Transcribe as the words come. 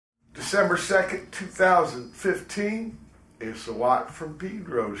December 2nd, 2015. It's a Watt from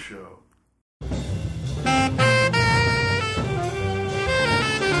Pedro Show.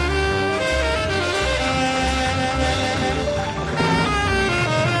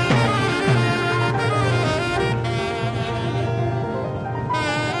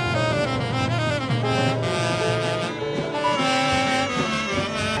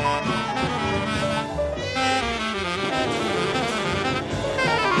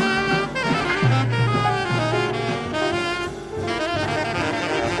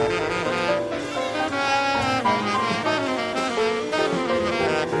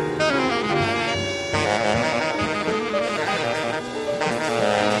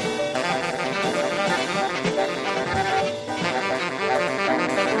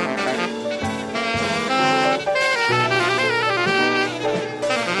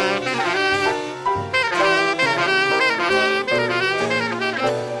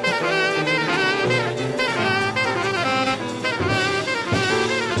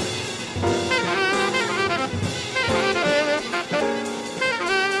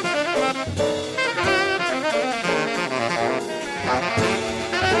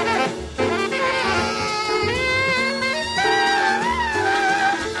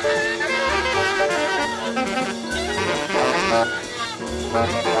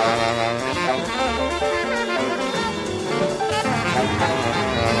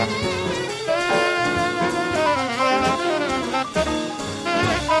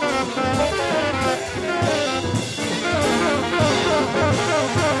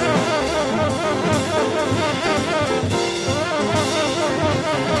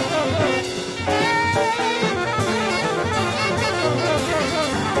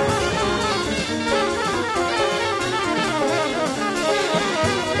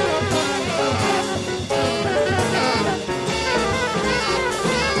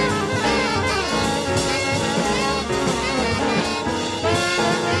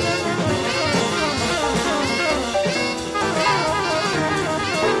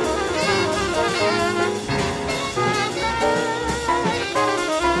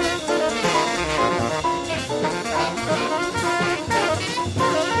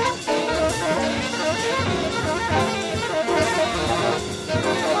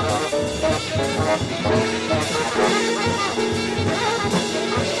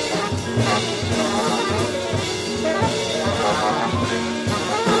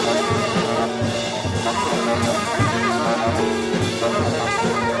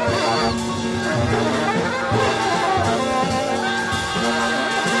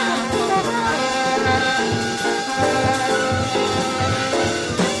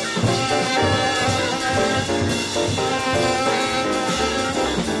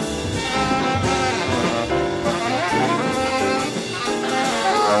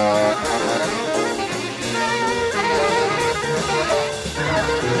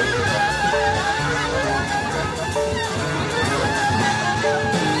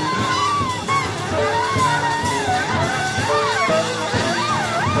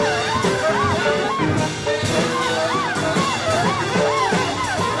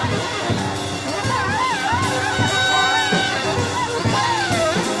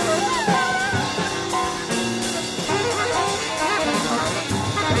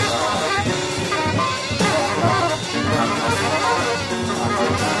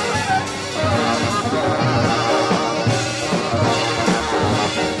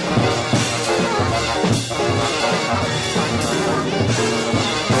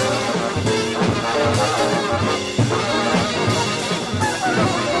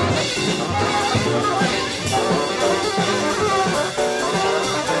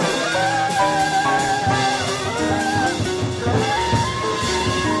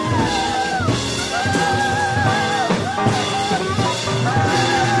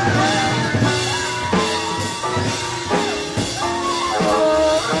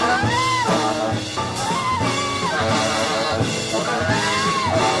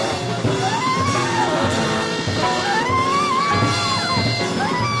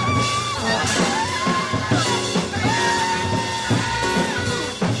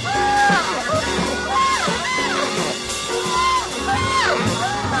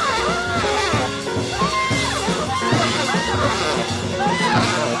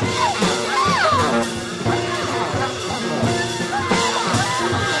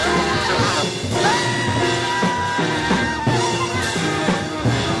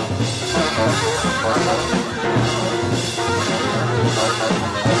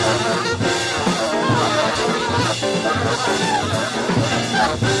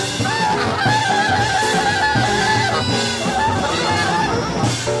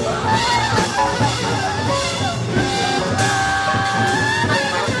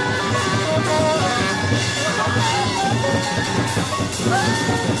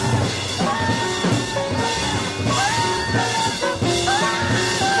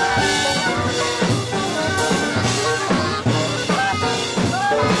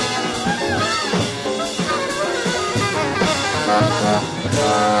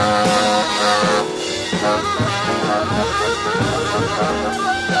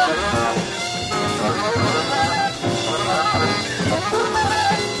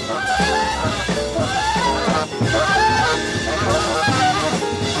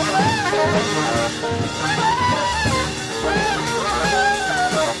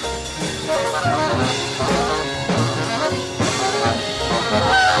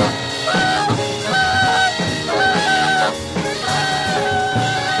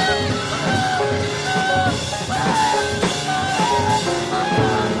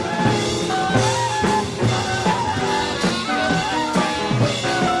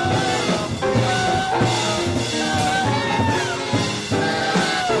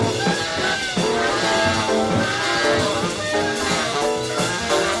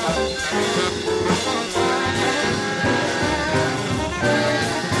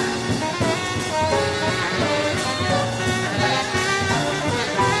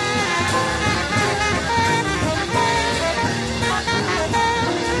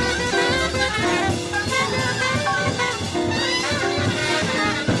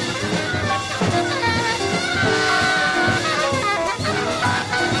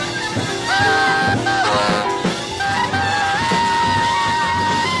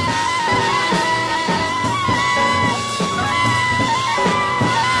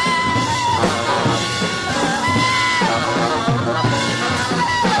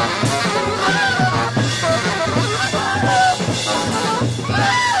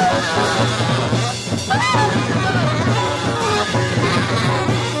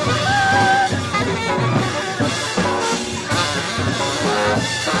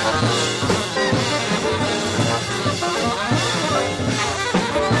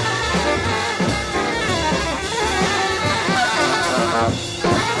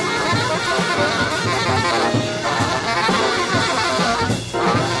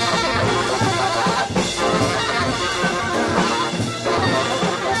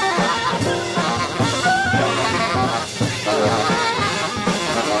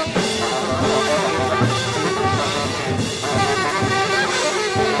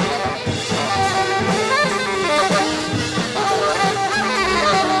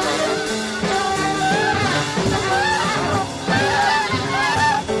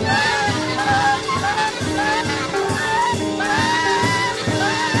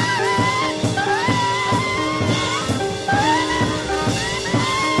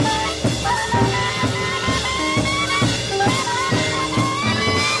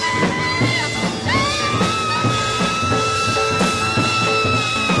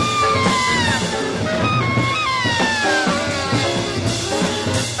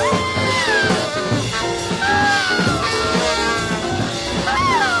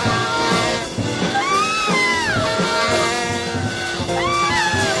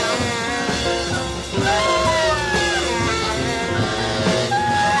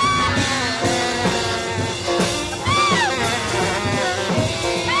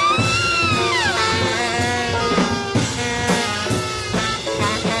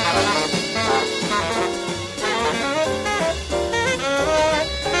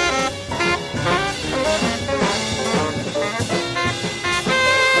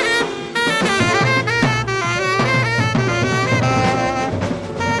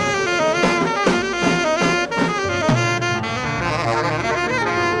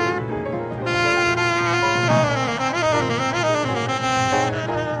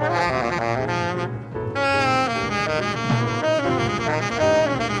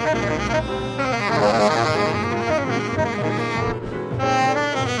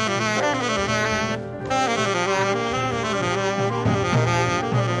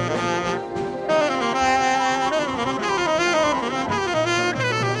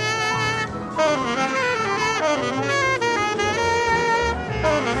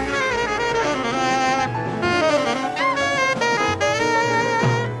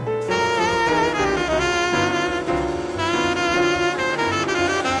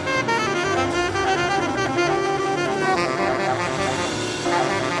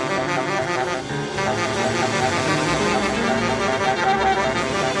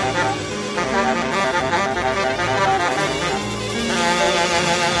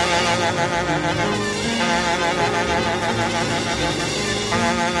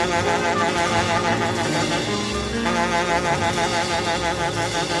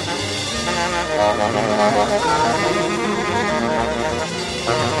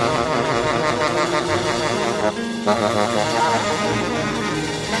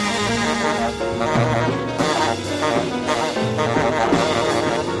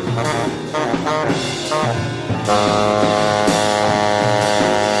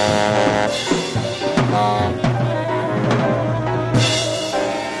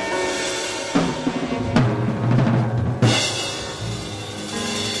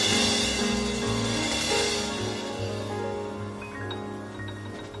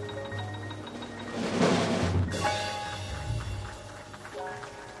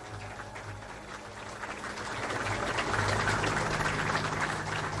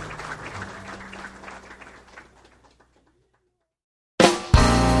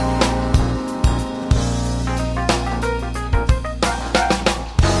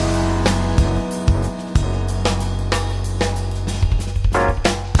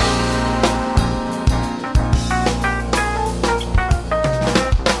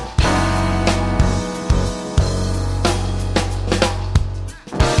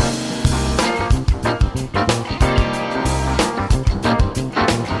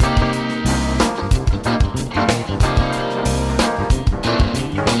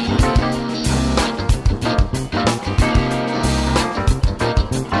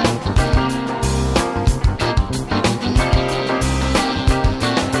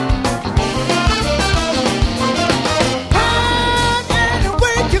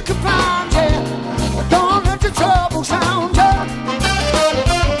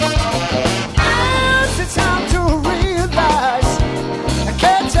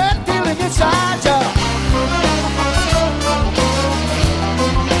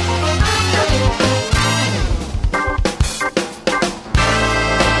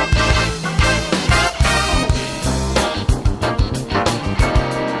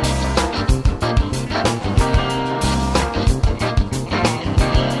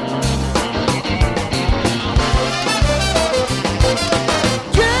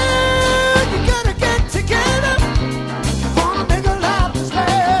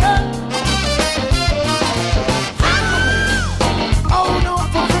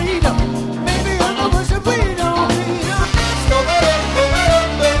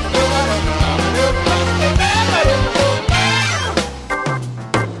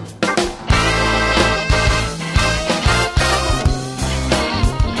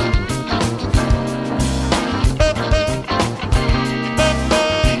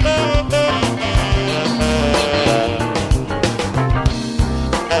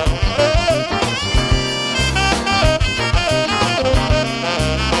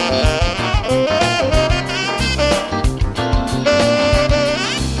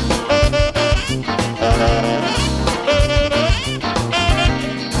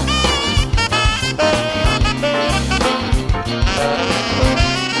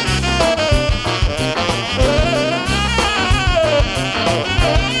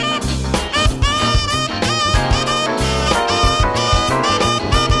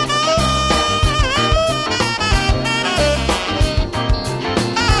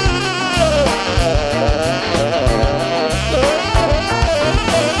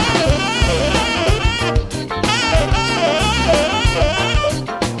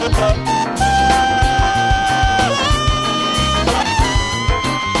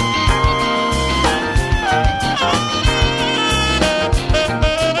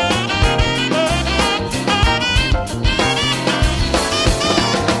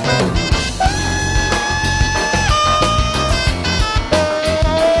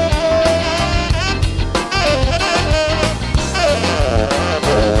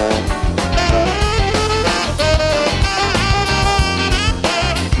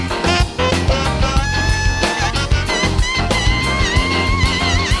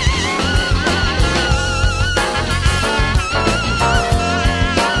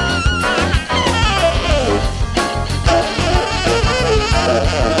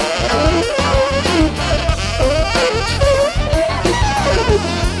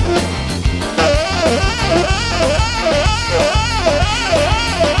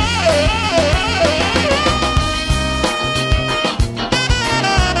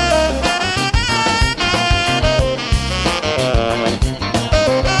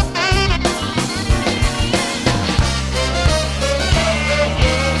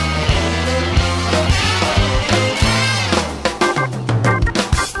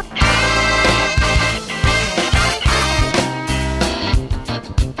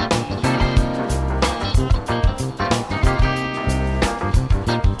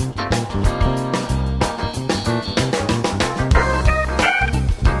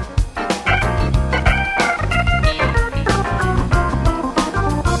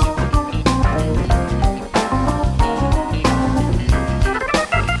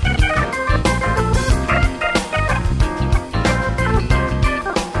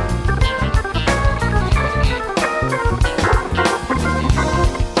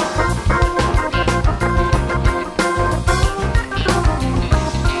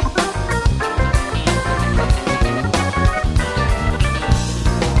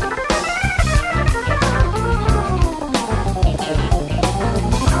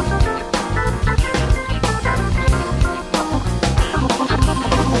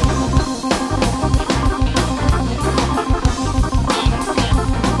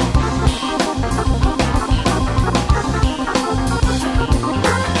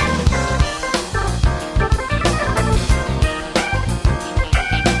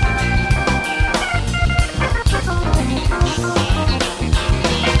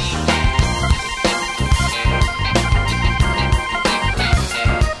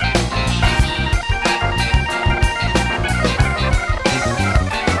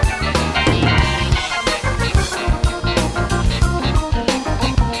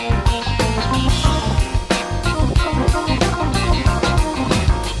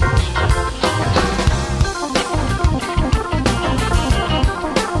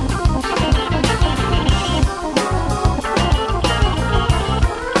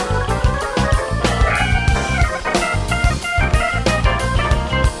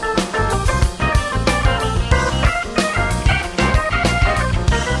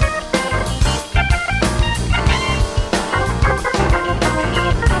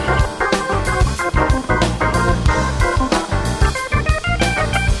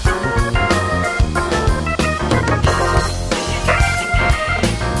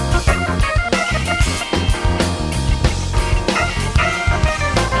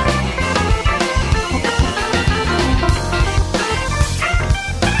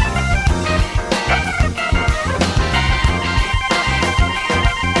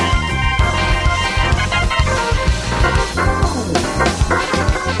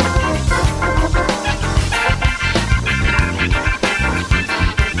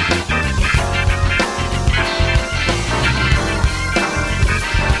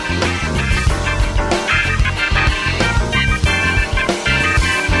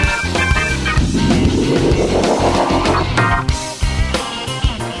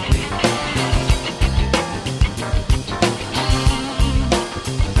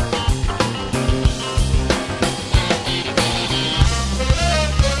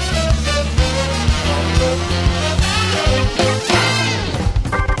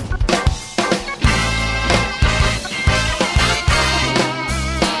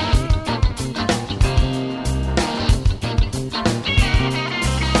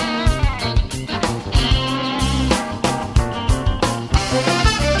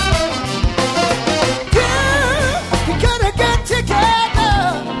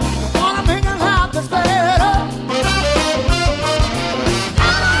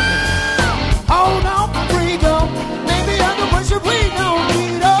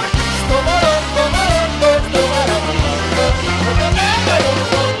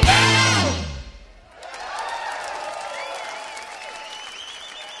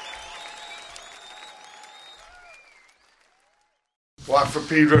 from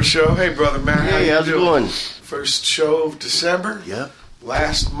Pedro Show. Hey, Brother Matt. Hey, how's it going? First show of December. Yep.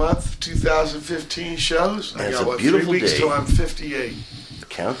 Last month, 2015 shows. That's I got, a beautiful 3 weeks day. till I'm 58.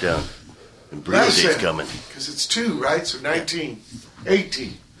 Countdown. And Bruno Day's coming. Because it's 2, right? So 19,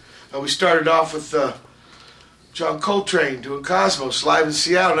 18. We started off with John Coltrane doing Cosmos live in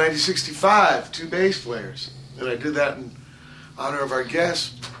Seattle, 1965. 2 bass players. And I did that in honor of our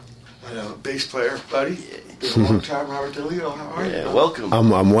guest, bass player, buddy. Been a long time, Robert DeLeo. How are you? Yeah, welcome.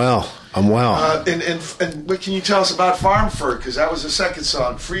 I'm well. And what can you tell us about Farmford? Because that was the second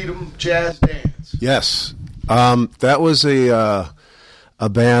song, Freedom Jazz Dance. Yes, that was a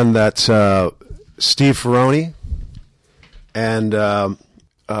band that Steve Ferroni and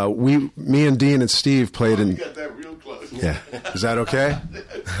me and Dean and Steve played in. You got that real close. Yeah, is that okay?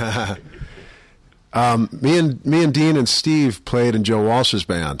 Me and Dean and Steve played in Joe Walsh's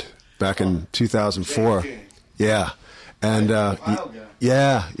band back in 2004. Yeah, and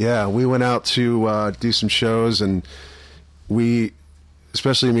yeah, we went out to do some shows, and we,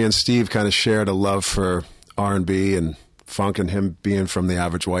 especially me and Steve, kind of shared a love for R&B and funk, and him being from the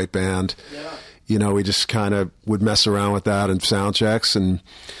Average White Band. Yeah. You know, we just kind of would mess around with that and sound checks, and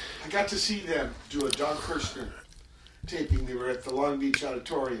I got to see them do a John Kirshner taping. They were at the Long Beach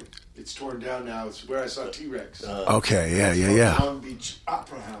Auditorium. It's torn down now. It's where I saw T-Rex. okay, yeah. Long Beach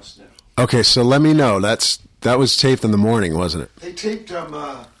Opera House now. Okay, so let me know. That was taped in the morning, wasn't it? They taped them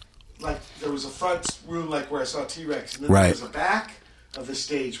like there was a front room like where I saw T-Rex, and then Right. there was a back of the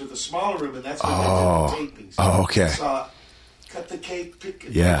stage with a smaller room, and that's where they did the tapings. Oh, okay. I saw cut the cake, pick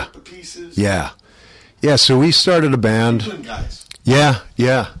up the pieces. Yeah. So we started a band. England guys.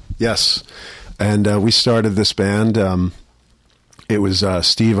 Yes. And we started this band. It was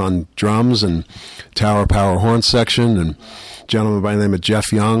Steve on drums and Tower Power horn section, and a gentleman by the name of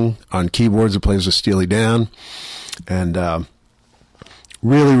Jeff Young on keyboards that plays with Steely Dan. And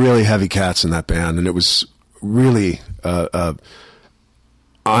really, really heavy cats in that band. And it was really, I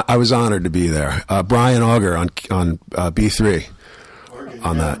was honored to be there. Brian Auger on B3.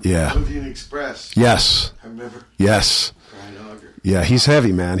 On that, yeah. Oblivion Express. Yes. I remember. Yes. Brian Auger. Yeah, he's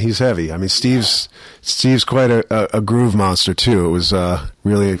heavy, man. He's heavy. I mean, Steve's quite a groove monster too. It was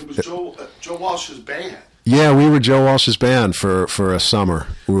really. It was Joe Walsh's band. Yeah, we were Joe Walsh's band for a summer.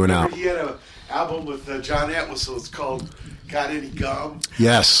 We went out. He had an album with John Entwistle. It's called "Got Any Gum."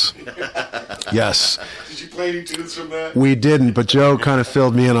 Yes. Yes. Did you play any tunes from that? We didn't, but Joe kind of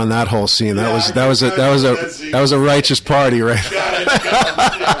filled me in on that whole scene. That was a righteous party, right? Got Any Gum.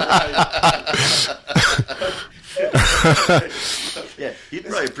 Yeah, he's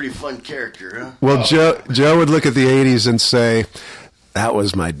probably a pretty fun character, huh? Well, Joe would look at the 80s and say, "That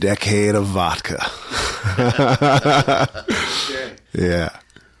was my decade of vodka." Okay. Yeah.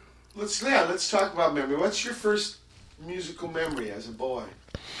 Let's talk about memory. What's your first musical memory as a boy?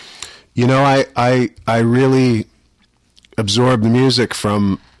 You know, I really absorb the music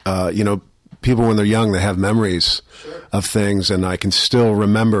from, people when they're young, they have memories of things, and I can still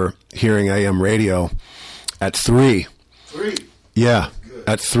remember hearing AM radio at 3. 3? Yeah, Good.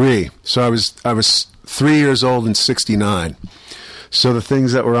 at 3. So I was 3 years old in '69. So the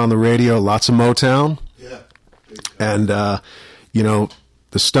things that were on the radio, lots of Motown. Yeah. And, the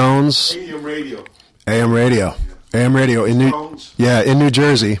Stones. AM radio. AM radio. AM radio in New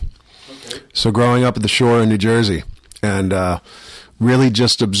Jersey. Okay. So growing up at the shore in New Jersey, and really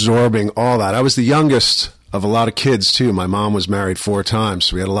just absorbing all that. I was the youngest of a lot of kids too. My mom was married 4 times,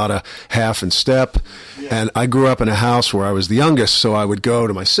 so we had a lot of half and step. And I grew up in a house where I was the youngest, so I would go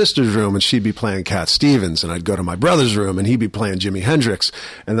to my sister's room and she'd be playing Cat Stevens, and I'd go to my brother's room and he'd be playing Jimi Hendrix,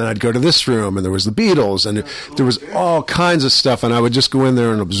 and then I'd go to this room and there was the Beatles, and there was all kinds of stuff, and I would just go in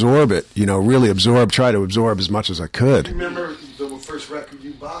there and absorb it, really try to absorb as much as I could. Do you remember the first record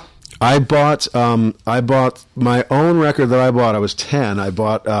you bought? I bought my own record that I bought. I was 10. I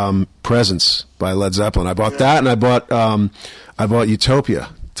bought Presence by Led Zeppelin. I bought that, and I bought Utopia,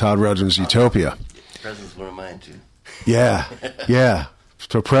 Todd Rundgren's Utopia. Presence one of mine too. Yeah.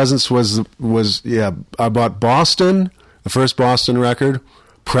 So Presence was I bought Boston, the first Boston record,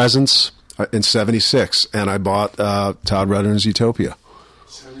 Presence in '76, and I bought Todd Rundgren's Utopia.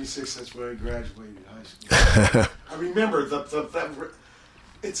 76. That's when I graduated high school. I remember that.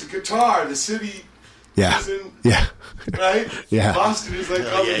 It's a guitar. The city isn't, right? Yeah. Boston is like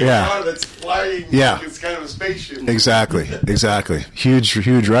a guitar that's flying. Yeah. Like it's kind of a spaceship. Exactly.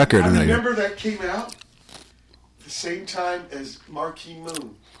 Huge record. I remember that came out the same time as Marquee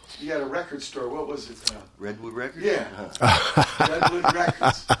Moon. You had a record store. What was it? Redwood Records? Yeah. Redwood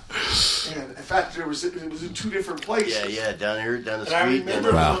Records. And in fact, it was in 2 different places. Yeah, down the street. And I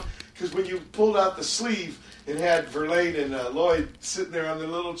remember because when you pulled out the sleeve, it had Verlaine and Lloyd sitting there on their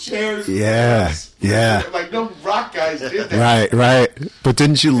little chairs. Yeah, yeah. Like no rock guys did that. Right. But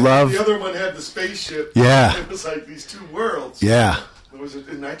didn't you love? The other one had the spaceship. Yeah. It was like these two worlds. Yeah. It was in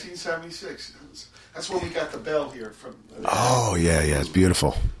 1976. That's when we got the bell here from. Oh yeah, it's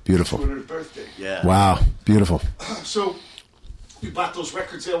beautiful. 200th birthday. Yeah. Wow, beautiful. So, you bought those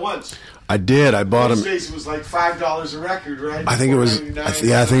records at once. I did. I bought them. Those days it was like $5 a record, right? I think it was. I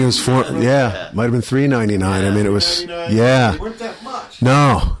think it was four. Yeah, might have been $3.99. I mean, it was. Yeah. They weren't that much.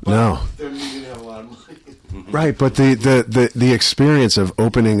 No. Then you didn't have a lot of money. Right, but the experience of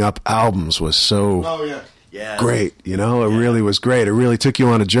opening up albums was so. Oh yeah. Yeah. Great, it really was great. It really took you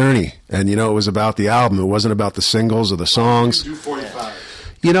on a journey, and it was about the album. It wasn't about the singles or the songs. Do 45.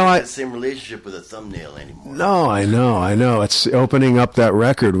 I the same relationship with a thumbnail anymore. No, I know. It's opening up that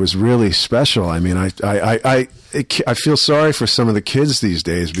record was really special. I mean, I feel sorry for some of the kids these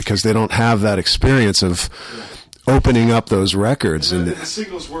days because they don't have that experience of opening up those records. And the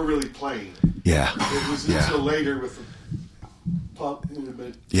singles were really plain. Yeah. It was until later with the pop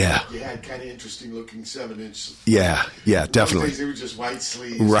movement. Yeah. You had kind of interesting looking 7-inch. Yeah, definitely. Days, they were just white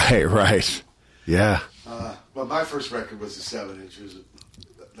sleeves. Right. Yeah. But my first record was a 7-inch.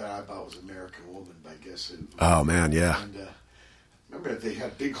 That I bought was American Woman by Guess Who. Oh man, yeah. And remember they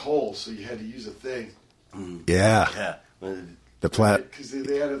had big holes, so you had to use a thing. Yeah. The plat. Because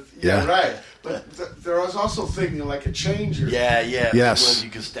they had a right. But there was also a thing like a changer. Yeah. Yes. You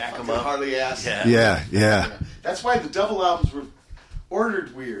can stack them up. Hardly asked. Yeah. That's why the double albums were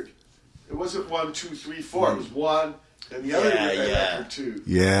ordered weird. It wasn't 1, 2, 3, 4. It was 1 and the other record 2.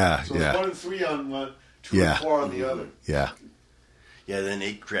 Yeah. So it was 1 and 3 on one, 2 and 4 on the other. Yeah. Yeah, then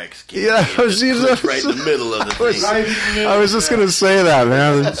 8 tracks came. Yeah, right in the middle of the thing. Right in the middle. I was just going to say that,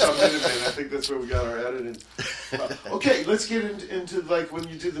 man. That's how I think that's where we got our editing. Okay, let's get into like when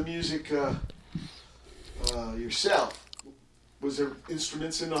you did the music yourself. Was there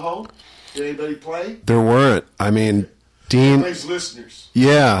instruments in the home? Did anybody play? There weren't. I mean, Dean. Plays listeners.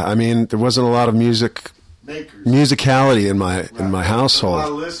 Yeah, I mean, there wasn't a lot of Makers. musicality in my household. A lot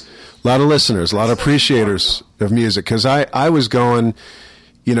of listeners. A lot of listeners, a lot of appreciators of music. Because I was going,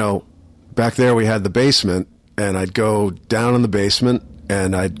 back there we had the basement, and I'd go down in the basement,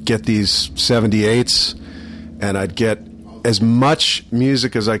 and I'd get these 78s, and I'd get as much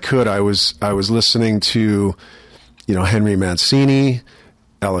music as I could. I was listening to, Henry Mancini,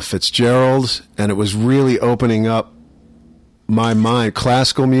 Ella Fitzgerald, and it was really opening up my mind.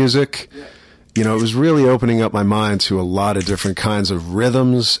 Classical music. Yeah. It was really opening up my mind to a lot of different kinds of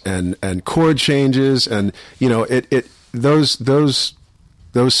rhythms and chord changes, and those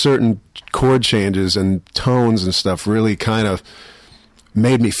certain chord changes and tones and stuff really kind of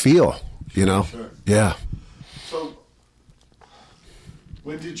made me feel, Sure. Yeah. So,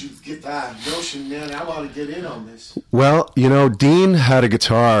 when did you get that notion, man, I want to get in on this? Well, Dean had a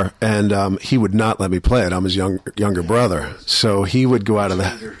guitar, and he would not let me play it. I'm his younger brother, so he would go out of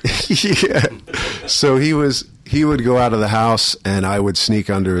the So he would go out of the house, and I would sneak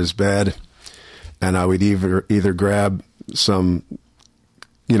under his bed, and I would either grab some,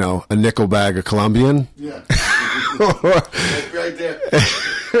 a nickel bag of Colombian. Yeah. Right there.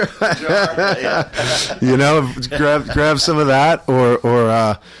 Grab some of that,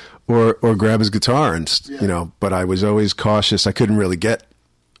 or grab his guitar, and But I was always cautious. I couldn't really get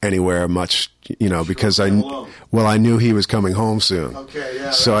anywhere much, because I knew he was coming home soon. Okay,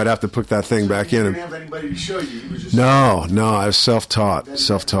 yeah. So I'd have to put that thing back in. You didn't have anybody to show you. You were just No, I was self-taught.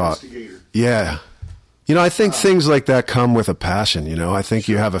 Investigator. Yeah. I think things like that come with a passion, I think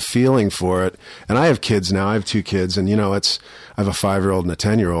you have a feeling for it. And I have kids now. I have 2 kids, and, I have a 5-year-old and a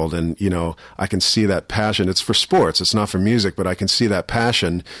 10-year-old, and, I can see that passion. It's for sports. It's not for music, but I can see that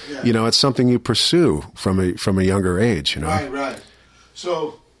passion. Yeah. It's something you pursue from a younger age, Right.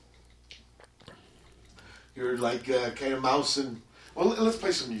 So, you're like kind of mouse and... Well, let's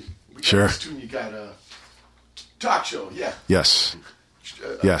play some music. Sure. This tune you got a talk show, yeah. Yes.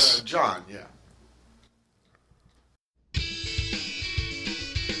 Yes. John, yeah.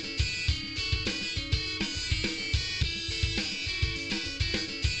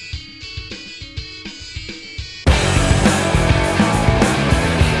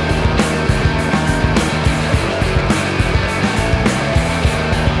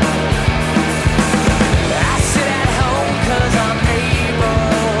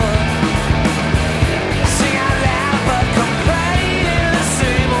 Sing out loud, but complain in the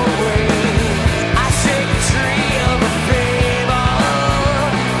same old way.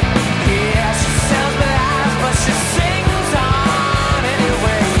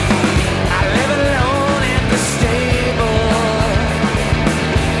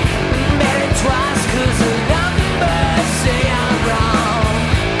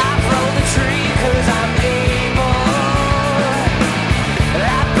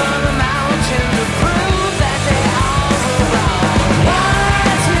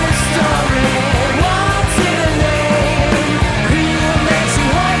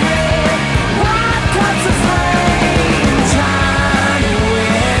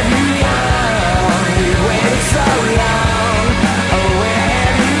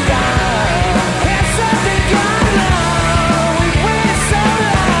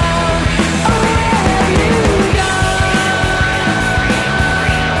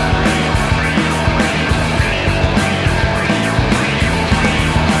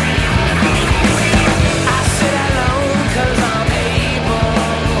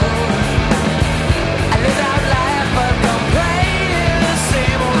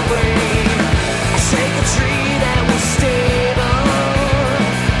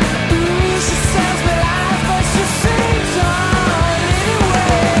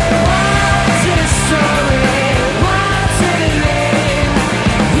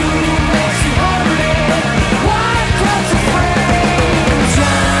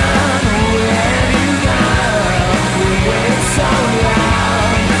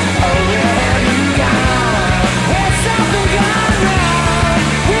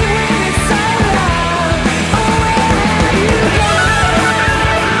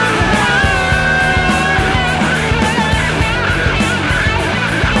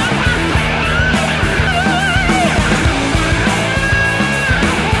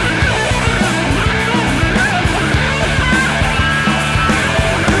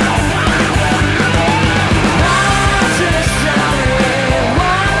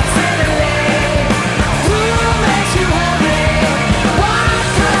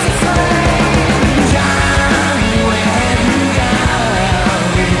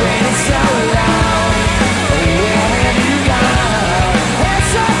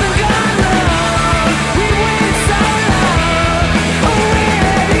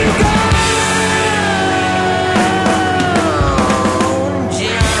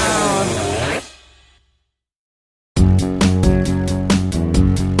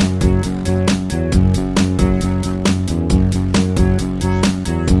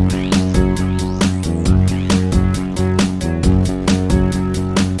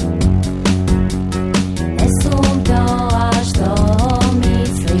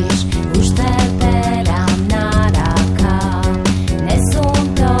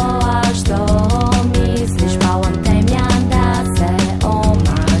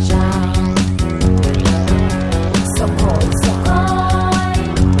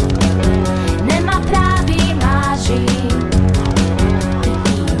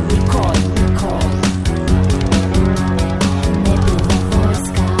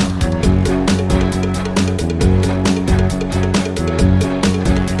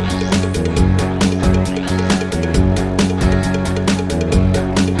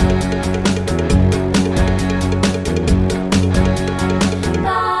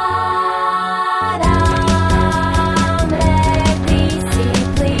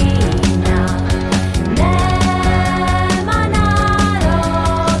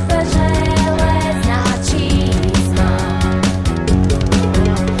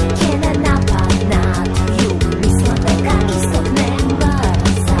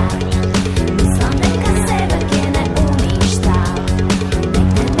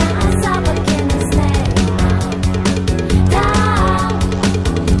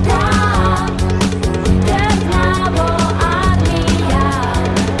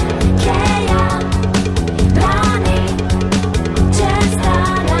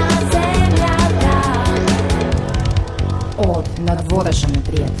 Надвореше ме,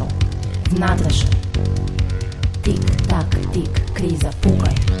 приятел. Внатреше. Тик-так, тик, криза,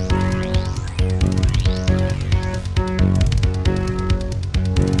 пукай.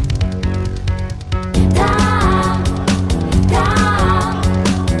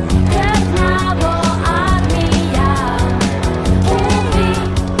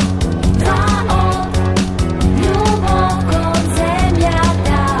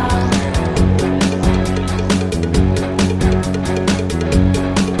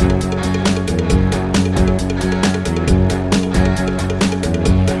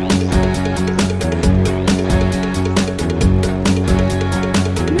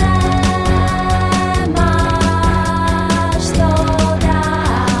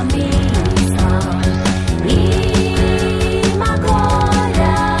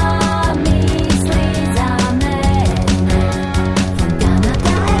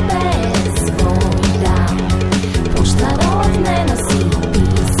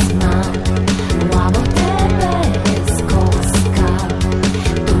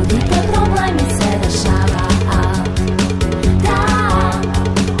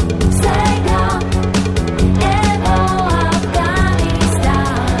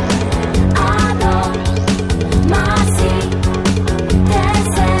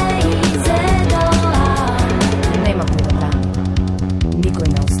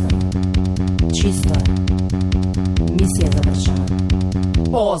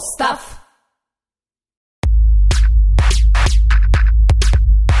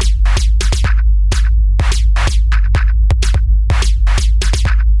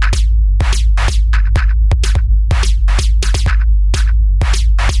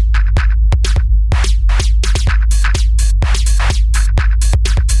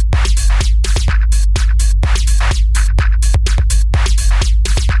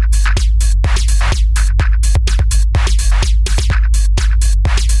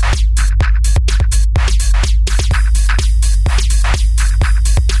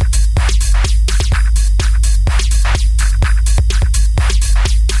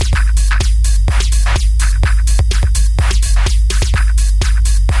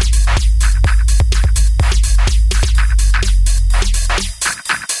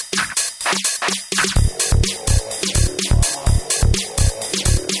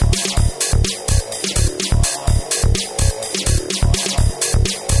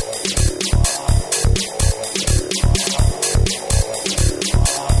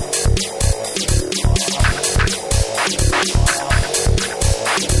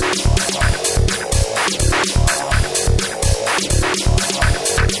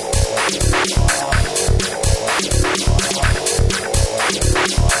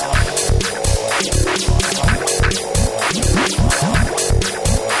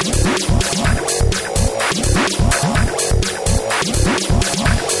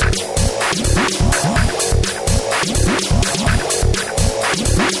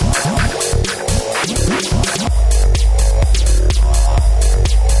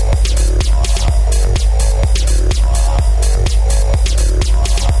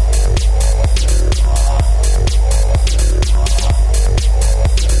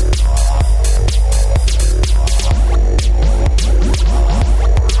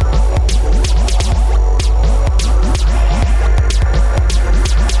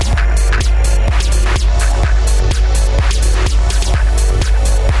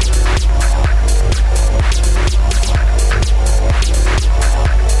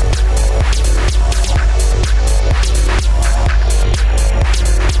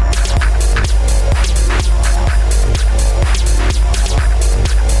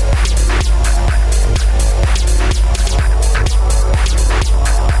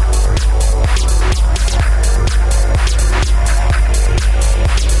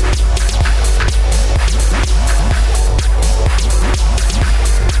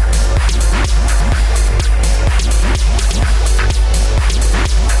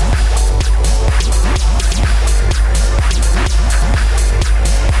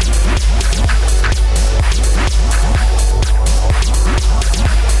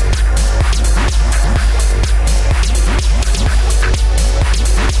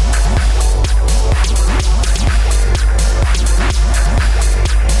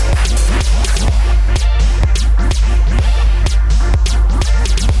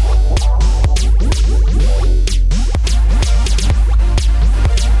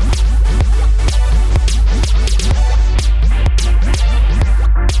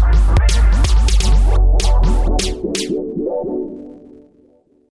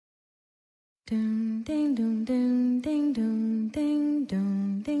 ding dong ding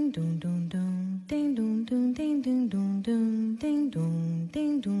dong ding dong ding dong ding ding dong ding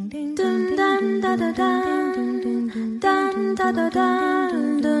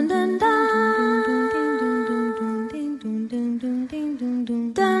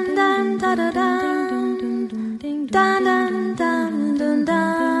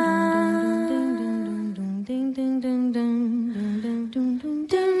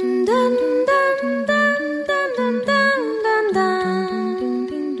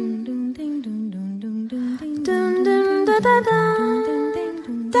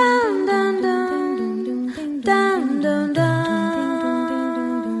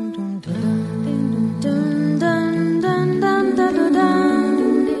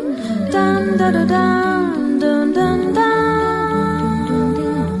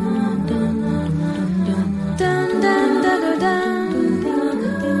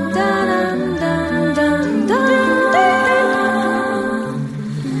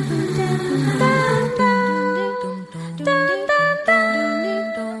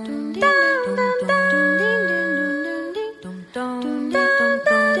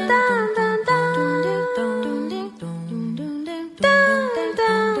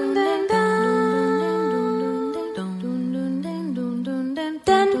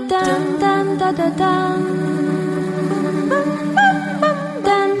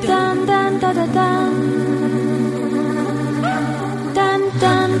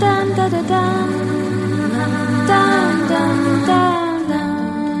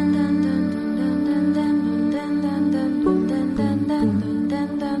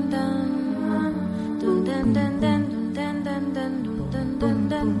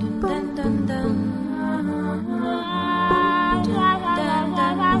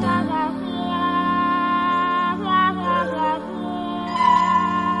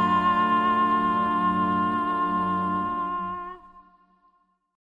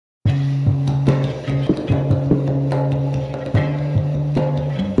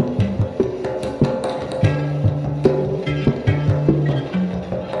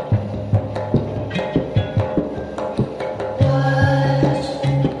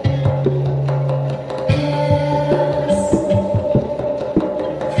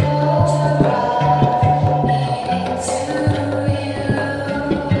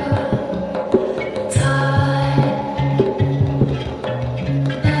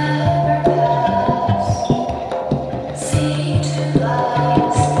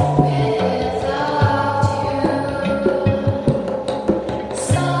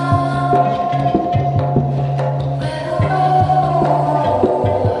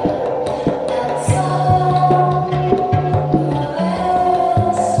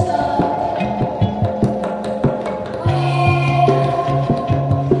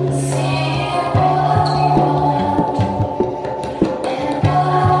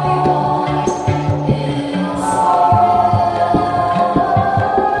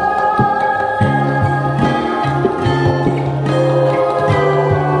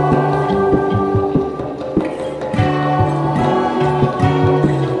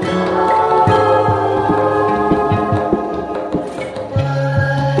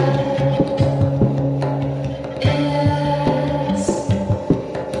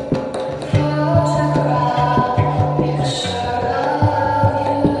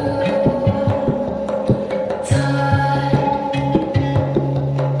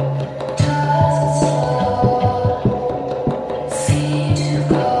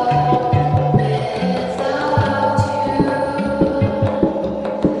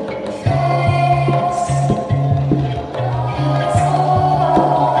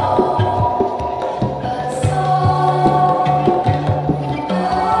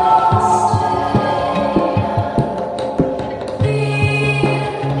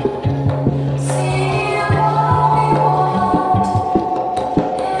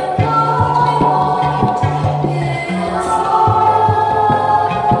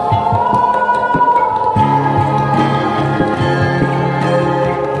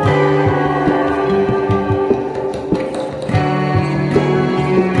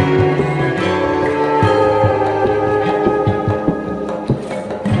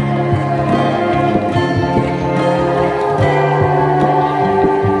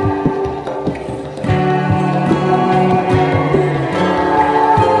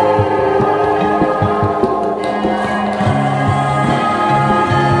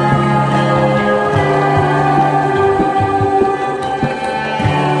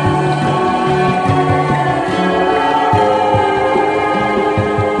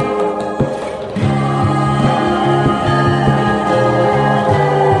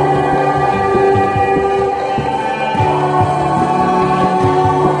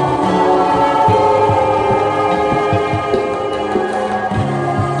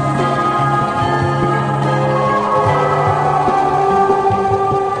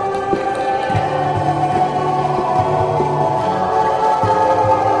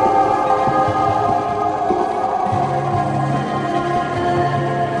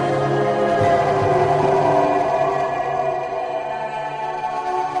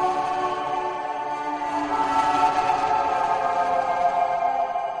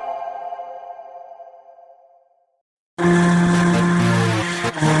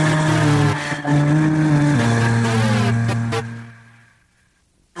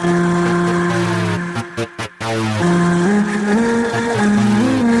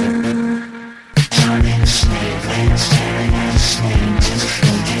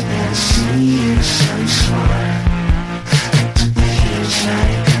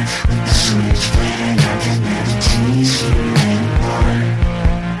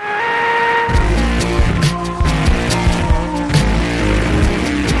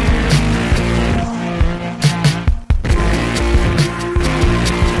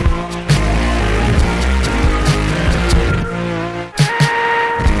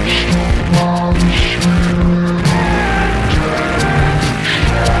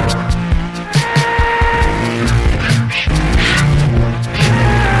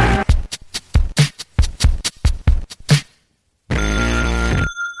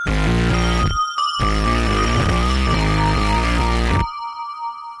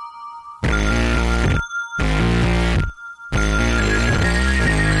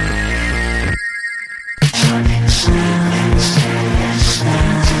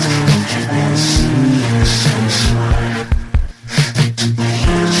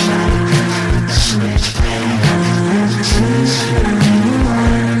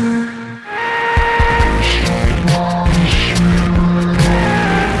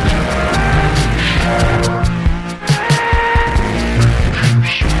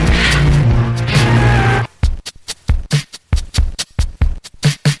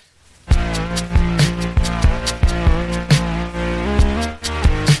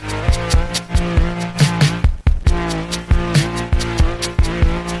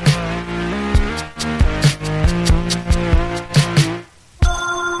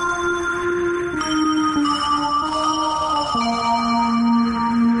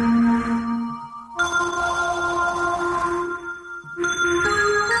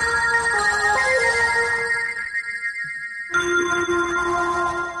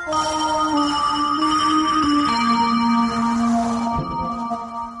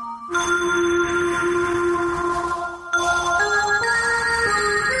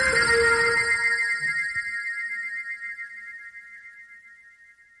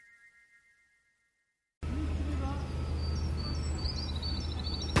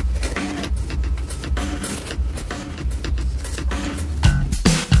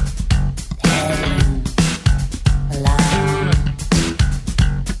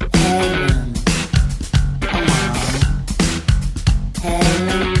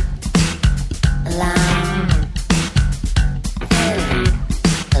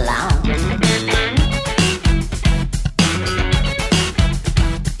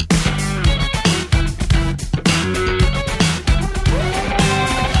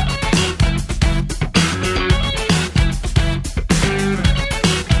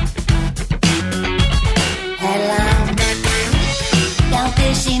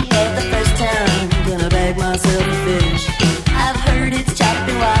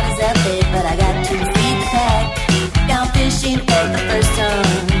for the first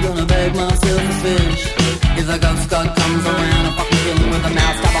time. Gonna beg myself a fish. If the ghost god comes around, I'll fucking kill him with a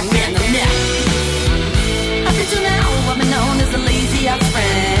mouse, stab him in the neck. Up until now, I've been known as the lazy ass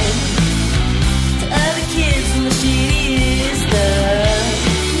friend to other kids in the shitty stuff.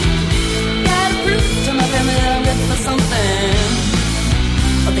 Gotta prove to my family that I'm good for something,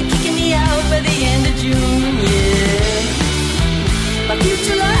 but they're kicking me out by the end of June, yeah. My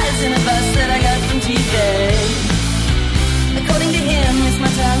future lies in a bus that I got from TV. According to him, it's my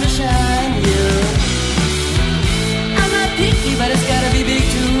time to shine, yeah. I'm not picky, but it's gotta be big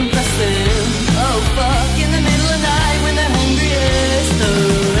to impress them. Oh fuck, in the middle of the night when they're hungriest,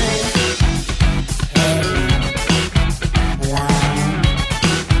 oh.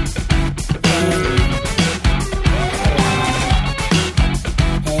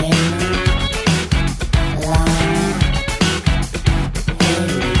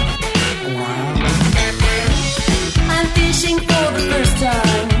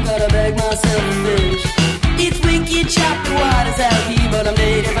 Chop the waters out here, but I'm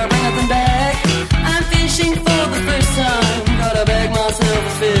dead if I bring nothing back. I'm fishing for the first time, gotta beg myself a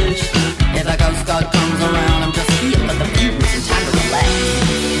fish. If a ghost god comes around, I'm just here for the views and time to relax.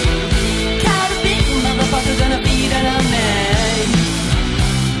 Caught a big motherfucker, gonna feed it on me.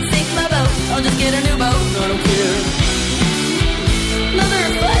 Sink my boat, I'll just get a new boat, I don't care. Mother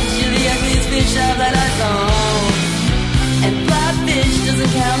of fudge, you're the ugliest fish I've let eyes on. And fly fish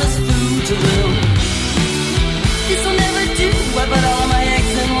doesn't count as food to them. This'll never do, I put all of my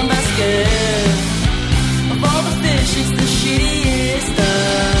eggs in one basket. Of all the fish, it's the shittiest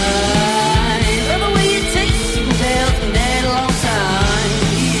kind. By the way it tastes, you can tell it's been dead a long time.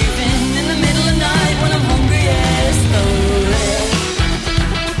 Even in the middle of the night when I'm hungriest, oh yeah.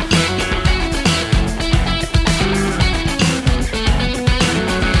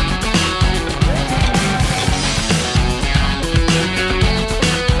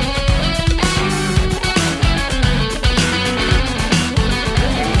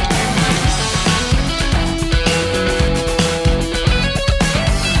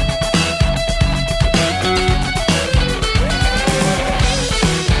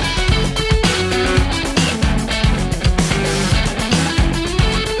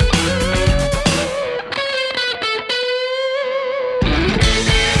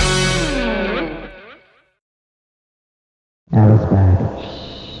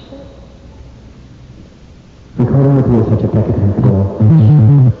 Recording with you is such a decadent goal.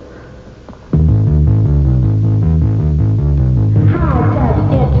 How does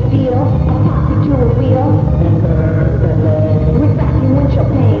it feel? Attached to a wheel with vacuum windshield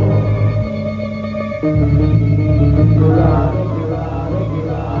pane.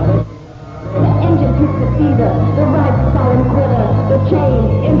 The engine picks the fever, the ride silent quiver, the chain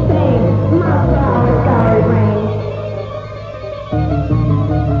insane, miles per hour sky range.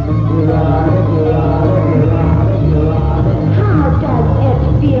 How does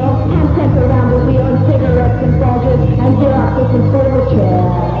it feel? Hands tense around the wheel and cigarettes and bulges and bureaucracy for the chair.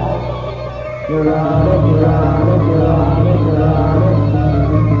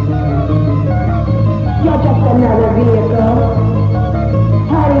 You're just another vehicle,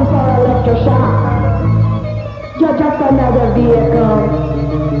 heading for electroshock. You're just another vehicle,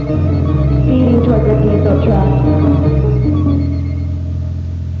 speeding towards the diesel truck.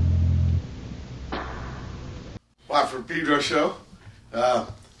 Watford Pedro Show.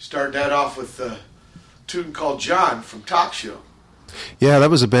 Started that off with a tune called John from Talk Show. Yeah, that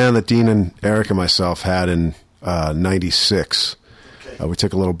was a band that Dean and Eric and myself had in 96. Okay. We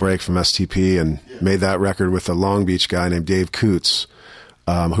took a little break from STP and made that record with a Long Beach guy named Dave Coots,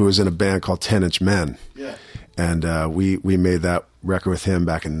 who was in a band called 10-Inch Men. Yeah. And we made that record with him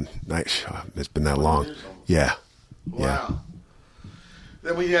back in, it's been that long. Yeah. Wow. Yeah.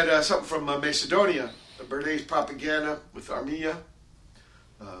 Then we had something from Macedonia, the bernays propaganda with armija.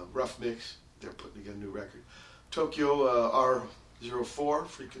 Rough mix. They're putting together a new record. Tokyo R04,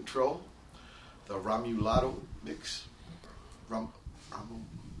 Free Control. The Romualdo mix. Romualdo.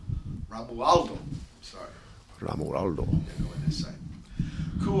 Sorry. Romualdo. Yeah, go on this side.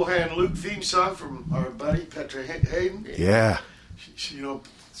 Cool Hand Luke theme song from our buddy Petra Haden. Yeah. She you know,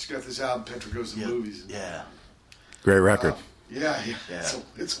 she's got this album, Petra Goes to Movies. Yeah. Great record. Yeah.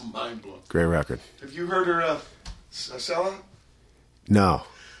 It's a mind blow. Great record. Have you heard her sell out? No.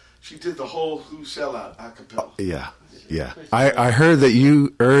 She did the whole Who Sellout a cappella. Yeah. I heard that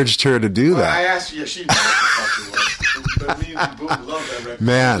you urged her to do that. I asked her, yeah, she didn't know what the fuck it was. But me and Boom love that record.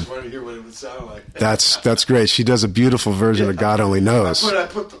 Man. I just wanted to hear what it would sound like. That's great. She does a beautiful version of God Only Knows. I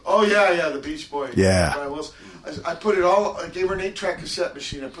put the Beach Boy. Yeah. Brian Wilson. I put it all. I gave her an 8-track cassette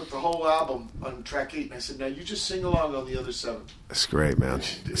machine. I put the whole album on track 8, and I said, "Now you just sing along on the other 7." That's great, man.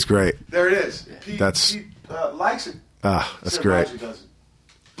 It's great. There it is. Pete likes it. That's great. Roger doesn't.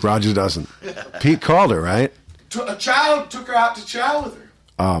 Roger doesn't. Pete called her, right? A child took her out to chow with her.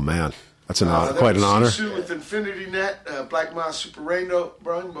 Oh man, that's an honor. Quite an honor. Sisu with Infinity Net, Black Moth Super Rainbow,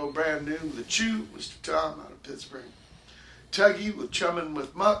 brand new. The Chew, Mr. Tom out of Pittsburgh. Tuggy with Chumming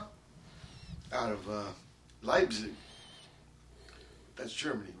with Muck out of Leipzig. That's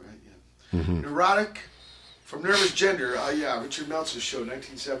Germany, right? Yeah. Mm-hmm. Neurotic from Nervous Gender. Richard Meltzer's show,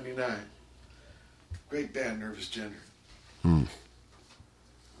 1979. Great band, Nervous Gender. Hmm.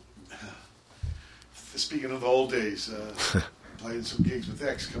 Speaking of the old days, playing some gigs with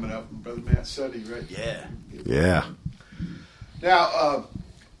X coming up, and Brother Matt Sunday, right? Yeah. Yeah. Now,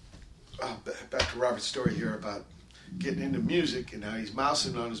 back to Robert's story here about getting into music and how he's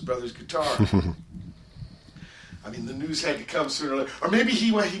mousing on his brother's guitar. I mean, the news had to come sooner or later. Or maybe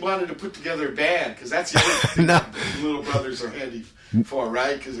he wanted to put together a band, because that's the other thing No. that little brothers are handy for,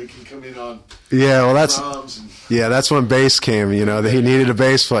 right? Because they can come in on drums and... Yeah, that's when bass came, that he needed a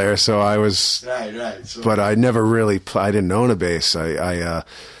bass player, so I was... Right. So, but I never really... I didn't own a bass. The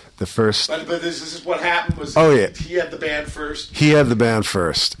first... But this is what happened was... Oh, yeah. He had the band first. He had the band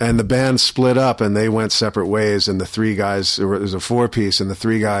first, and the band split up, and they went separate ways, and the 3 guys... It was a 4-piece, and the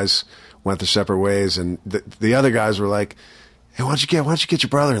 3 guys went their separate ways, and the other guys were like, "Hey, why don't you get your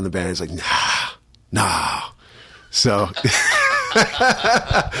brother in the band?" He's like, nah. So...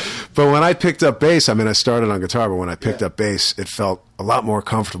 But when I picked up bass, I mean, I started on guitar, but when I picked up bass, it felt a lot more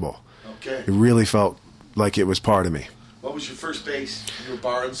comfortable. Okay. It really felt like it was part of me. What was your first bass? You were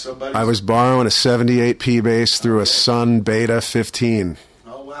borrowing somebody's? I was borrowing a 78P bass through a Sun Beta 15.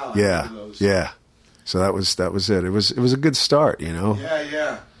 Oh, wow. Yeah. Yeah. So that was it. It was a good start,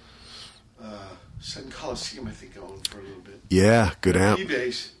 Yeah. Sun Coliseum, I think I owned for a little bit. Yeah, good amp. P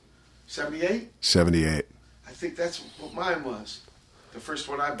bass. 78? 78. I think that's what mine was. The first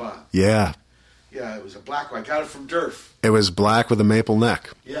one I bought. Yeah. Yeah, it was a black one. I got it from Durf. It was black with a maple neck.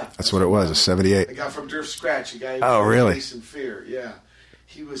 Yeah. That's what it was, a 78. I got from Durf Scratch, a guy who Oh, really? Bass and Fear, yeah.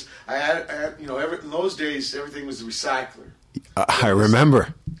 He was, I had in those days, everything was a recycler. I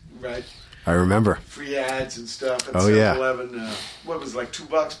remember. Right. I remember. Free ads and stuff at 7-Eleven. What was it, like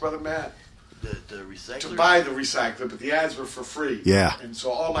 $2, Brother Matt? The recycler? To buy the recycler, but the ads were for free. Yeah. And so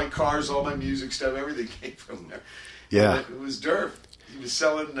all my cars, all my music stuff, everything came from there. Yeah. And it was Durf. He was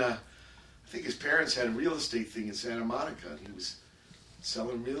selling, I think his parents had a real estate thing in Santa Monica, and he was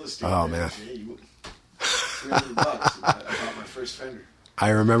selling real estate. Oh, there. man. Hey, $300, and I bought my first Fender. I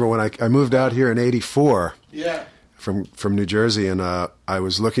remember when I moved out here in 84. Yeah. From New Jersey, and I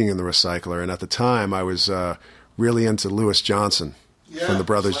was looking in the recycler, and at the time I was really into Louis Johnson from the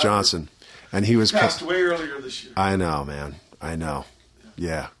Brothers Blackbird. Johnson, and he was Passed away earlier this year. I know, man. I know.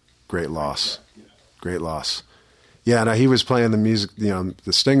 Yeah, great loss. Yeah. Great loss. Yeah, and he was playing the music, the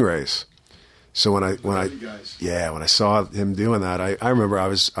Stingrays. So when I saw him doing that, I remember I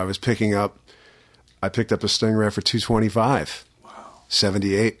picked up a Stingray for $225. Wow.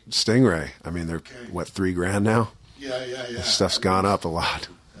 78 Stingray. I mean, they're $3,000 now. Yeah. The stuff's gone up a lot.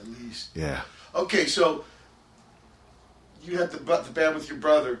 At least. Yeah. Okay, so you had the band with your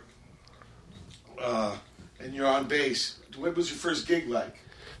brother, and you're on bass. What was your first gig like?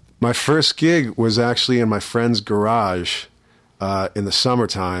 My first gig was actually in my friend's garage in the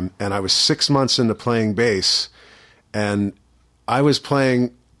summertime, and I was 6 months into playing bass, and I was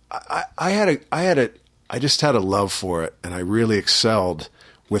playing. I just had a love for it, and I really excelled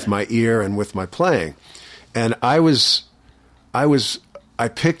with my ear and with my playing. And I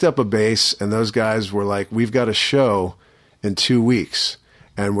picked up a bass, and those guys were like, "We've got a show in 2 weeks,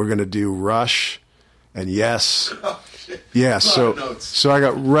 and we're going to do Rush and Yes." Oh, shit. Yeah, so I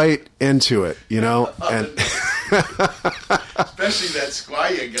got right into it, and especially that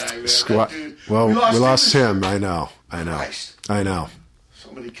Squire guy, man. That dude. Well, we lost him. I know. Christ. I know.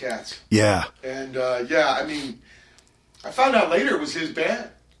 So many cats. Yeah. And I mean, I found out later it was his band.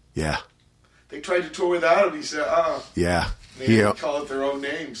 Yeah. They tried to tour without him. He said, Yeah. they didn't call it their own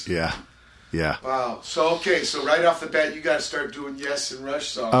names. Yeah. Yeah. Wow. So right off the bat, you got to start doing Yes and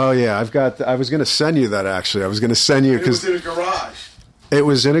Rush songs. Oh yeah, I was going to send you that actually. I was going to send you because it was in a garage. It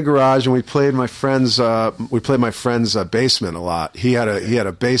was in a garage, and we played my friend's basement a lot. He had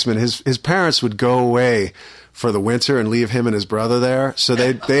a basement. His parents would go away for the winter and leave him and his brother there. So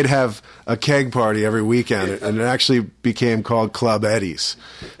they'd have a keg party every weekend, and it actually became called Club Eddie's.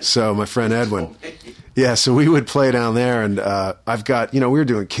 So my friend Edwin, yeah. So we would play down there, and I've got we were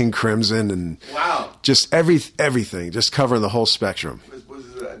doing King Crimson and wow, just everything, just covering the whole spectrum. Was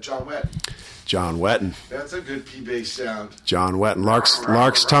John Wetton? John Wetton. That's a good P-bass sound. John Wetton.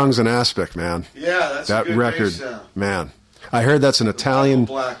 Lark's Tongues and Aspic, man. Yeah, that's that a good record, bass sound. man. I heard that's an Italian.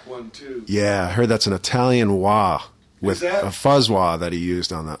 Black one too. Yeah, I heard that's an Italian wah with that? a fuzz wah that he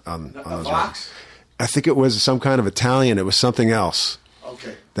used on those Vox? records. I think it was some kind of Italian. It was something else.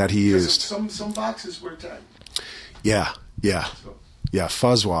 Okay. That he used. Some boxes were Italian. Yeah. Yeah,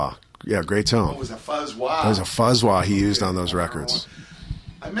 fuzz wah. Yeah, great tone. What was a fuzz wah? That was a fuzz wah he used on those records.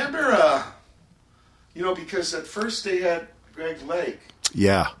 I remember, because at first they had Greg Lake.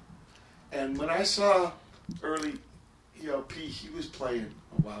 Yeah. And when I saw early ELP, he was playing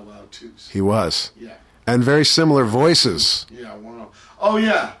a Wow Wow Twos. He was. Yeah. And very similar voices. Yeah, wow. Oh,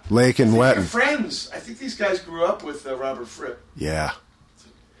 yeah. Lake and They're Wetton. friends. I think these guys grew up with Robert Fripp. Yeah.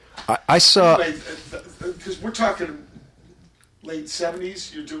 I saw... Because we're talking late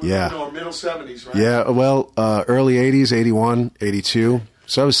 70s, you're doing or middle 70s, right? Yeah, well, early 80s, 81, 82.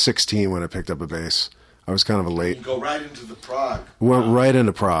 So I was 16 when I picked up a bass. I was kind of a late... You go right into the prog. Went right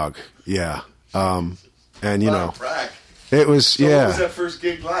into prog, yeah. And, Prague. it was, So what was that first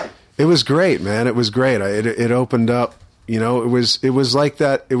gig like? It was great, man. It was great. It opened up, it was like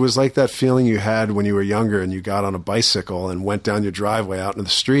that. It was like that feeling you had when you were younger and you got on a bicycle and went down your driveway out into the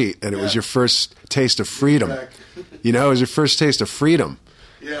street, and it was your first taste of freedom. It was your first taste of freedom.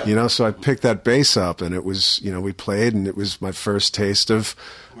 Yeah. So I picked that bass up, and it was, we played, and it was my first taste of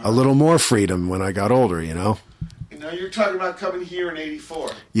a little more freedom when I got older, Now you're talking about coming here in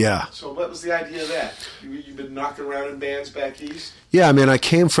 '84. Yeah. So what was the idea of that? You've been knocking around in bands back east? Yeah, I mean, I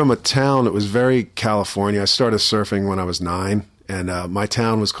came from a town that was very California. I started surfing when I was 9, and my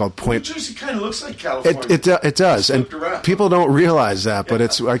town was called Point. New Jersey kind of looks like California. It does, and people don't realize that,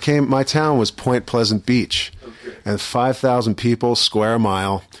 but my town was Point Pleasant Beach, and 5,000 people, square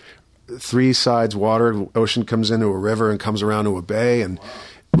mile, 3 sides water, ocean comes into a river and comes around to a bay, and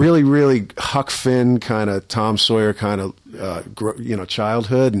really, really Huck Finn kind of Tom Sawyer kind of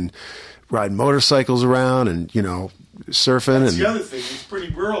childhood, and riding motorcycles around and surfing. That's and the other thing. It's pretty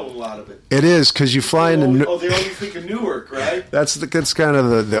rural, a lot of it. It is, because you fly into. They only think of Newark, right? That's kind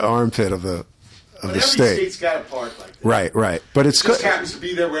of the armpit of the state. Every state's got a part like that. Right. But it just happens to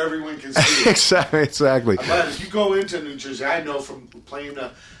be there where everyone can see it. exactly. But if you go into New Jersey, I know from playing.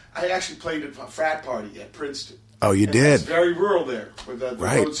 I actually played at a frat party at Princeton. Oh, you did? It's very rural there, where the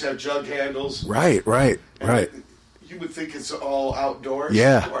roads have jug handles. Right. You would think it's all outdoors.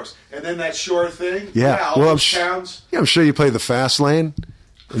 Yeah. Of course. And then that shore thing. Yeah. All those towns. I'm sure you played the fast lane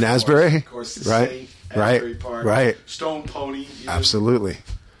in Asbury. Of course. The Saint, Asbury Park. Right. Stone Pony. Absolutely.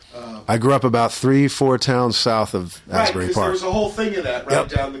 I grew up about 3-4 towns south of Asbury Park. There was a whole thing of that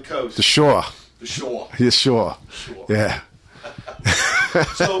down the coast. The shore. The shore. The shore. Yeah.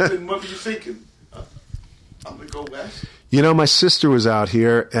 So, and what were you thinking? I'm going to go west? My sister was out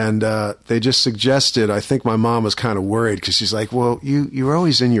here, and they just suggested, I think my mom was kind of worried, because she's like, well, you were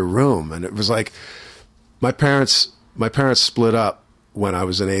always in your room. And it was like, my parents split up when I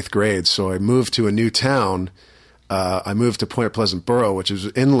was in 8th grade, so I moved to a new town. I moved to Point Pleasant Borough, which is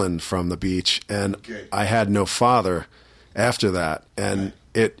inland from the beach, and I had no father after that. And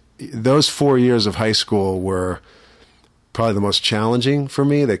those 4 years of high school were probably the most challenging for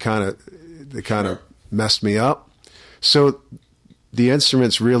me. They kind of messed me up. So the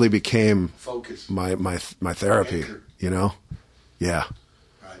instruments really became focus. My therapy, Yeah.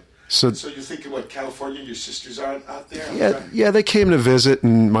 Right. So you're thinking, what, California, your sisters are out there? Yeah, they came to visit,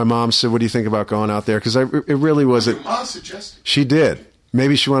 and my mom said, what do you think about going out there? Because it really wasn't... Your mom suggested? She did.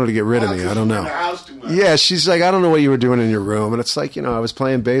 Maybe she wanted to get rid of me. I don't know. In the house too much. Yeah, she's like, I don't know what you were doing in your room. And it's like, I was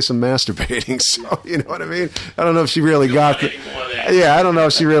playing bass and masturbating. So, you know what I mean? I don't know if she really got that. Yeah, I don't know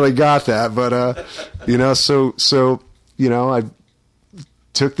if she really got that. But, I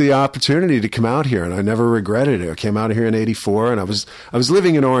took the opportunity to come out here, and I never regretted it. I came out here in '84, and I was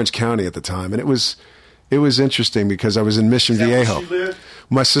living in Orange County at the time, and it was interesting because I was in Mission Viejo. Where she lived?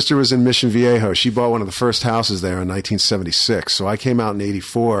 My sister was in Mission Viejo. She bought one of the first houses there in 1976. So I came out in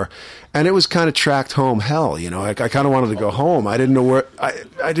 '84, and it was kind of tracked home hell. I kind of wanted to go home. I didn't know where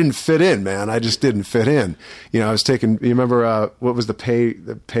I didn't fit in, man. I just didn't fit in. I was taking. You remember what was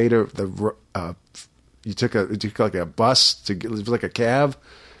you took like a bus to it was like a cab,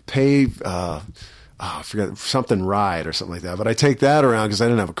 I forget, something ride or something like that. But I take that around because I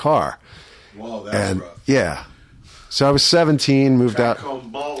didn't have a car. Whoa, that's rough. Yeah. So I was 17, moved out. Home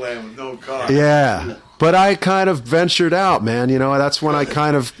ball land with no car. Yeah. But I kind of ventured out, man. That's when I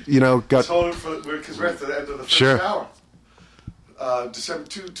kind of, got. Let's hold it because we're at the end of the first hour. December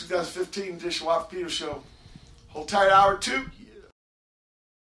 2, 2015, Dishwaf Pedro Show. Hold tight, hour 2.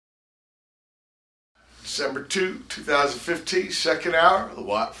 December 2, 2015, second hour of the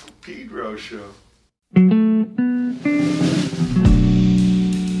Whitfield Pedro Show.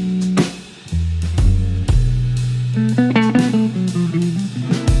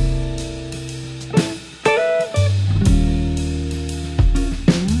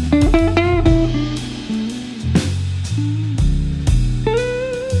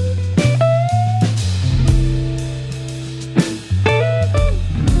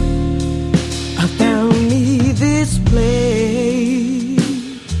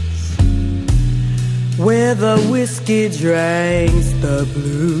 The whiskey drinks the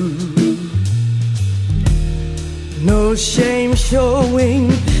blue. No shame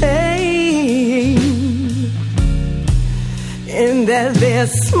showing pain in that there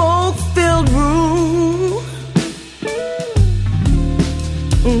smoke-filled room.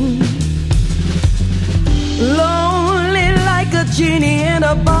 Lonely like a genie in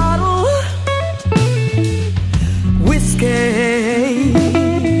a bottle. Whiskey.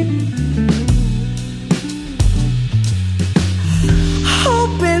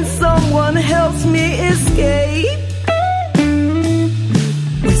 Someone helps me escape.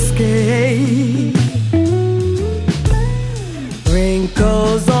 Whiskey.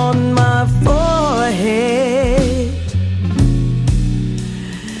 Wrinkles on my forehead.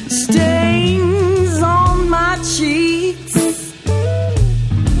 Stains on my cheeks.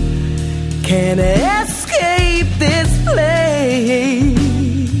 Can't escape this place.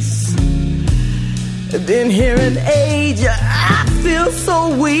 Then here in age, I feel so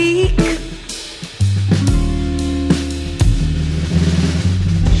weak.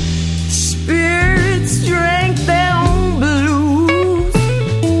 Spirits drank their own blues.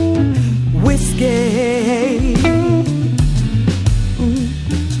 Whiskey.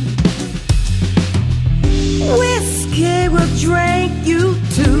 Whiskey will drink you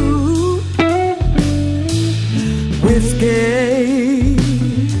too. Whiskey.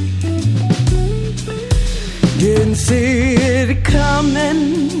 Didn't see it coming.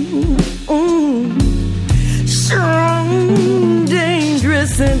 Strong,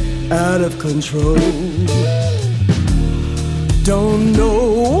 dangerous, and out of control. Don't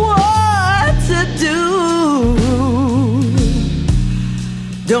know what to do.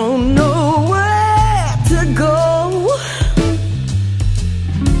 Don't know where to go.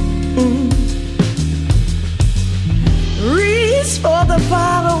 Reach for the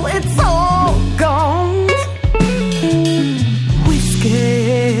bottle, it's all gone.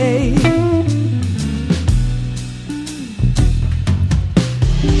 Whiskey.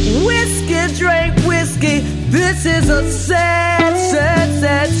 Whiskey, drink whiskey. This is a sad, sad,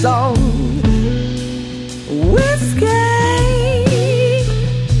 sad song. Whiskey.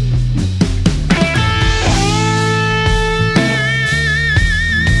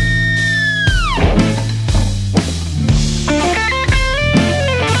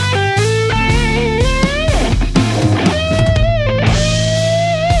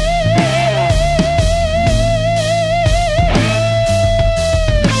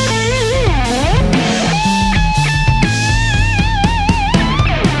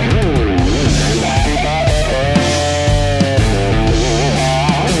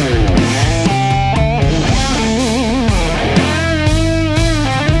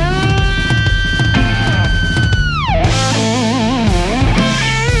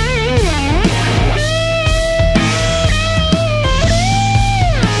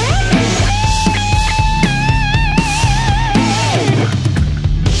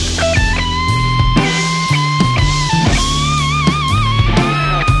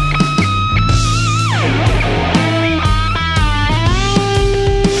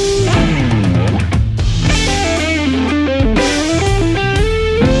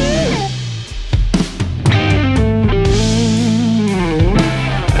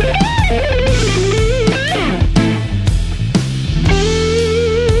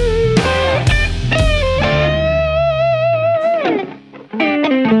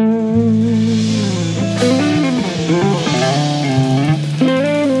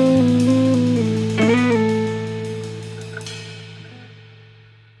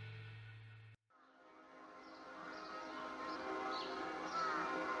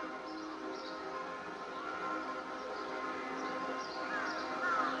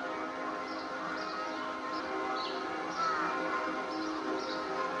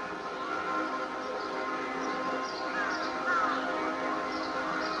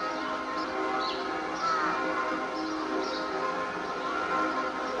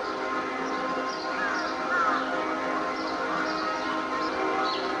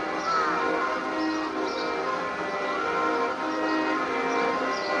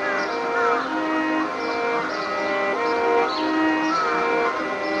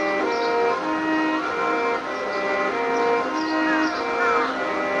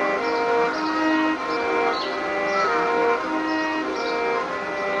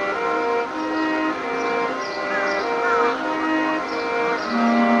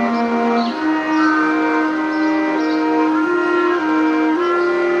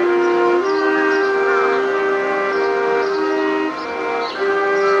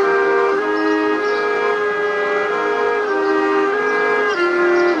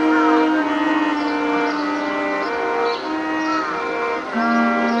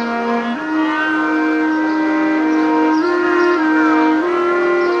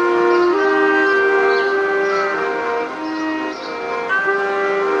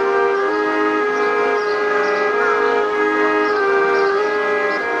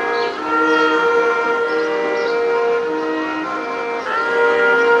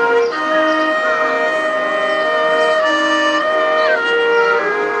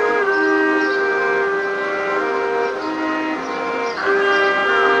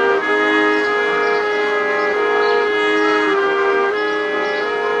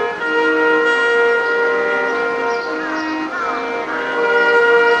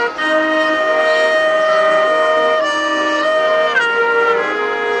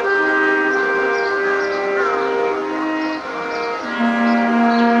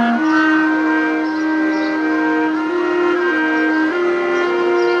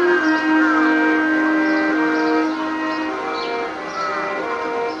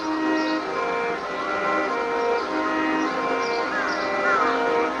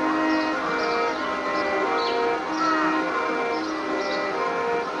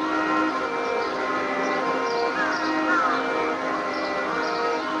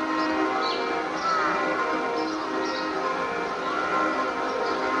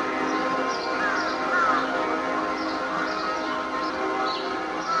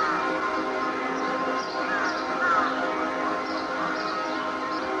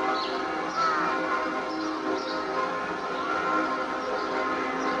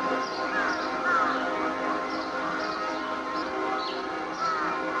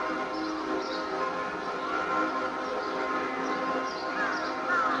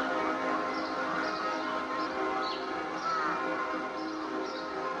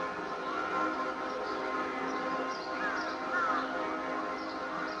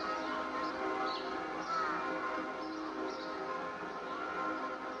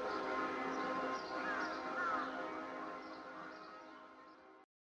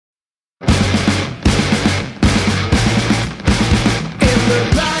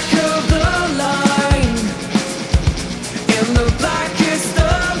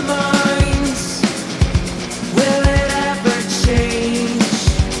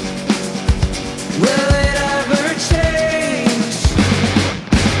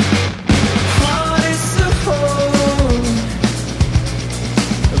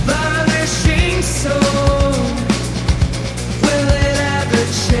 Welcome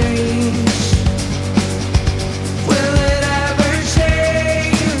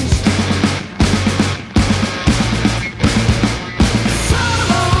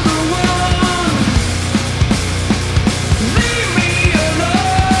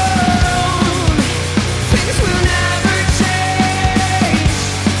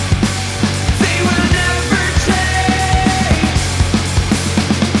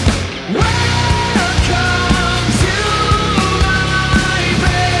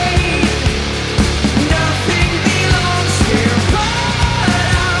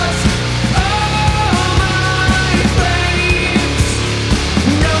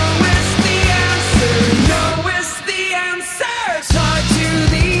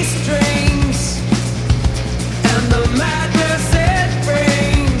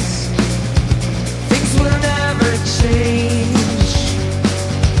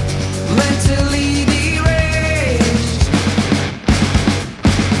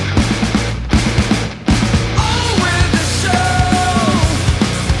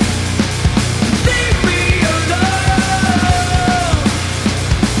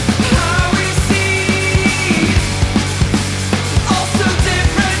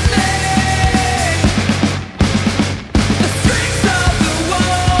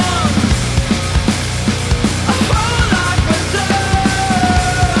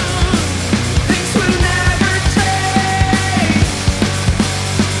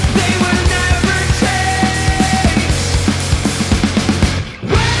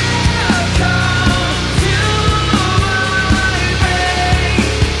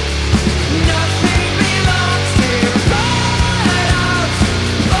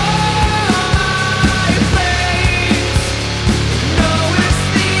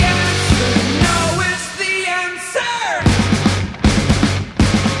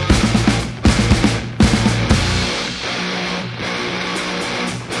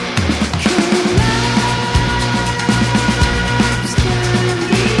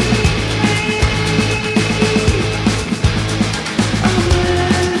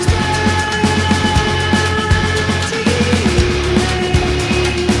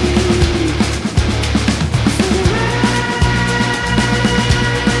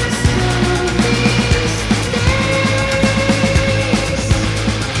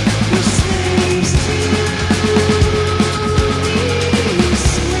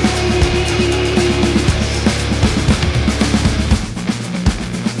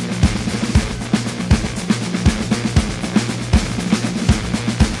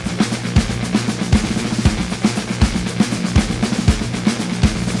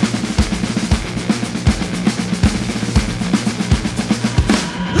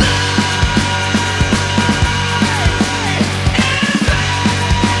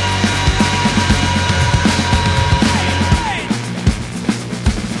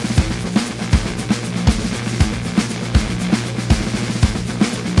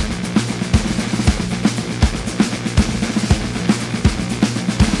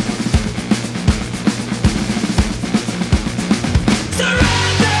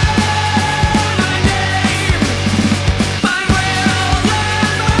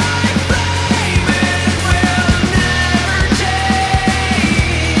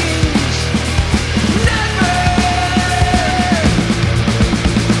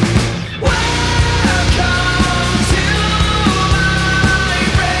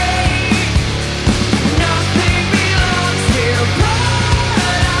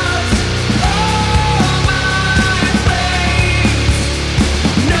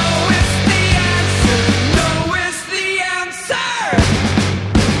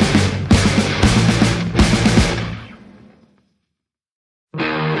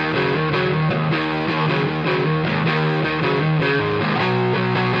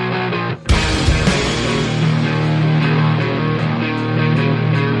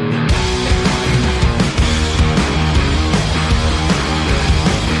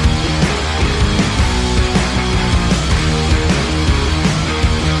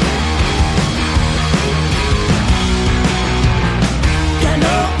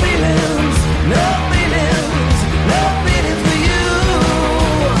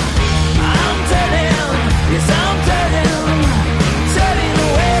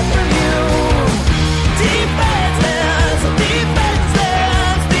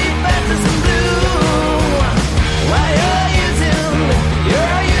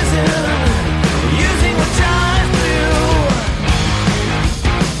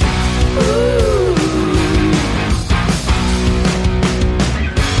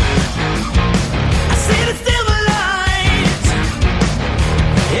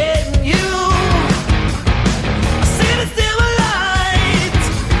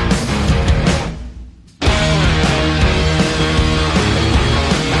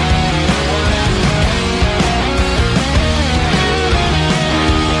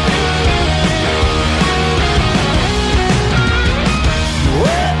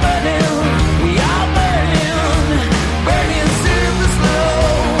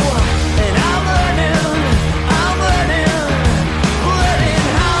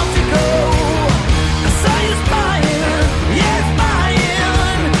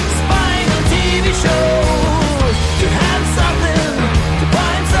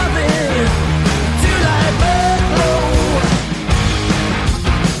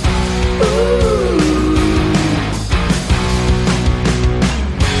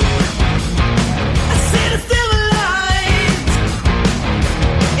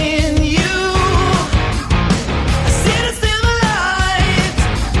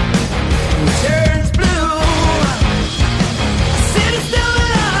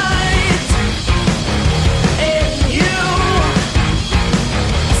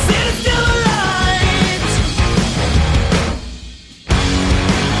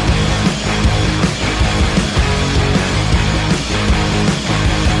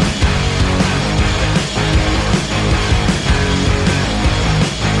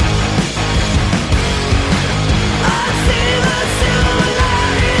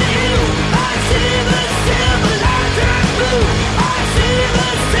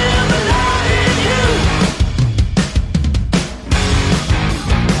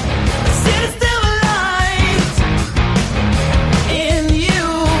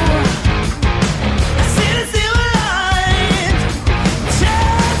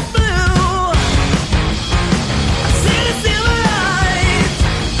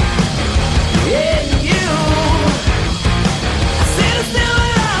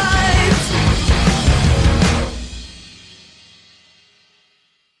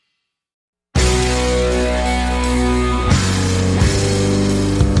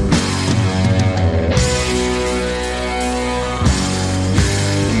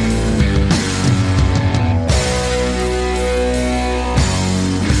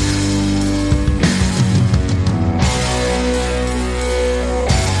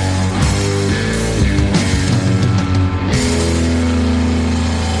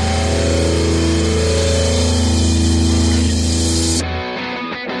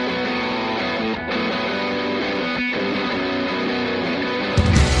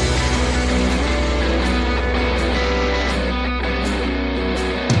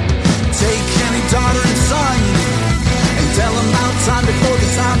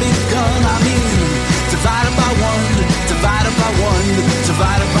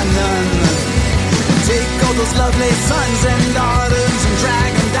his lovely sons and daughters and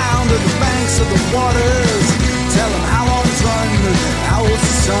drag them down to the banks of the waters. Tell them how long's run, how old's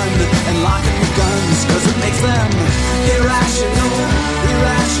the sun, and lock up your guns, cause it makes them irrational,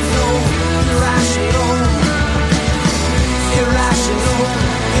 irrational, irrational, irrational,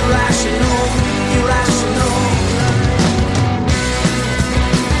 irrational, irrational.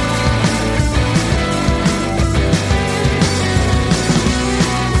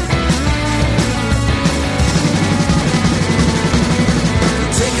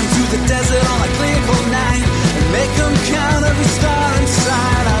 Take them to the desert on a clear cold night and make them count every star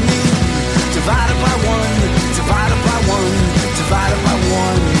inside. I mean, divided by one, divided by one, divided by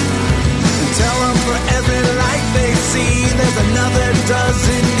one. And tell them for every light they see, there's another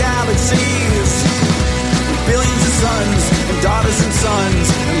dozen galaxies. With billions of sons and daughters and sons,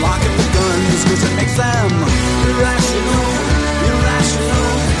 and lock up the guns, cause it makes them irrational, irrational,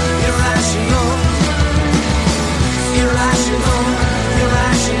 irrational, irrational, irrational,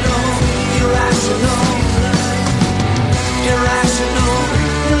 irrational, irrational, irrational,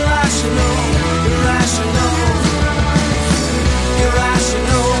 irrational,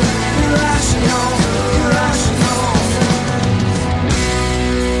 irrational, irrational, irrational.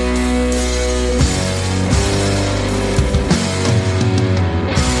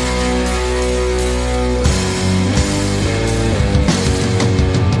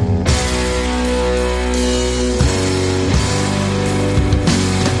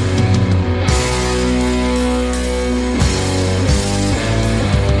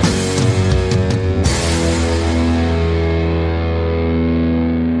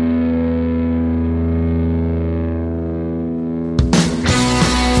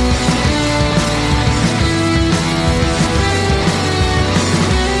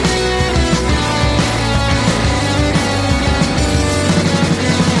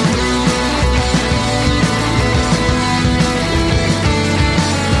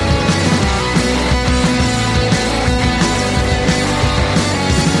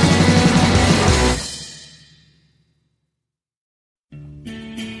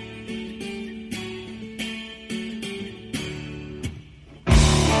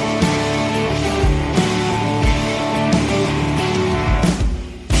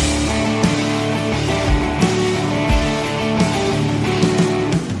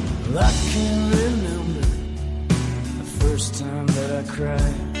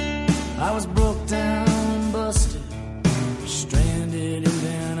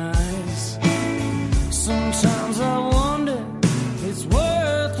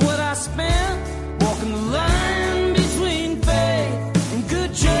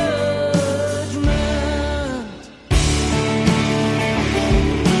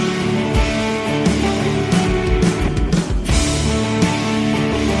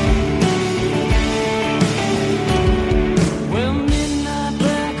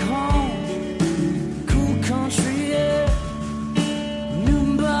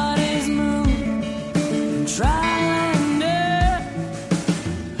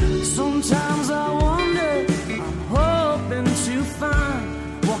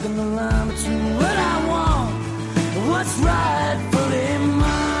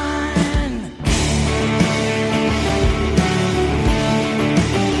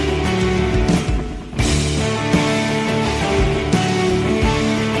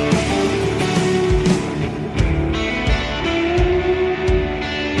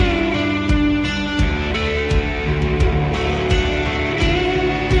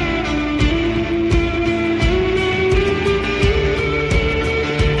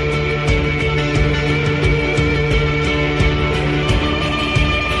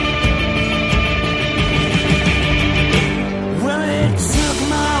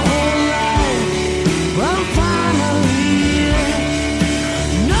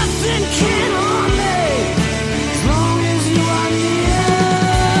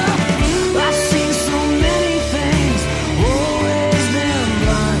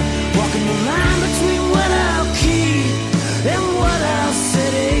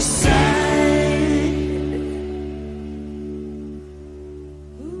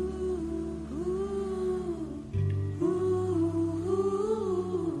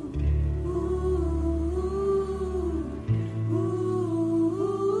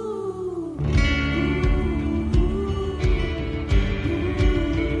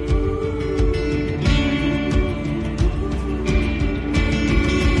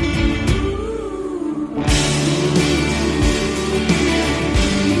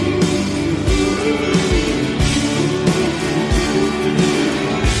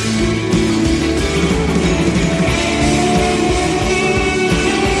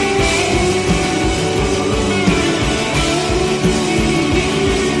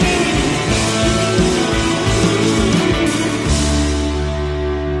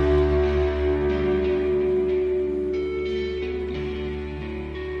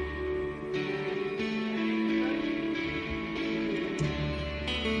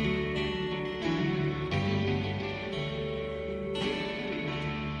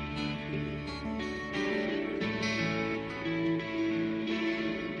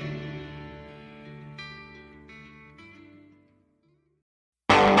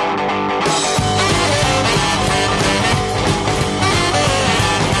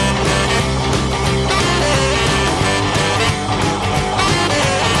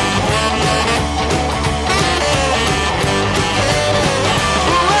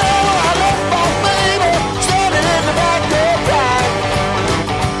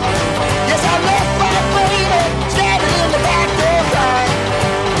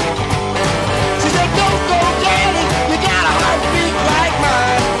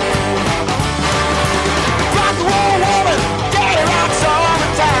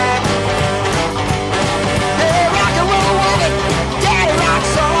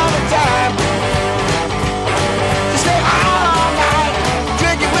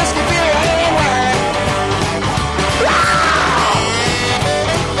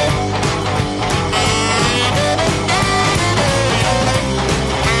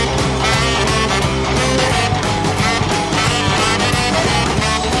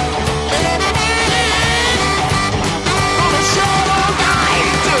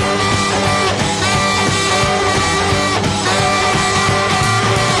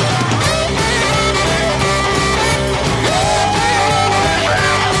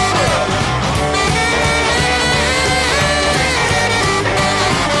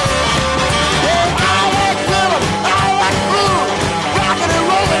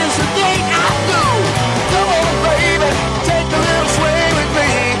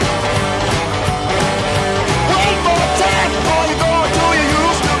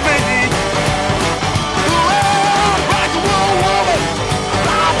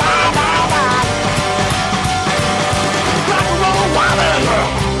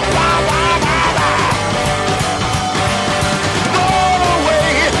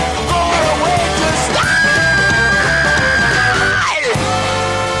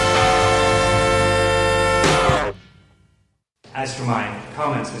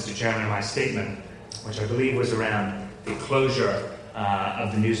 comments, Mr. Chairman, on my statement, which I believe was around the closure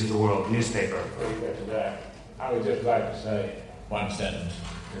of the News of the World newspaper. Before you get to that, I would just like to say one sentence.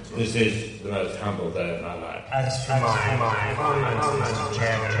 This is the most humble day of my life. As for my comments, Mr.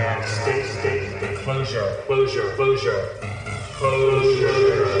 Chairman, state the closure of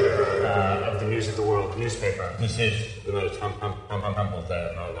the News of the World newspaper. This is the most humble day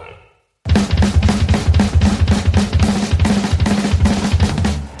of my life.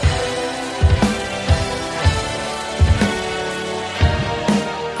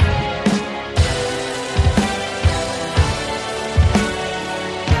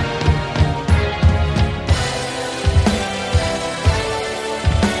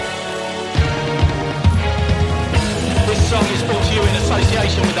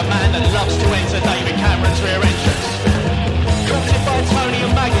 With a man that loves to enter David Cameron's rear entrance. Courted by Tony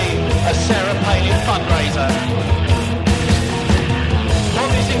and Maggie, a Sarah Palin fundraiser.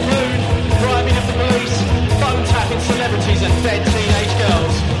 Hobbies include bribing of the police, phone tapping celebrities and dead teenage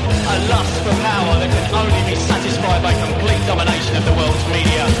girls. A lust for power that can only be satisfied by complete domination of the world's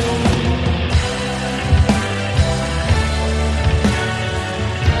media.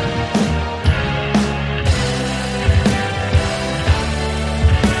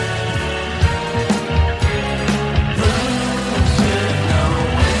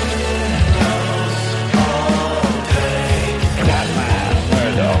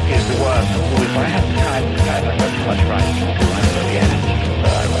 If I have time, I've got too much writing to do. I don't know the energy,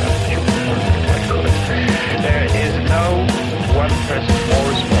 but I will if I could. There is no one person more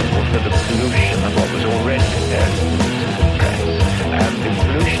responsible for the pollution of what was already there in the British press. And the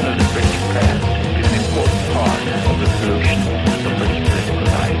pollution of the British press is an important part of the pollution of British political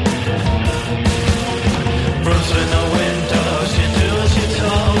life. Rooms with no windows, you do as you're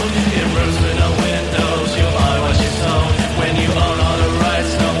told. In rooms with no windows, you buy what you're told. When you own all the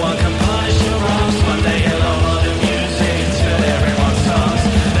rights, no one can punish your wrongs. One day you'll own all the music till everyone's songs.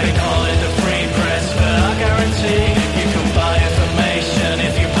 They call it the free press, but I guarantee you can buy information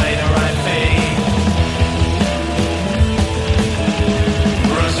if you pay the right fee.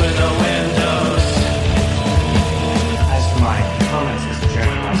 Rooms with no windows. As for my comments, Mr.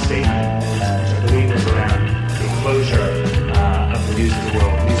 Chairman, my statement, which I believe was around the closure of the News of the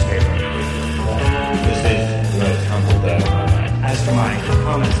World newspaper. This is the most humble day of my life. As for my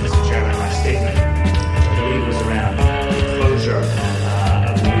comments, Mr. Chairman, my statement, which I believe was around the closure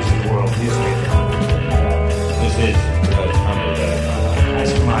of the News of the World newspaper. This is the most humble day of my life. As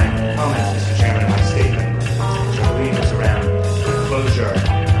for my comments, Mr. Chairman, my statement, which I believe was around the closure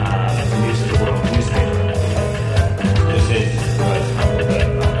of the News of the World newspaper. This is the most humble day of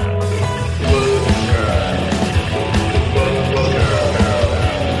my life.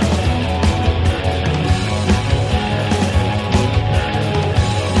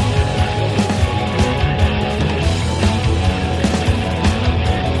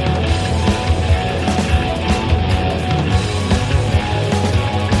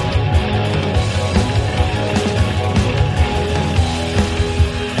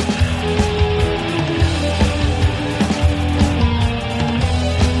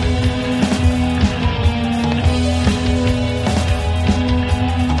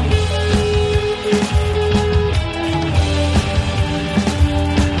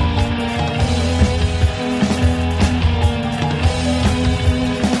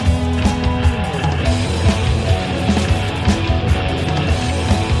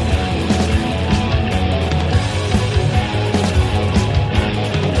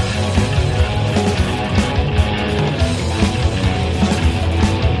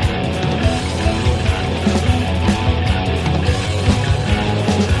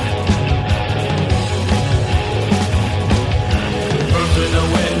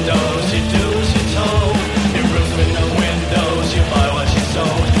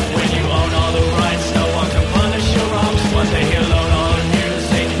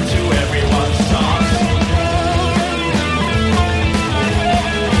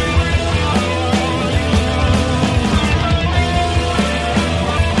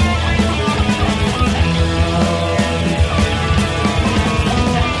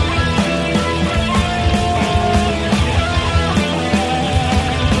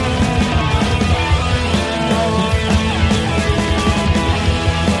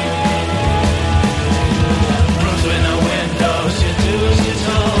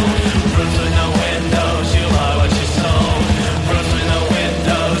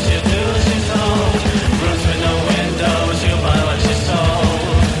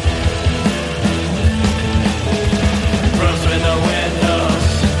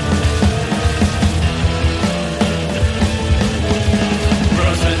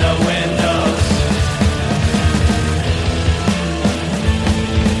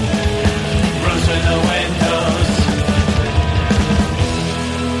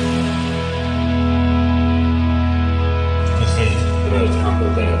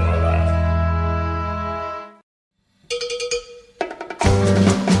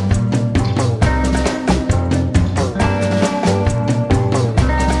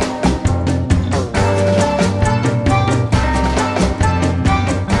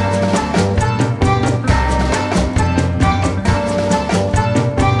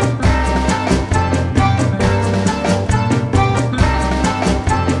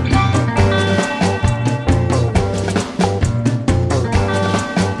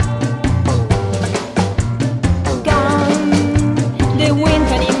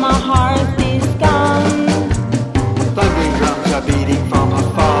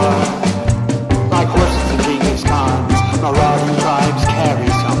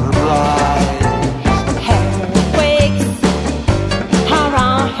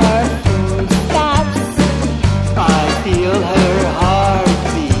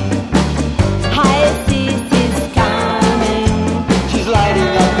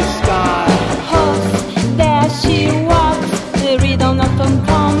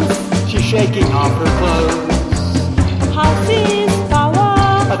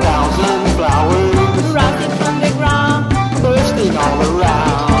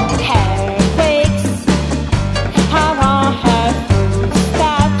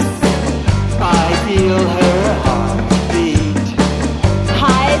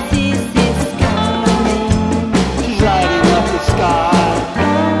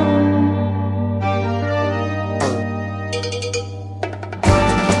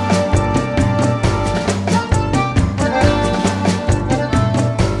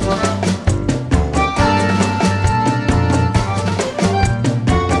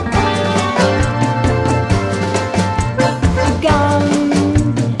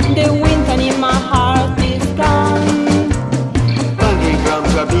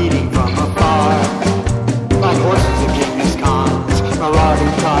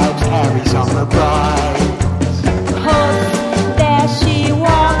 tribes carry summer brides. Oh, there she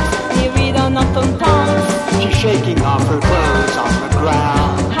walks, near it on autumn tongues. She's shaking off her clothes on the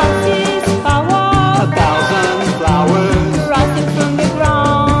ground. Houses, power, 1,000 flowers rising from the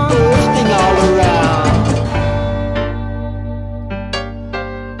ground. bursting all around.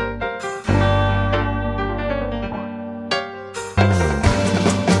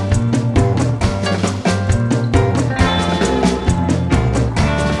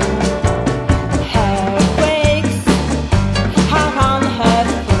 Hair quakes, heart on her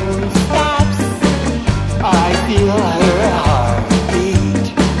footsteps. I feel her heartbeat.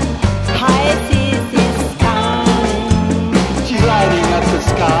 High seas is coming. She's lighting up the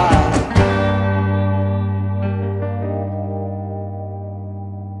sky.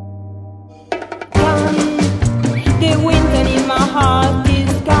 The winter in my heart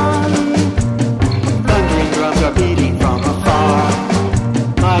is gone. Thundering drums are beating from afar.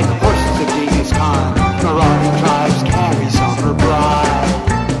 Like horses of Genghis Khan, marauding tribes carry summer bride.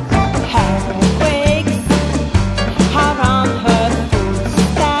 Hair quakes, heart on her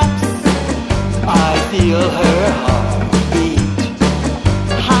footsteps. I feel her heartbeat.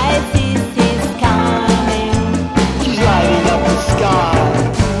 High seas is coming. She's lighting up the sky.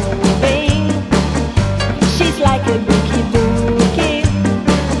 Moving, she's like a bookie bookie.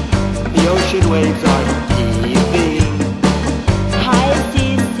 The ocean waves are heaving. High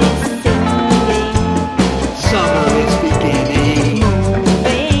seas is singing. Summer is beginning.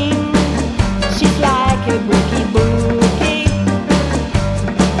 Moving, she's like a bookie bookie.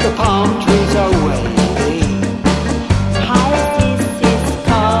 The palm trees are waving. High seas is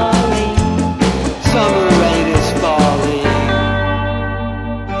calling. Summer rain is falling.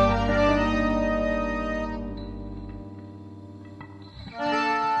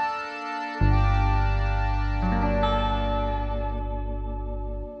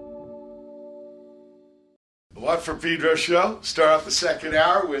 What for Pedro Show? Start off the second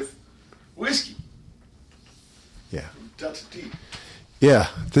hour with whiskey. Yeah. Delta Deep. Yeah,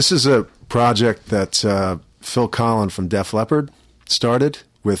 this is a project that Phil Collin from Def Leppard started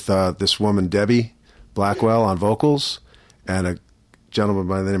with this woman, Debbie Blackwell, on vocals, and a gentleman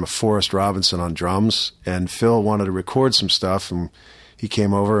by the name of Forrest Robinson on drums. And Phil wanted to record some stuff, and he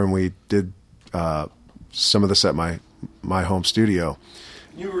came over, and we did some of this at my home studio.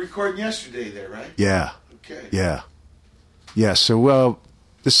 You were recording yesterday there, right? Yeah. Okay. Yeah. Yeah, so,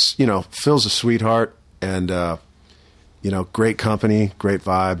 this, Phil's a sweetheart, and, great company, great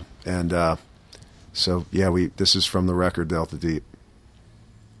vibe, and so, yeah, this is from the record Delta Deep.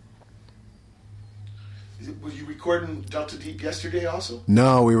 Were you recording Delta Deep yesterday also?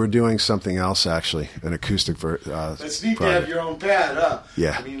 No, we were doing something else, actually, an acoustic That's neat project. to have your own pad, huh?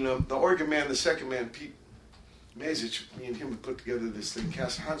 Yeah. I mean, the organ man, the second man, Pete Mazich, me and him would put together this thing,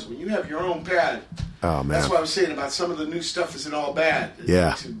 Casa Hans. When you have your own pad, Oh, man. that's what I was saying about some of the new stuff isn't all bad.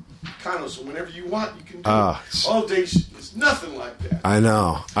 Yeah. So whenever you want, you can do Ah, it. All days, it's nothing like that. I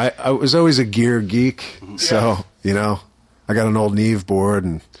know. I was always a gear geek, so, I got an old Neve board,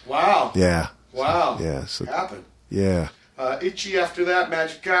 and Wow. yeah. Wow. Yeah. So, Happened. yeah. Ichi after that,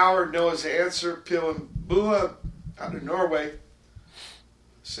 Magic Hour, Noah's Answer, Pill and Bua out of Norway.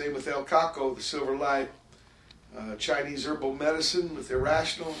 Same with El Caco, the Silver Light. Chinese Herbal Medicine with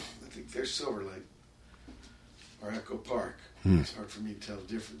Irrational. I think they're Silver Light. Or Echo Park. It's hard for me to tell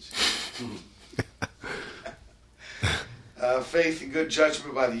the difference. Faith and Good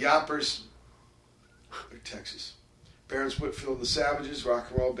Judgement by the Yawpers. They're Texas. Barrence, Whitfield and the Savages, Rock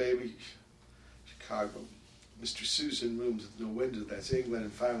and Roll Baby, Chicago. Mr. Susan, Rooms with No Window, that's England.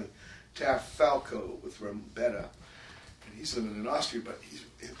 And finally, Taft Falco with Rumbetta. And he's living in Austria, but he's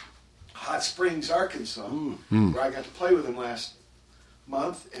in Hot Springs, Arkansas, where I got to play with him last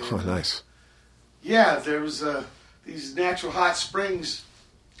month. And, Oh, nice. yeah, there was these natural hot springs,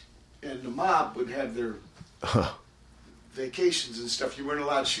 and the mob would have their vacations and stuff. You weren't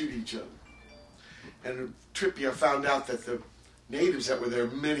allowed to shoot each other. And trippy, I found out that the natives that were there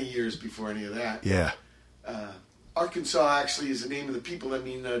many years before any of that. Yeah. Arkansas actually is the name of the people. I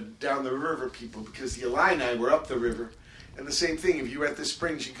mean, down the river people, because the Illini were up the river. And the same thing, if you were at the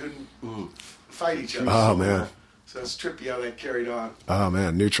springs, you couldn't fight each other. Oh, man. So it's trippy how that carried on. Oh,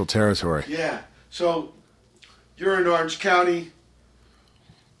 man. Neutral territory. Yeah. So you're in Orange County,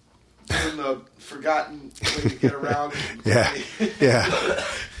 in the forgotten way to get around. Yeah. Yeah.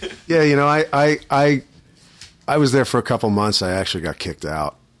 Yeah, I was there for a couple months. I actually got kicked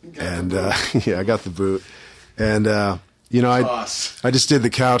out. And, yeah, I got the boot. And, I just did the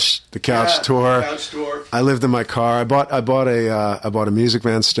couch tour. Couch tour. I lived in my car. I bought a Music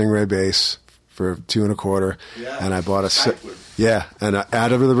Man Stingray bass for $2.25. Yeah. And I bought Yeah, and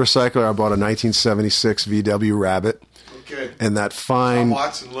out of the recycler, I bought a 1976 VW Rabbit. Okay. And that fine... Tom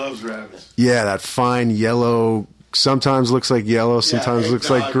Watson loves rabbits. Yeah, that fine yellow... Sometimes looks like yellow, sometimes looks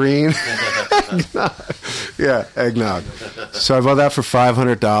like green. Yeah, eggnog. So I bought that for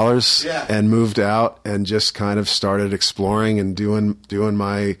 $500 and moved out and just kind of started exploring and doing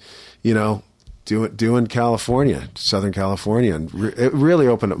my, doing California, Southern California. And it really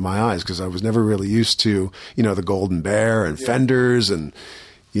opened up my eyes because I was never really used to, the Golden Bear and Fenders and,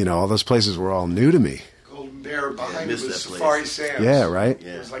 all those places were all new to me. Bear behind it was Safari Sam's. Yeah, right?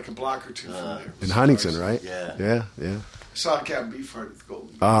 It was like a block or two from there. In Huntington, right? Yeah. Yeah. I saw Captain Beefheart at the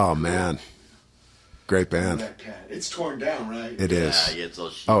Golden Bear. Oh, man. Great band. It's torn down, right? It is. Yeah, it's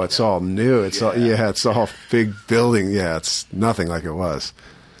all it's all new. It's all it's all big building. Yeah, it's nothing like it was.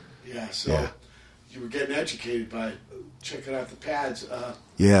 Yeah, so you were getting educated by checking out the pads.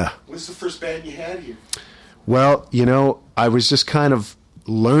 What's the first band you had here? Well, I was just kind of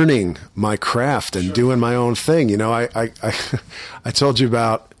learning my craft and doing my own thing. I told you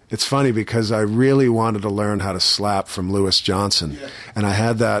about, it's funny because I really wanted to learn how to slap from Louis Johnson. Yeah. And I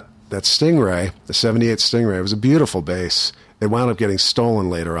had that Stingray, the 78 Stingray. It was a beautiful bass. It wound up getting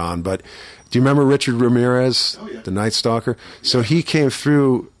stolen later on. But do you remember Richard Ramirez, the Night Stalker? Yeah. So he came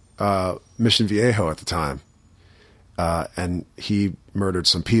through Mission Viejo at the time. And he murdered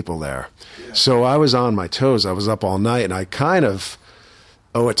some people there. Yeah. So I was on my toes. I was up all night, and I kind of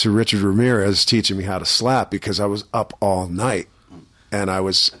owe it to Richard Ramirez teaching me how to slap because I was up all night and I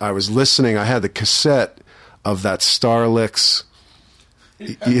was listening. I had the cassette of that Starlicks.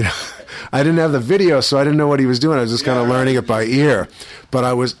 I didn't have the video, so I didn't know what he was doing. I was just kind of learning it by ear. But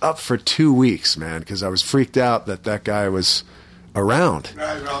I was up for 2 weeks, man, because I was freaked out that guy was around.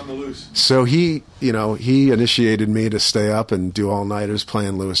 Right, on the loose. So he initiated me to stay up and do all-nighters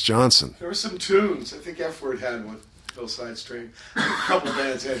playing Louis Johnson. There were some tunes. I think F-Word had one. Hillside String. A couple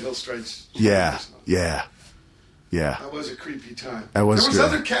bands had Hillside String. Yeah. That was a creepy time. That was there was good.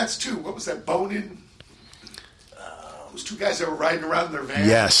 Other cats too. What was that? Bone-In? Those two guys that were riding around in their van.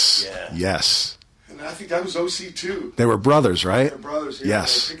 Yes. And I think that was OC too. They were brothers, right? They were brothers. Yeah.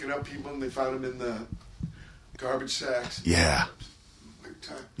 Yes. They were picking up people and they found them in the garbage sacks. Yeah. Big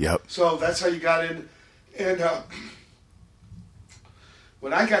time. Yep. So that's how you got in. And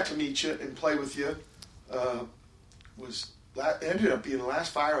when I got to meet you and play with you, ended up being the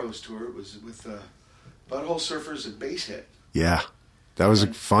last Fire Hose tour. It was with Butthole Surfers and Basshead. Yeah, that was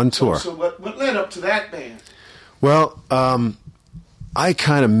a fun tour. So what led up to that band? Well, I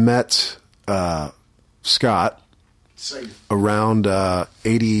kind of met Scott around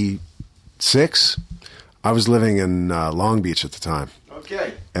 86. I was living in Long Beach at the time.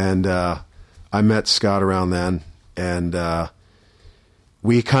 Okay. And I met Scott around then, and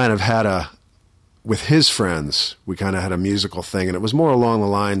we kind of had with his friends, we kind of had a musical thing, and it was more along the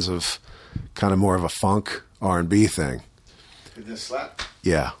lines of kind of more of a funk R&B thing. Did this slap?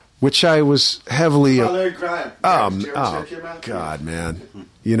 Yeah, which I was heavily... Larry Graham. God, man.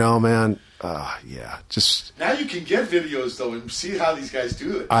 Man, just... Now you can get videos, though, and see how these guys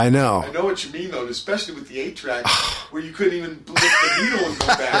do it. I know. I know what you mean, though, especially with the 8-track, where you couldn't even lift the needle and go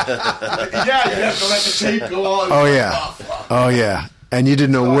back. You have to let the tape go on. Oh, yeah. And you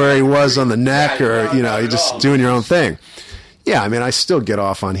didn't know where he was on the neck you're just doing your own thing. Yeah, I mean, I still get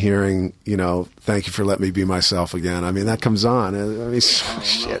off on hearing, thank you for letting me be myself again. I mean, that comes on. I mean,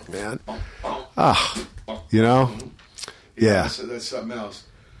 shit, man. Yeah. That's something else.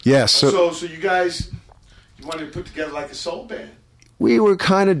 Yeah, so you guys, you wanted to put together like a soul band. We were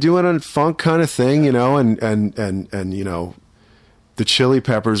kind of doing a funk kind of thing, and the Chili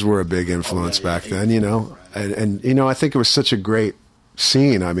Peppers were a big influence back then, and I think it was such a great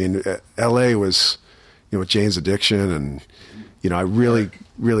scene. I mean, L.A. was, with Jane's Addiction, and I really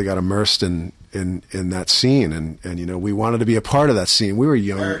got immersed in that scene, and we wanted to be a part of that scene. We were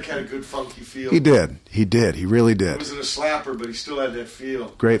young. Eric had a good funky feel. He did. He really did. He wasn't a slapper, but he still had that feel.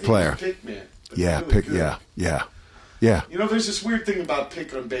 Great player. He was a pick man. Yeah, really pick. Good. Yeah. There's this weird thing about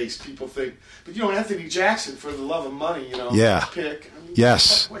pick on bass. People think, but Anthony Jackson, for the love of money, pick. I mean,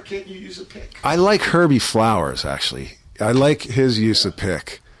 yes. Why can't you use a pick? I like Herbie Flowers, actually. I like his use of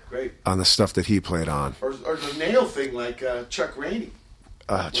pick. Great. On the stuff that he played on. Or the nail thing like Chuck Rainey.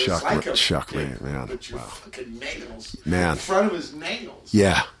 Chuck Rainey, man. But your fucking nails. Man. In front of his nails.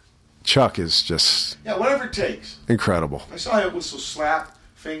 Yeah. Chuck is just... Yeah, whatever it takes. Incredible. I saw him whistle slap,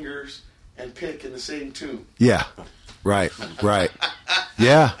 fingers, and pick in the same tune. Yeah. Right.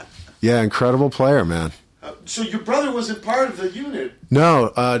 Yeah, incredible player, man. So your brother wasn't part of the unit?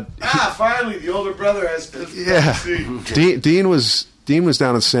 No. Finally, the older brother has been... Yeah. Dean was Dean was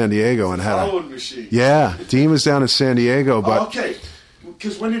down in San Diego and had Following machine. Yeah, Dean was down in San Diego, but okay.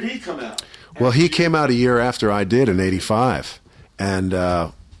 Because when did he come out? Well, he came out a year after I did in '85,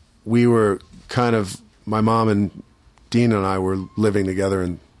 and we were kind of, my mom and Dean and I were living together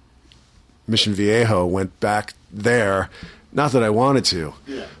in Mission Viejo. Went back there, not that I wanted to,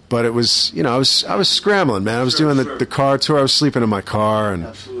 but it was, I was scrambling, man. I was doing the car tour. I was sleeping in my car, and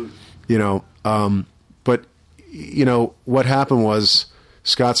but what happened was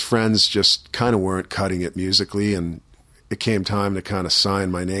Scott's friends just kind of weren't cutting it musically, and it came time to kind of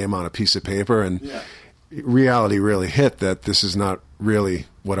sign my name on a piece of paper, and reality really hit that this is not really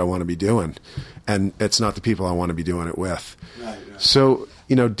what I want to be doing, and it's not the people I want to be doing it with. Right. So,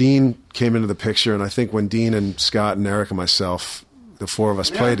 Dean came into the picture, and I think when Dean and Scott and Eric and myself, the four of us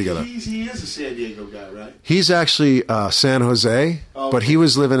played together. He is a San Diego guy, right? He's actually San Jose, but he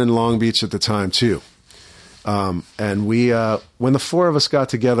was living in Long Beach at the time too. And we, when the four of us got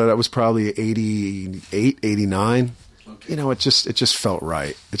together, that was probably 88, 89. Okay. It just felt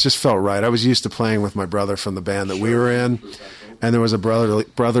right. It just felt right. I was used to playing with my brother from the band that we were in, and there was a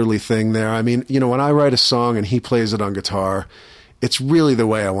brotherly thing there. I mean, when I write a song and he plays it on guitar, it's really the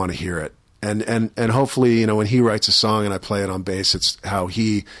way I want to hear it. And hopefully, when he writes a song and I play it on bass, it's how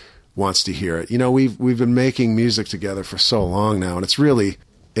he wants to hear it. We've been making music together for so long now, and it's really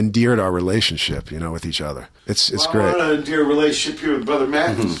endeared our relationship, with each other. It's great. I want to endear a relationship here with Brother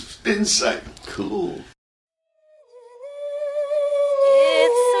Matt. Spin sight. Cool.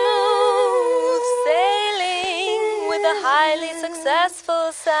 It's smooth sailing with a highly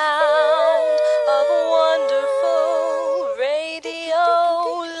successful sound of wonderful Radio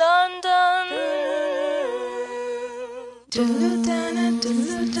London.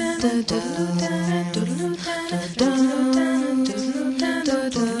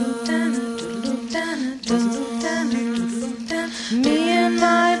 Me and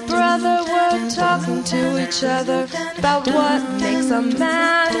my brother were talking to each other about what makes a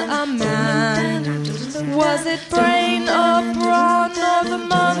man a man. Was it brain or brawn or the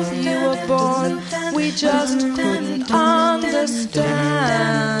month you were born? We just couldn't understand.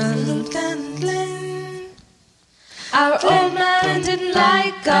 Our old man didn't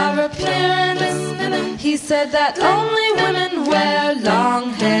like our appearance. He said that only women wear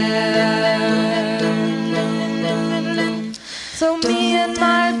long hair. So me and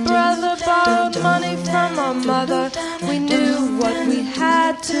my brother borrowed money from our mother. We knew what we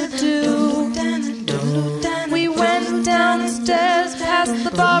had to do. We went downstairs past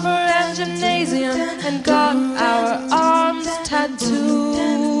the barber and gymnasium and got our arms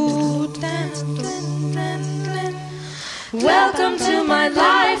tattooed. Welcome to my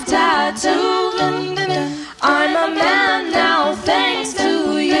life tattoo. I'm a man now thanks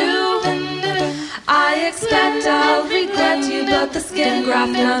to you. I expect I'll regret you, but the skin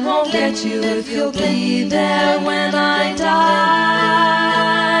graft none won't get you if you'll be there when I die.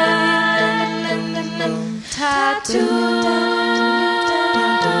 Tattoo.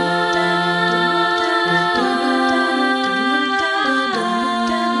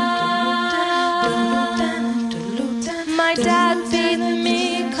 My dad beat me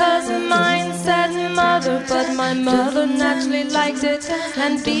 'cause mine said mother, but my mother naturally liked it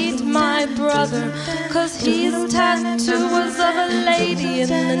and beat my brother 'cause his tattoo was of a lady in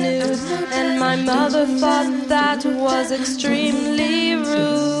the nude, and my mother thought that was extremely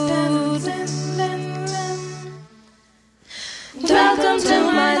rude. Welcome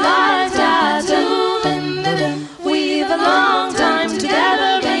to my life tattoo. We've a long time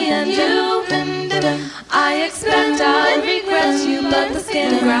together, me and you. I expect I'll regret you, but the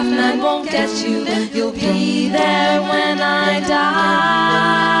skin graft man won't get you. You'll be there when I die.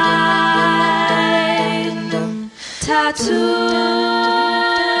 Tattoo.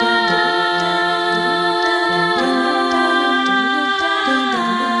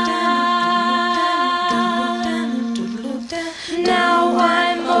 Now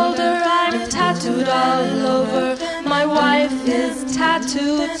I'm older, I'm tattooed all over. My wife is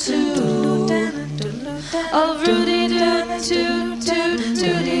tattooed too. Oh, Rudy doo doo doo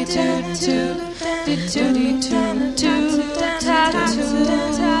doo doo doo doo doo doo tattoo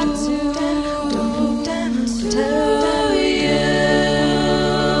to you.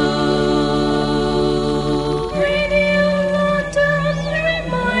 Radio London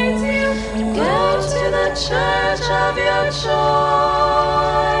reminds you, go to the church of your choice.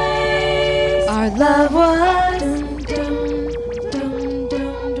 Our love was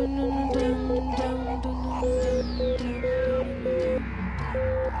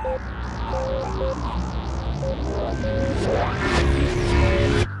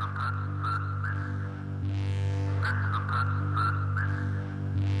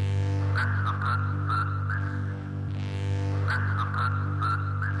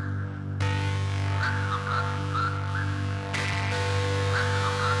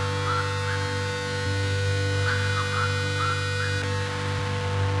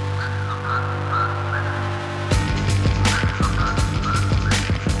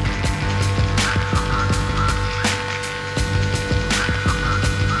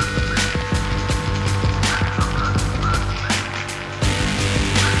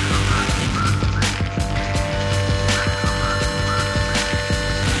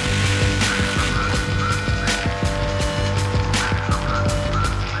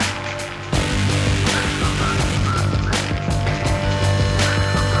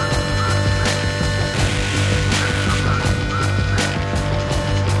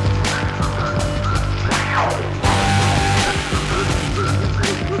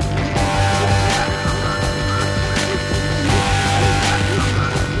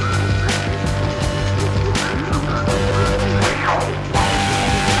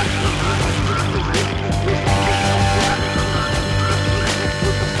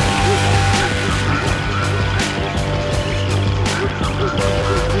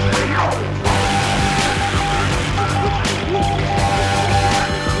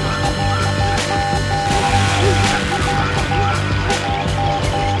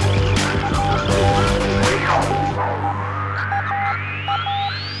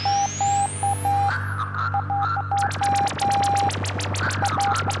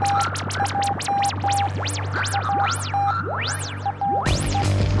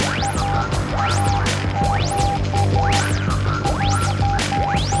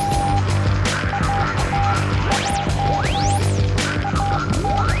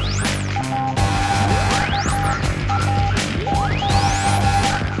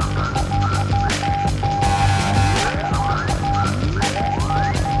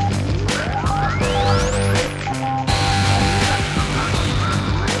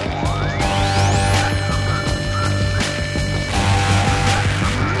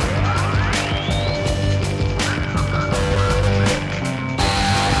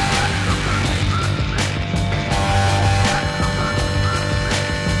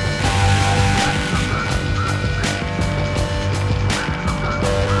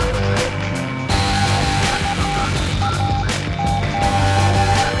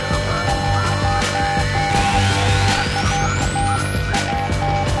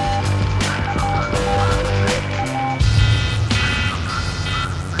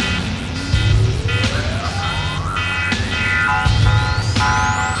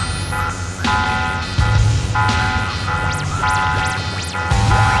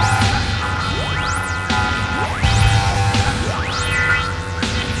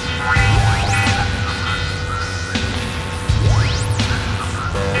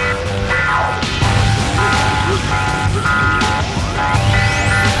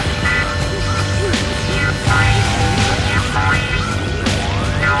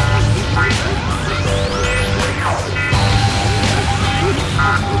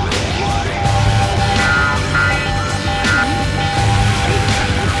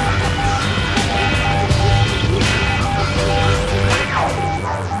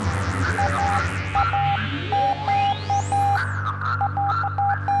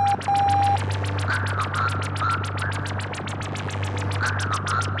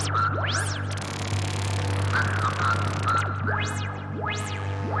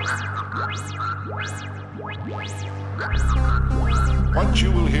What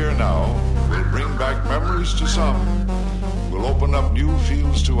you will hear now will bring back memories to some, will open up new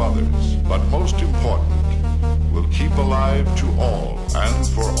fields to others, but most important, will keep alive to all and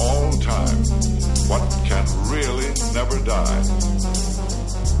for all time what can really never die.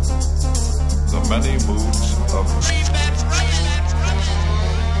 The many moods of...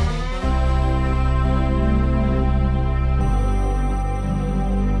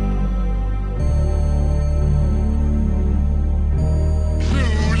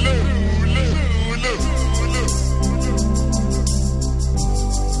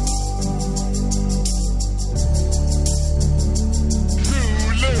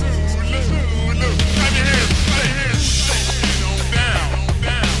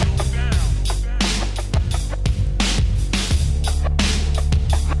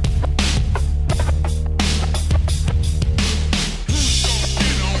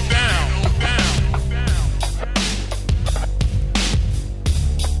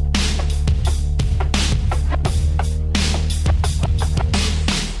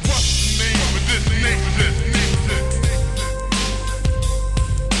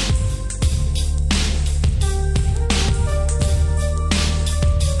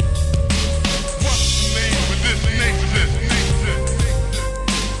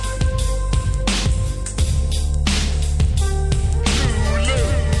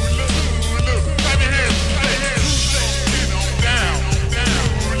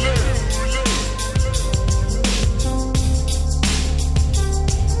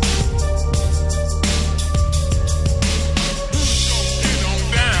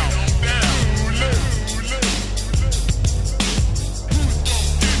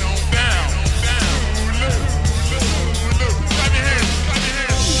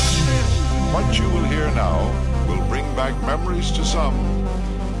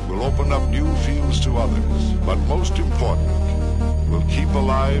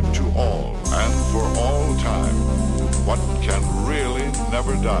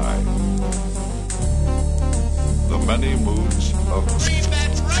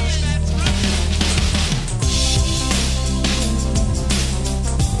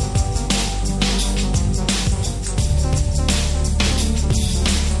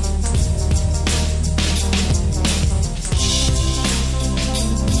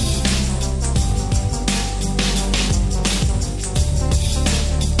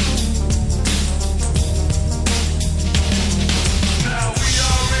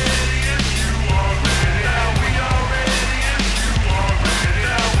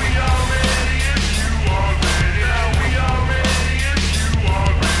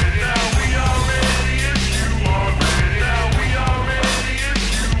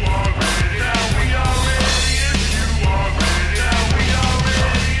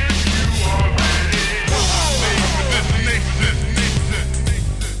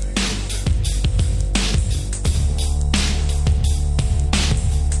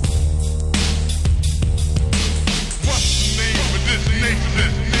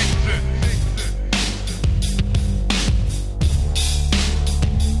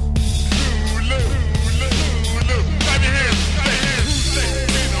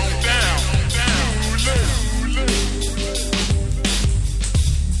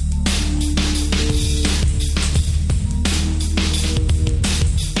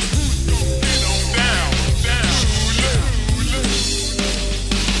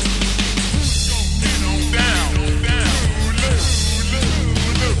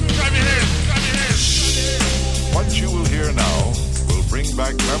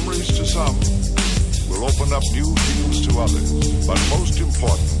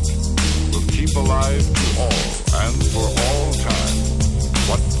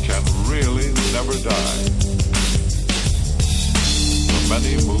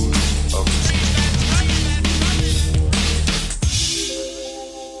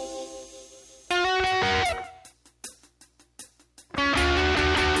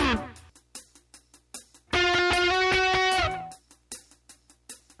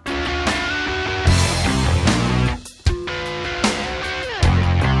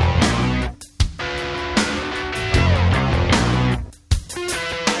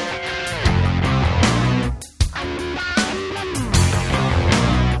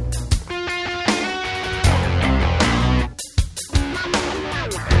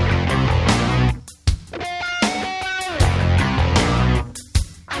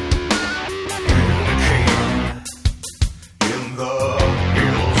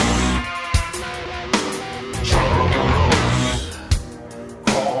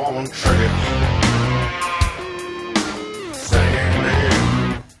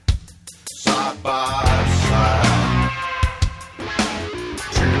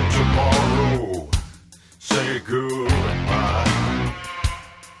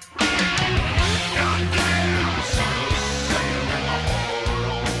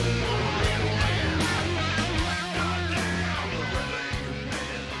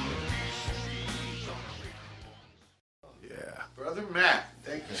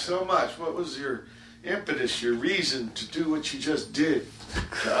 so much. What was your impetus, your reason to do what you just did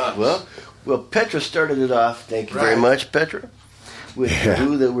to us? Well, Petra started it off. Thank you very much, Petra, with the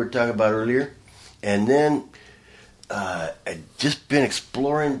Who that we were talking about earlier. And then I've just been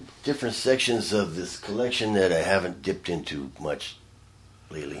exploring different sections of this collection that I haven't dipped into much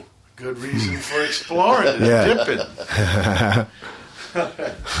lately. Good reason for exploring and dipping.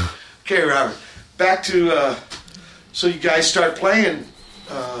 Okay, Robert. Back to, so you guys start playing,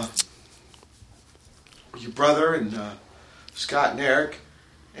 your brother and Scott and Eric,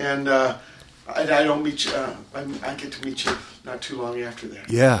 and I don't meet you, I get to meet you not too long after that.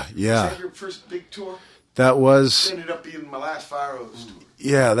 Yeah. Was that your first big tour? That was... It ended up being my last Fire Hose tour.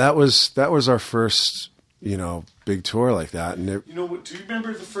 Yeah, that was our first, big tour like that. And You know what? Do you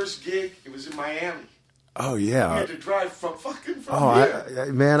remember the first gig? It was in Miami. Oh yeah. We had to drive from here.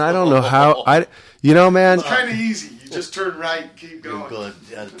 Man, I don't know how. Man. It's kind of easy. You just turn right and keep going. Going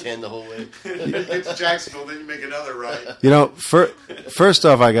down to 10 the whole way. You get to Jacksonville, then you make another right. First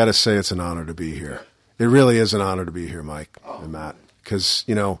off, I got to say it's an honor to be here. It really is an honor to be here, Mike and Matt, because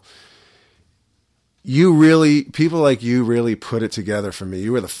people like you really put it together for me.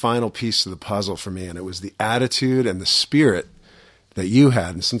 You were the final piece of the puzzle for me, and it was the attitude and the spirit that you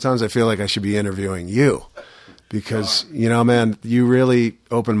had. And sometimes I feel like I should be interviewing you because, man, you really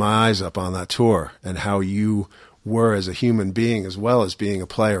opened my eyes up on that tour and how you were as a human being as well as being a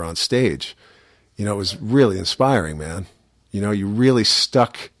player on stage. It was really inspiring, man. You really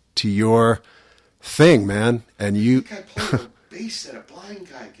stuck to your thing, man. And I think I played a bass at a blind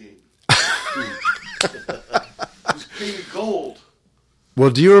guy game. It was painted gold. Well,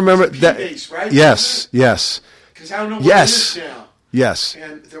 do you remember that? Bass, right? Yes. Because I don't know what it is now. Yes.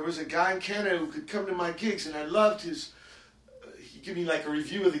 And there was a guy in Canada who could come to my gigs, and I loved his... he'd give me like a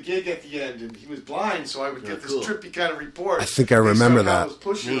review of the gig at the end, and he was blind, so I would get this trippy kind of report. I think I remember that. I was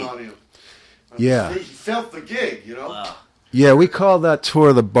pushing on him. Yeah. He felt the gig, Wow. Yeah, we called that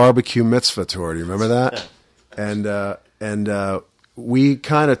tour the Barbecue Mitzvah Tour. Do you remember that? And we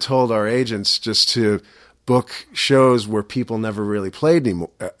kind of told our agents just to book shows where people never really played anymore,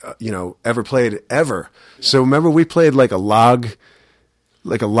 ever played ever. Yeah. So remember we played like a log,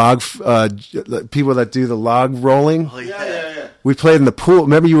 people that do the log rolling. Oh, yeah. We played in the pool.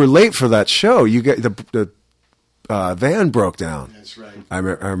 Remember you were late for that show. You get the van broke down. That's right. I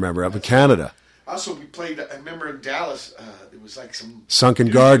remember up in Canada. Also, we played, I remember in Dallas, it was like some... Sunken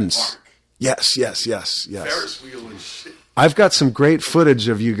Gardens. Park. Yes. Ferris wheel and shit. I've got some great footage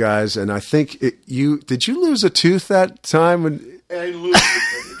of you guys, and I think did you lose a tooth that time? I didn't lose it,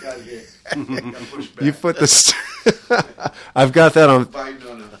 but it got hit. Got pushed back. You put I've got that on...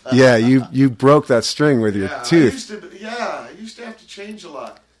 Yeah, you broke that string with your tooth. I used to have to change a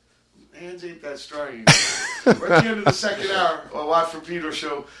lot. Hands ain't that strong anymore. We're at the end of the second hour. Watch for Pedro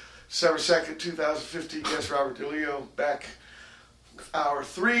Show. December 2nd, 2015, guest Robert DeLeo, back hour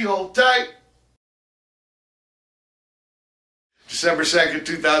 3, hold tight. December 2nd,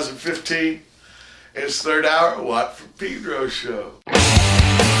 2015, it's third hour, Watt from Pedro Show.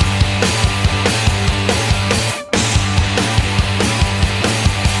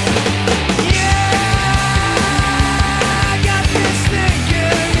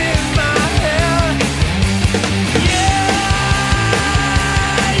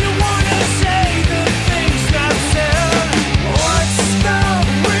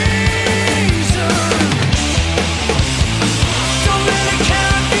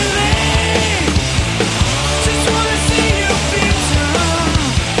 Just wanna see you beat down.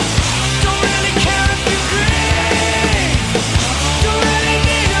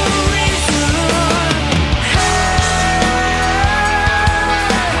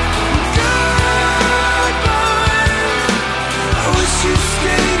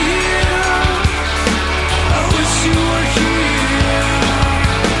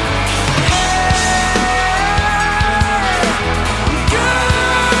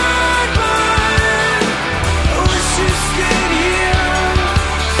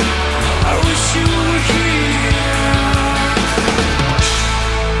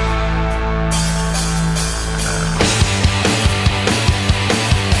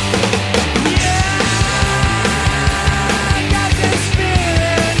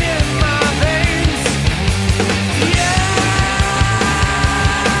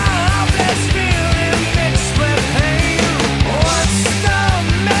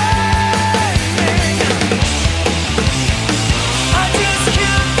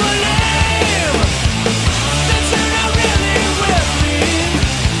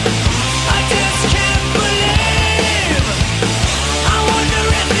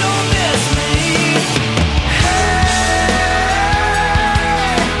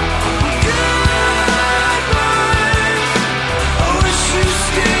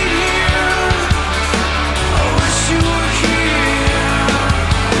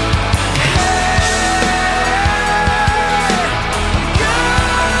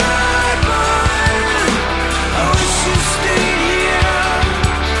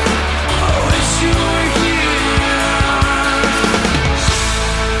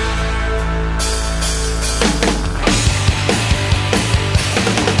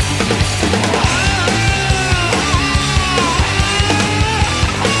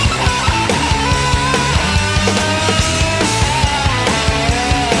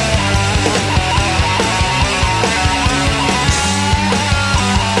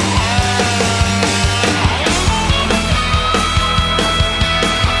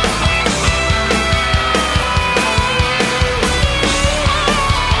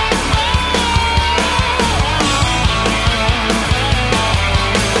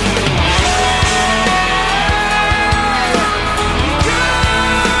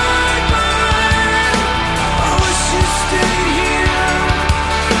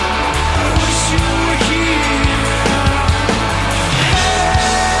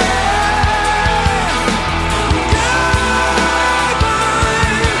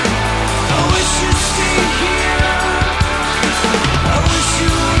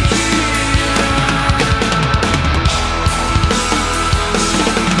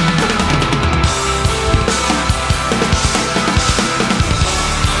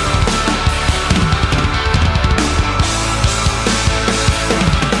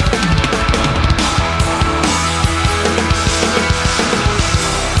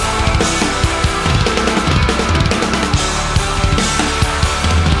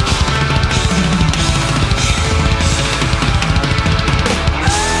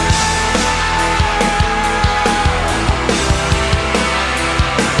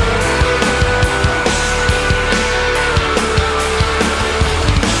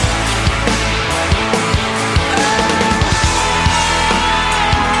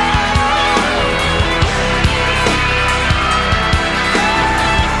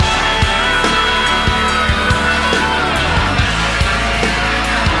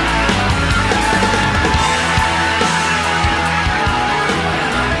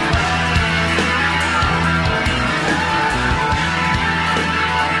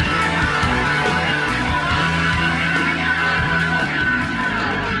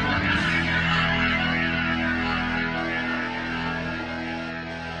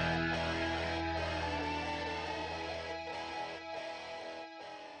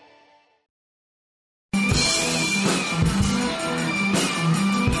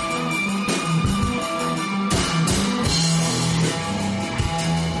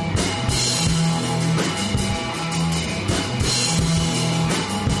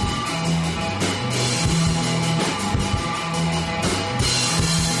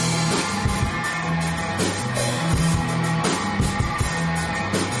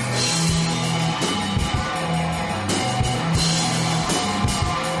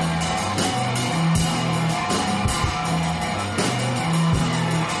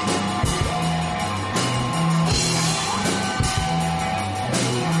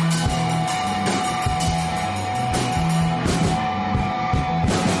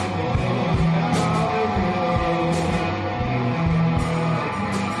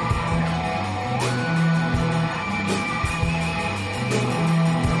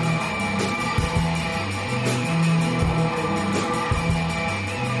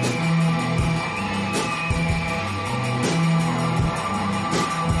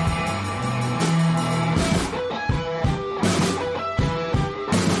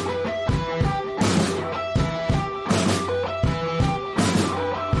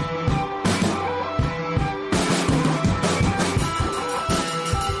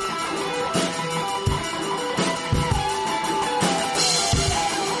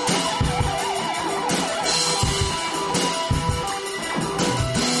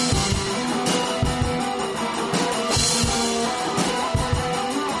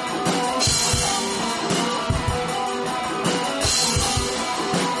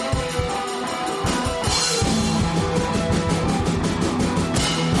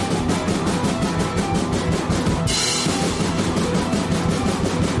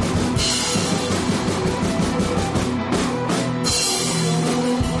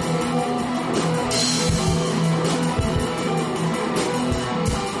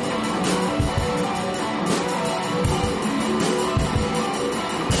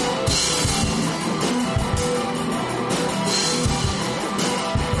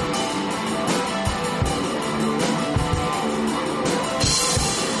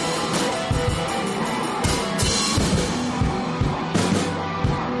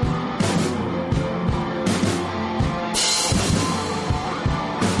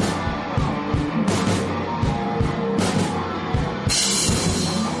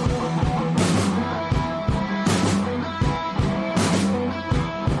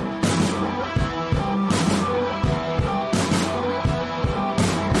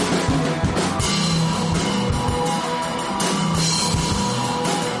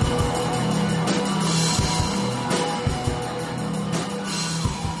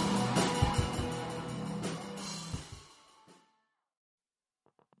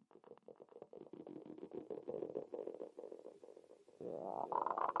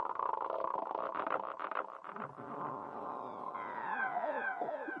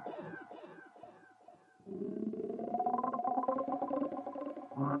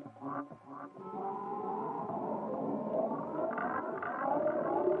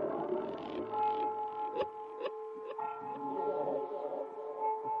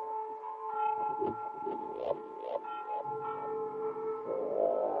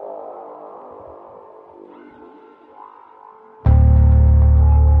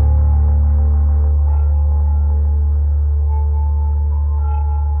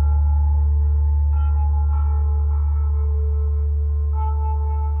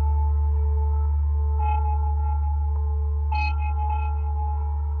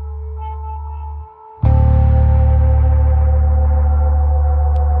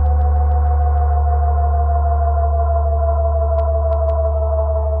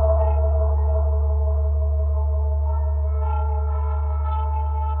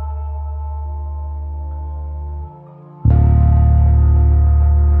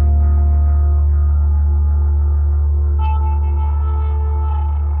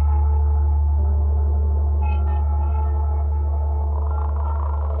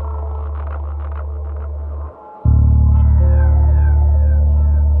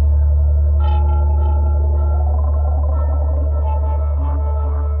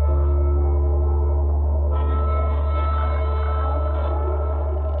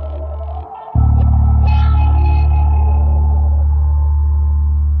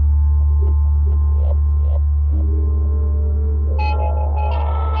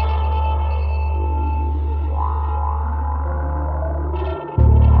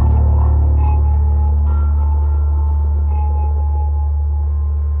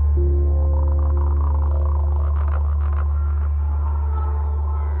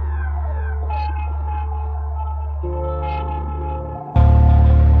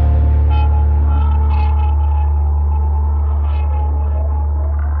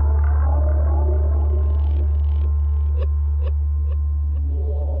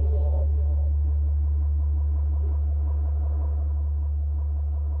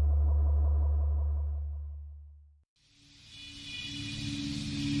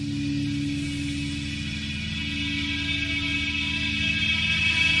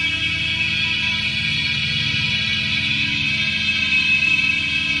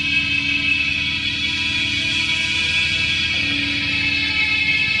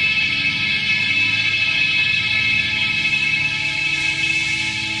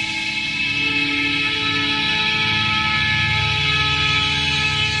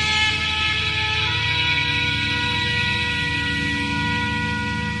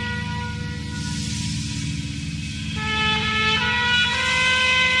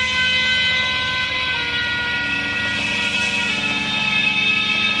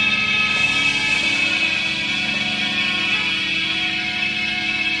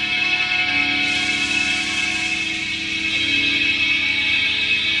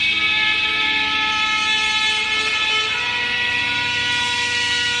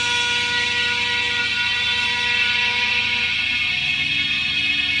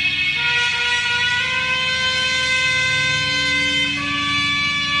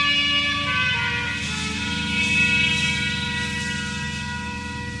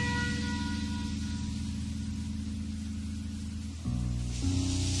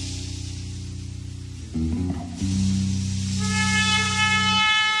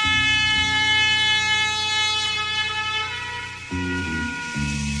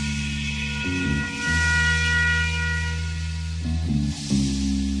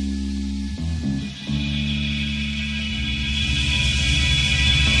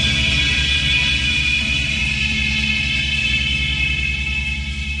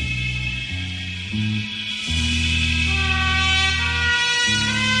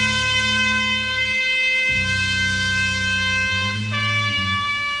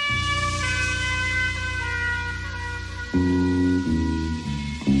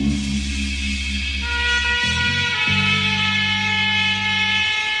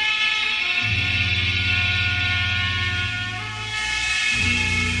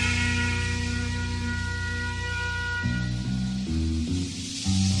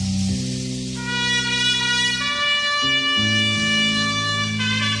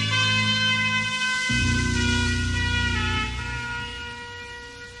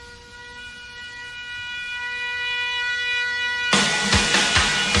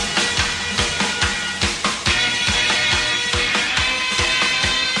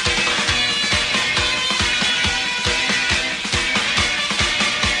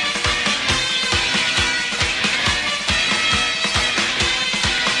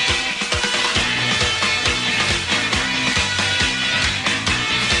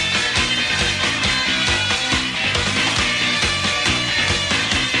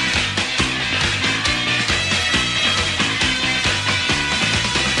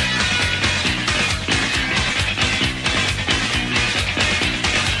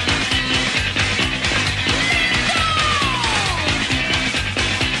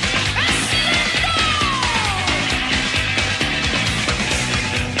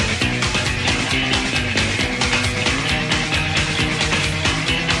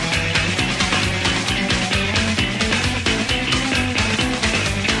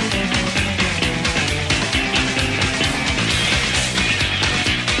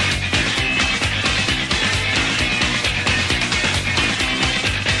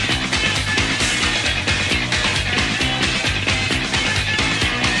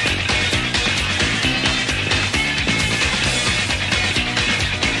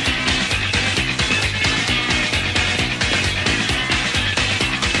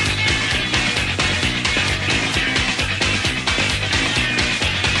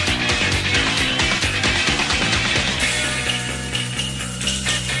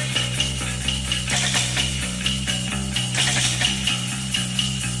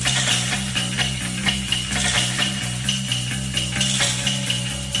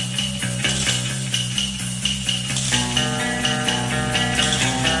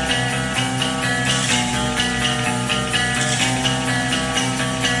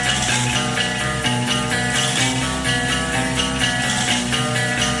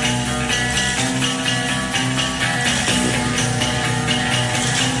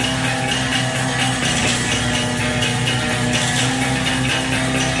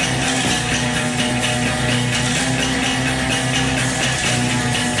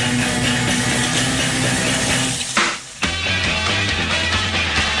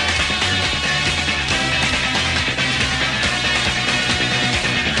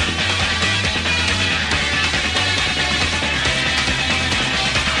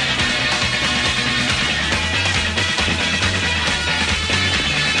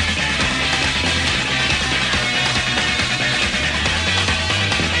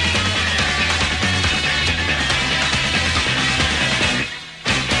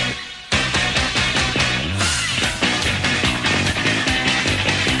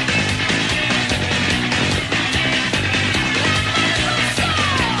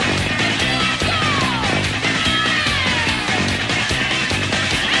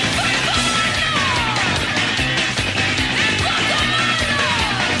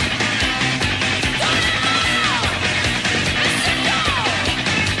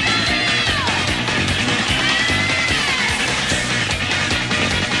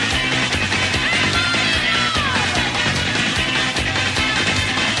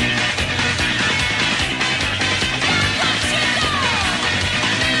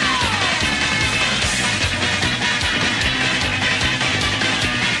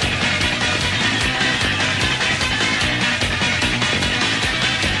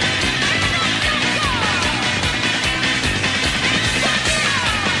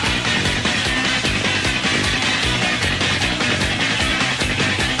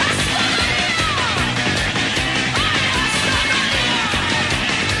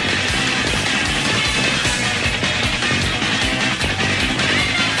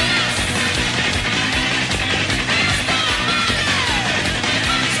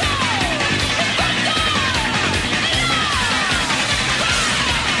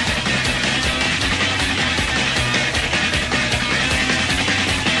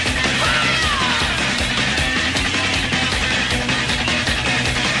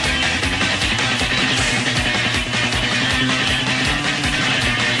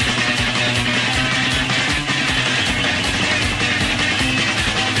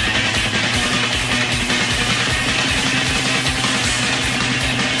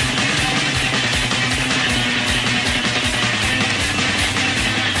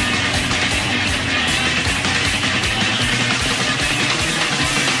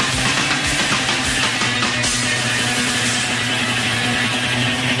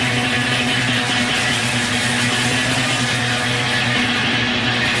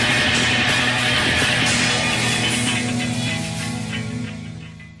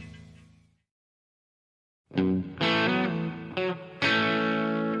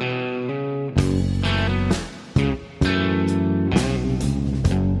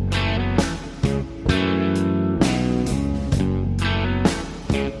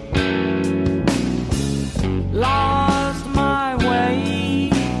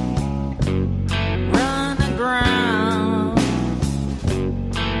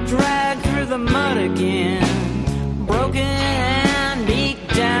 the mud again, broken and beat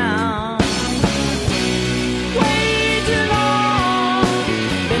down. Way too long,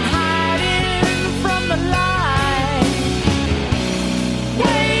 been hiding from the light.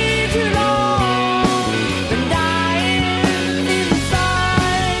 Way too long, been dying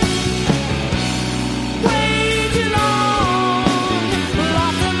inside. Way too long,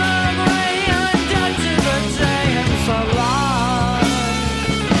 lost in the gray, untouched the day so long.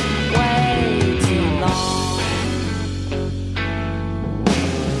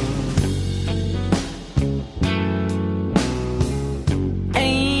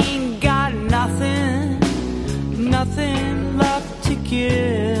 Nothing left to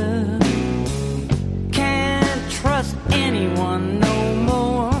give. Can't trust anyone no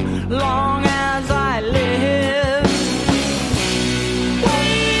more, long as I live.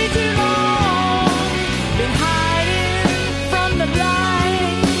 Way too long, been hiding from the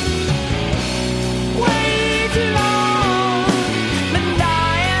light. Way too long, been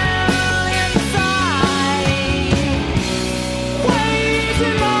dying inside. Way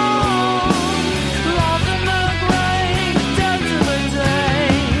too long.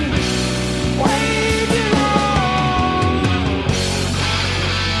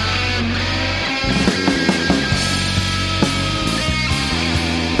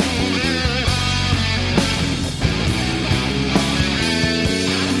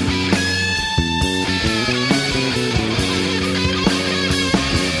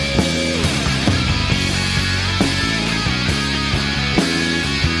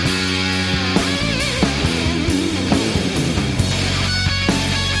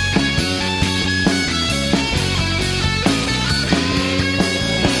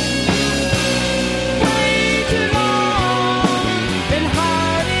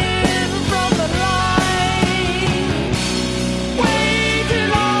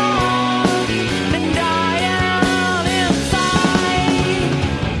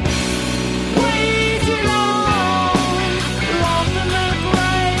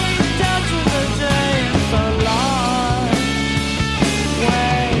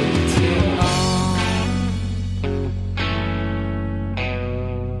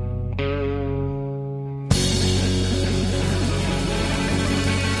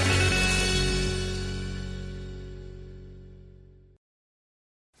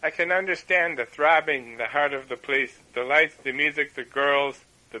 I can understand the throbbing, the heart of the place, the lights, the music, the girls,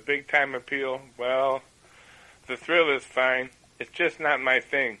 the big-time appeal. Well, the thrill is fine. It's just not my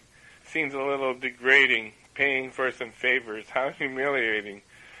thing. Seems a little degrading, paying for some favors. How humiliating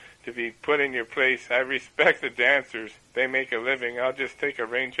to be put in your place. I respect the dancers. They make a living. I'll just take a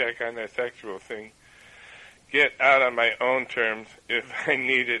rain check on that sexual thing. Get out on my own terms if I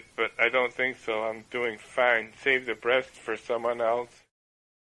need it, but I don't think so. I'm doing fine. Save the breast for someone else.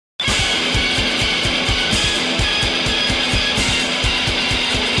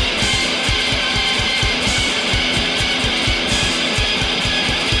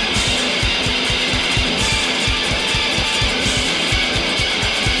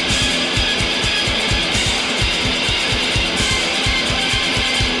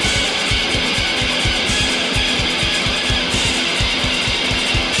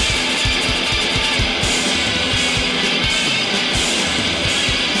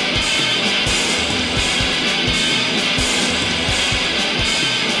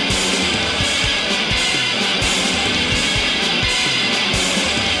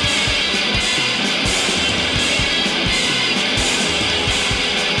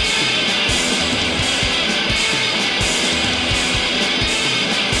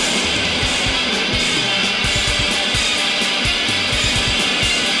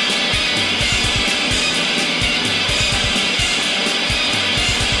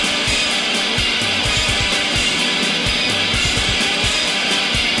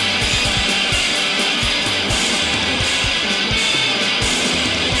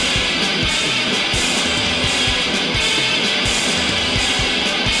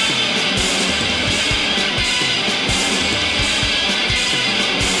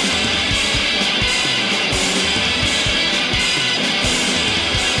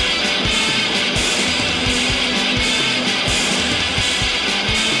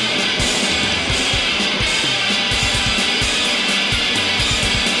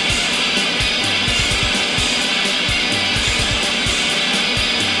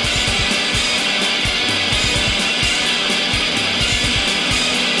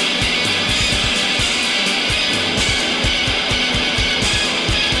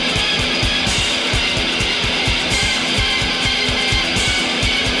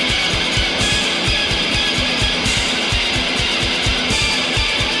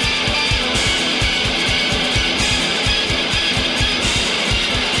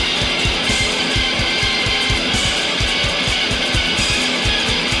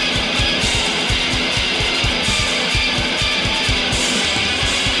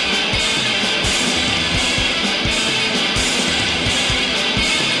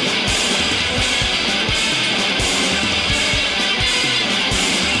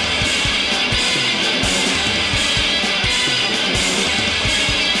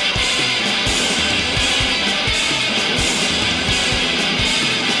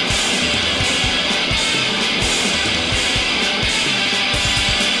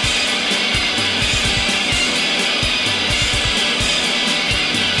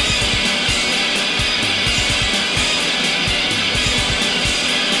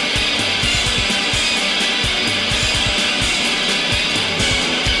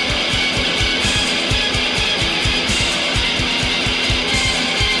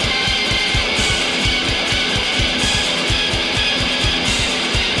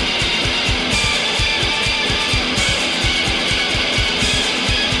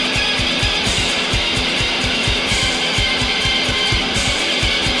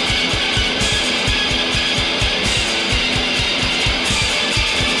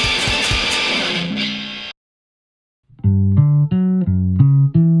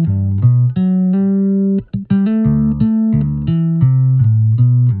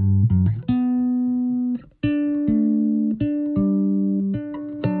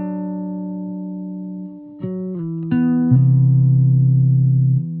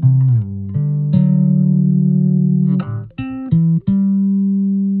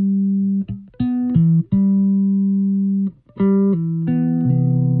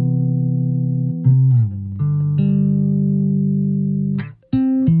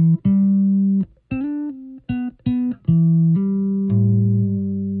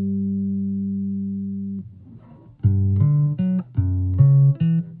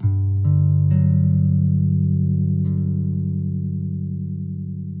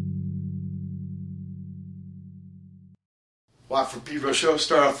 off for Pedro Show.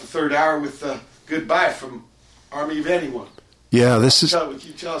 Start off the third hour with Goodbye from Army of Anyone. Yeah, this is... Can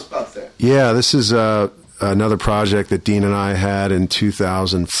you tell us about that? Yeah, this is another project that Dean and I had in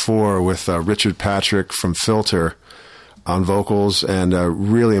 2004 with Richard Patrick from Filter on vocals and a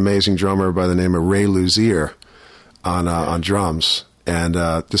really amazing drummer by the name of Ray Luzier on drums. And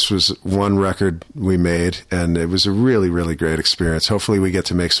this was one record we made, and it was a really, really great experience. Hopefully we get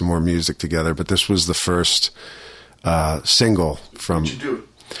to make some more music together, but this was the first single from... Did you do it?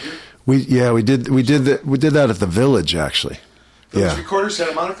 We did that at the Village, actually. Village Recorders,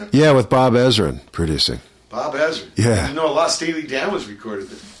 Santa Monica? Yeah, with Bob Ezrin producing. Bob Ezrin. Yeah. You know, Lost Steely Dan was recorded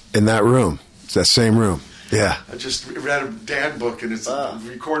there. In that room. It's that same room. Yeah. I just read a Dan book, and it's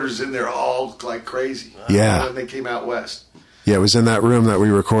recorders in there all like crazy. Yeah. When they came out west. Yeah, it was in that room that we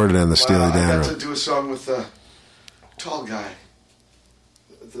recorded in, the Steely Dan room. I got to do a song with the tall guy,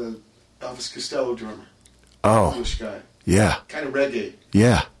 the Elvis Costello drummer. Oh. English guy. Yeah. Kind of reggae.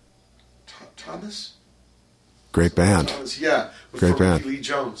 Yeah. Thomas? Great band. Thomas, yeah. With Great band. Lee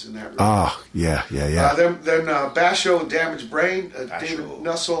Jones in that room. Oh, yeah. Then bash.o, Damaged Brain, David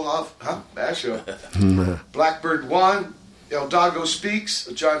Nesselhauf, bash.o. Blackbird 1, El Doggo Speaks,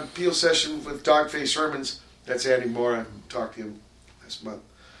 a John Peel session with Dogface Hermans. That's Andy Moore. I talked to him last month.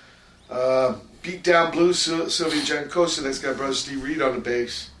 Beatdown Blues, Sylvia Juncosa. That's got brother Steve Reed on the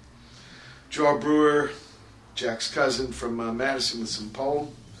bass. Joe Brewer, Jack's cousin from Madison with some poem.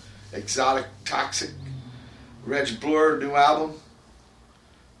 Exotic Toxic. Reg Blur, new album.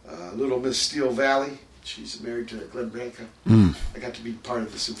 Little Miss Steel Valley. She's married to Glenn Branca. I got to be part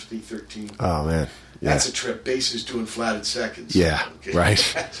of the Symphony 13. Oh, man. Yeah. That's a trip. Bass is doing flatted seconds. Yeah, okay. right.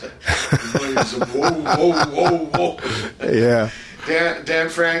 Whoa. Yeah. Dan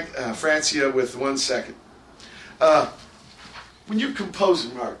Francia with 1 second. When you're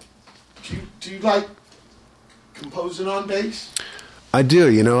composing, Mark, do you like composing on bass? I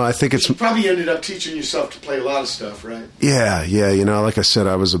do. I think it's... You probably ended up teaching yourself to play a lot of stuff, right? Yeah. Like I said,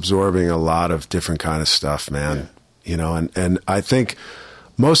 I was absorbing a lot of different kind of stuff, man. Yeah. And I think...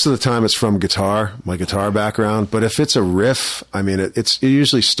 Most of the time it's from guitar, my guitar background. But if it's a riff, I mean, it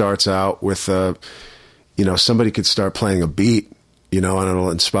usually starts out with, somebody could start playing a beat, and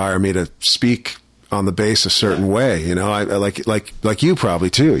it'll inspire me to speak on the bass a certain way. I like you probably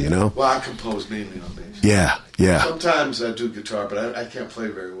too, Well, I compose mainly on bass. Yeah. Sometimes I do guitar, but I can't play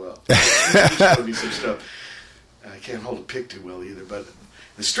very well. There's be some stuff. I can't hold a pick too well either, but...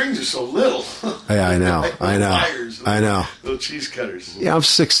 The strings are so little. Yeah, I know. Like wires, I know. Little cheese cutters. Yeah, I'm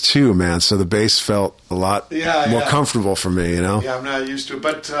 6'2", man, so the bass felt a lot more comfortable for me, Yeah, I'm not used to it.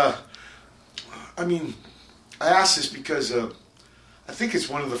 But, I ask this because I think it's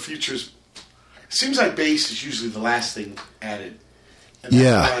one of the futures. It seems like bass is usually the last thing added. And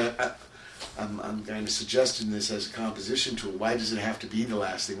that's why I'm kind of suggesting this as a composition tool. Why does it have to be the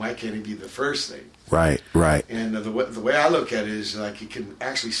last thing? Why can't it be the first thing? Right. And the way I look at it is like you can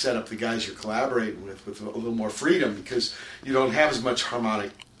actually set up the guys you're collaborating with a little more freedom because you don't have as much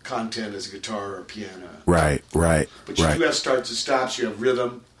harmonic content as a guitar or a piano. Right. But you do have starts and stops. You have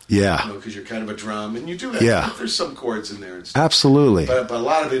rhythm. Yeah. Because you're kind of a drum, and you do have there's some chords in there and stuff. Absolutely. But a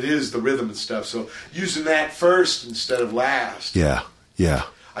lot of it is the rhythm and stuff. So using that first instead of last. Yeah.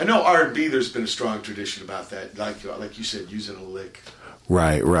 I know R&B. There's been a strong tradition about that, like you said, using a lick.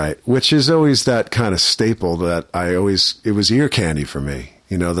 Right. Which is always that kind of staple that it was ear candy for me.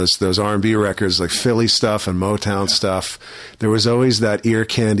 Those R&B records like Philly stuff and Motown stuff. There was always that ear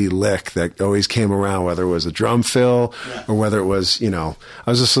candy lick that always came around, whether it was a drum fill or whether it was, I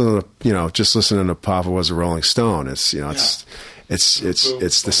was listening to Papa Was a Rolling Stone. It's the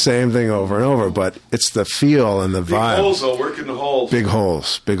same thing over and over, but it's the feel and the vibe. Big holes, though, working the holes.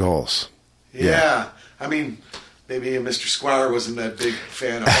 Big holes. Yeah. Maybe Mr. Squire wasn't that big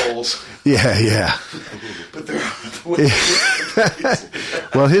fan of holes. Yeah. But there are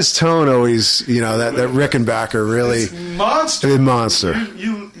well, his tone always, that Rickenbacker really... It's monster.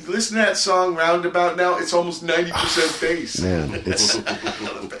 You listen to that song Roundabout now, it's almost 90% bass. Man, it's...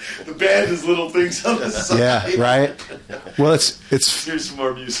 the band is little things on the side. Yeah, right? Well, it's... Here's some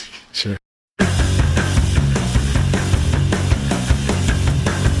more music. Sure.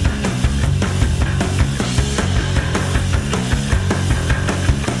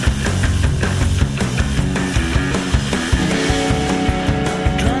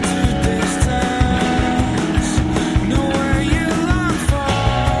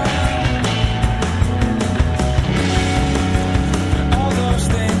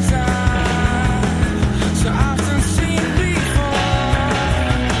 So often seen before.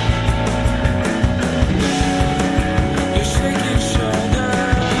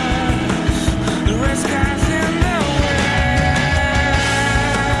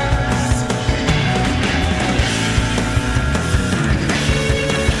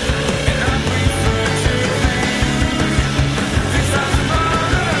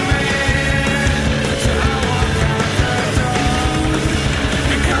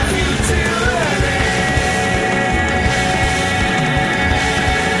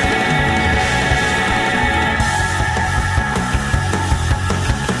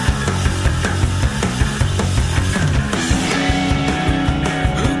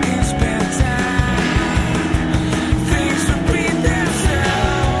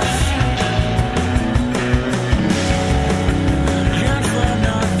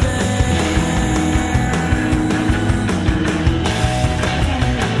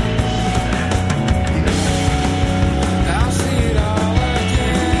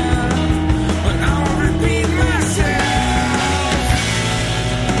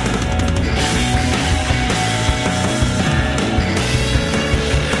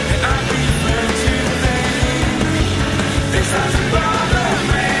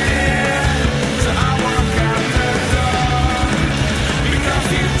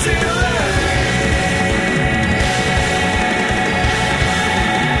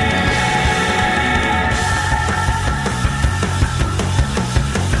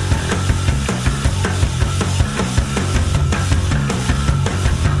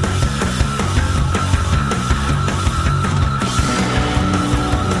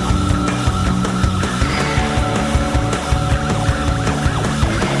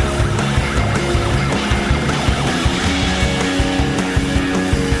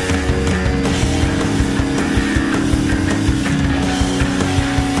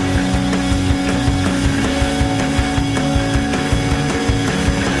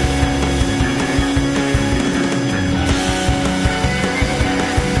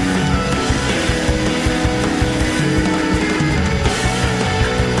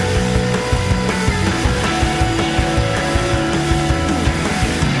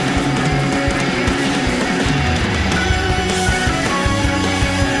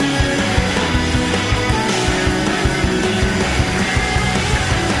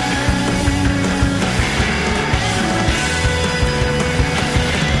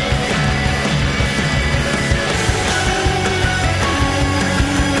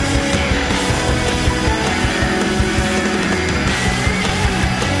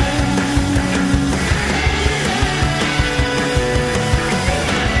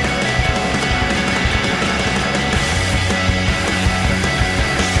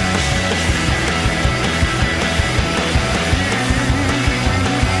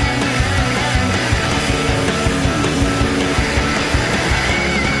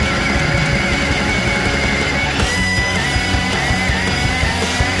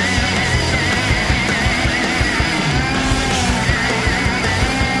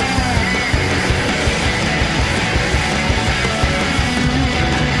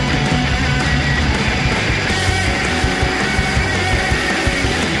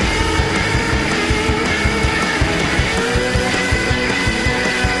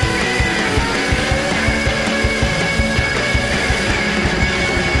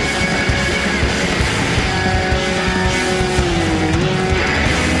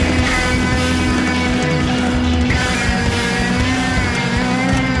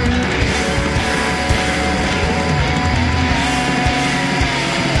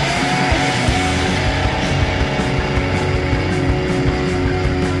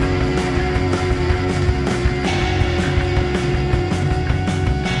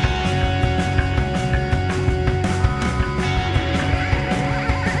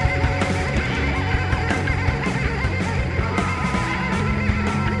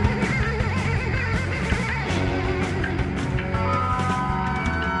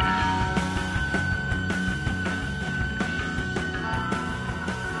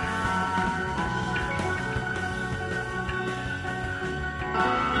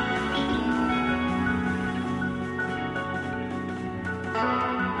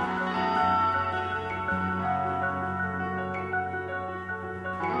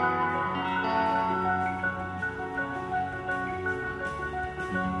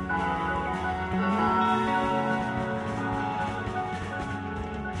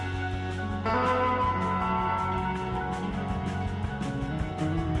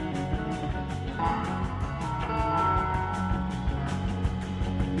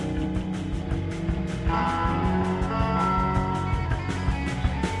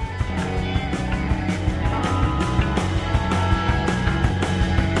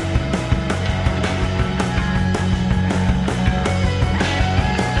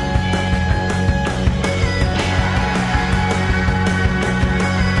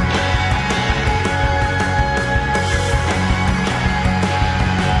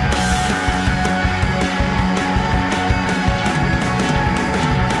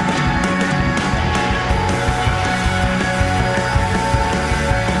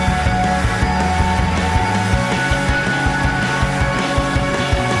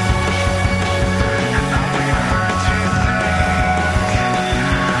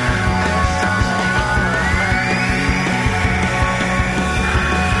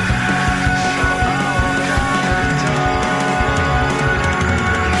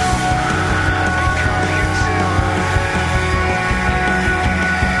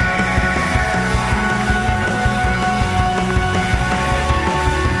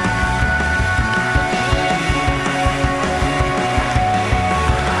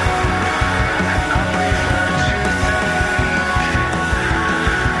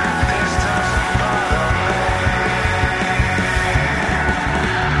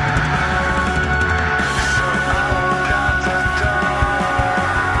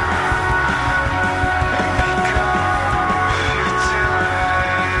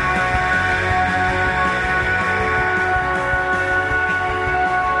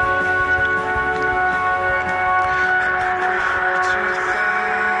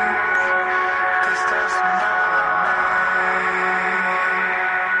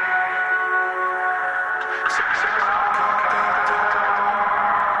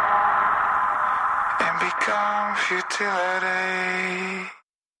 futility.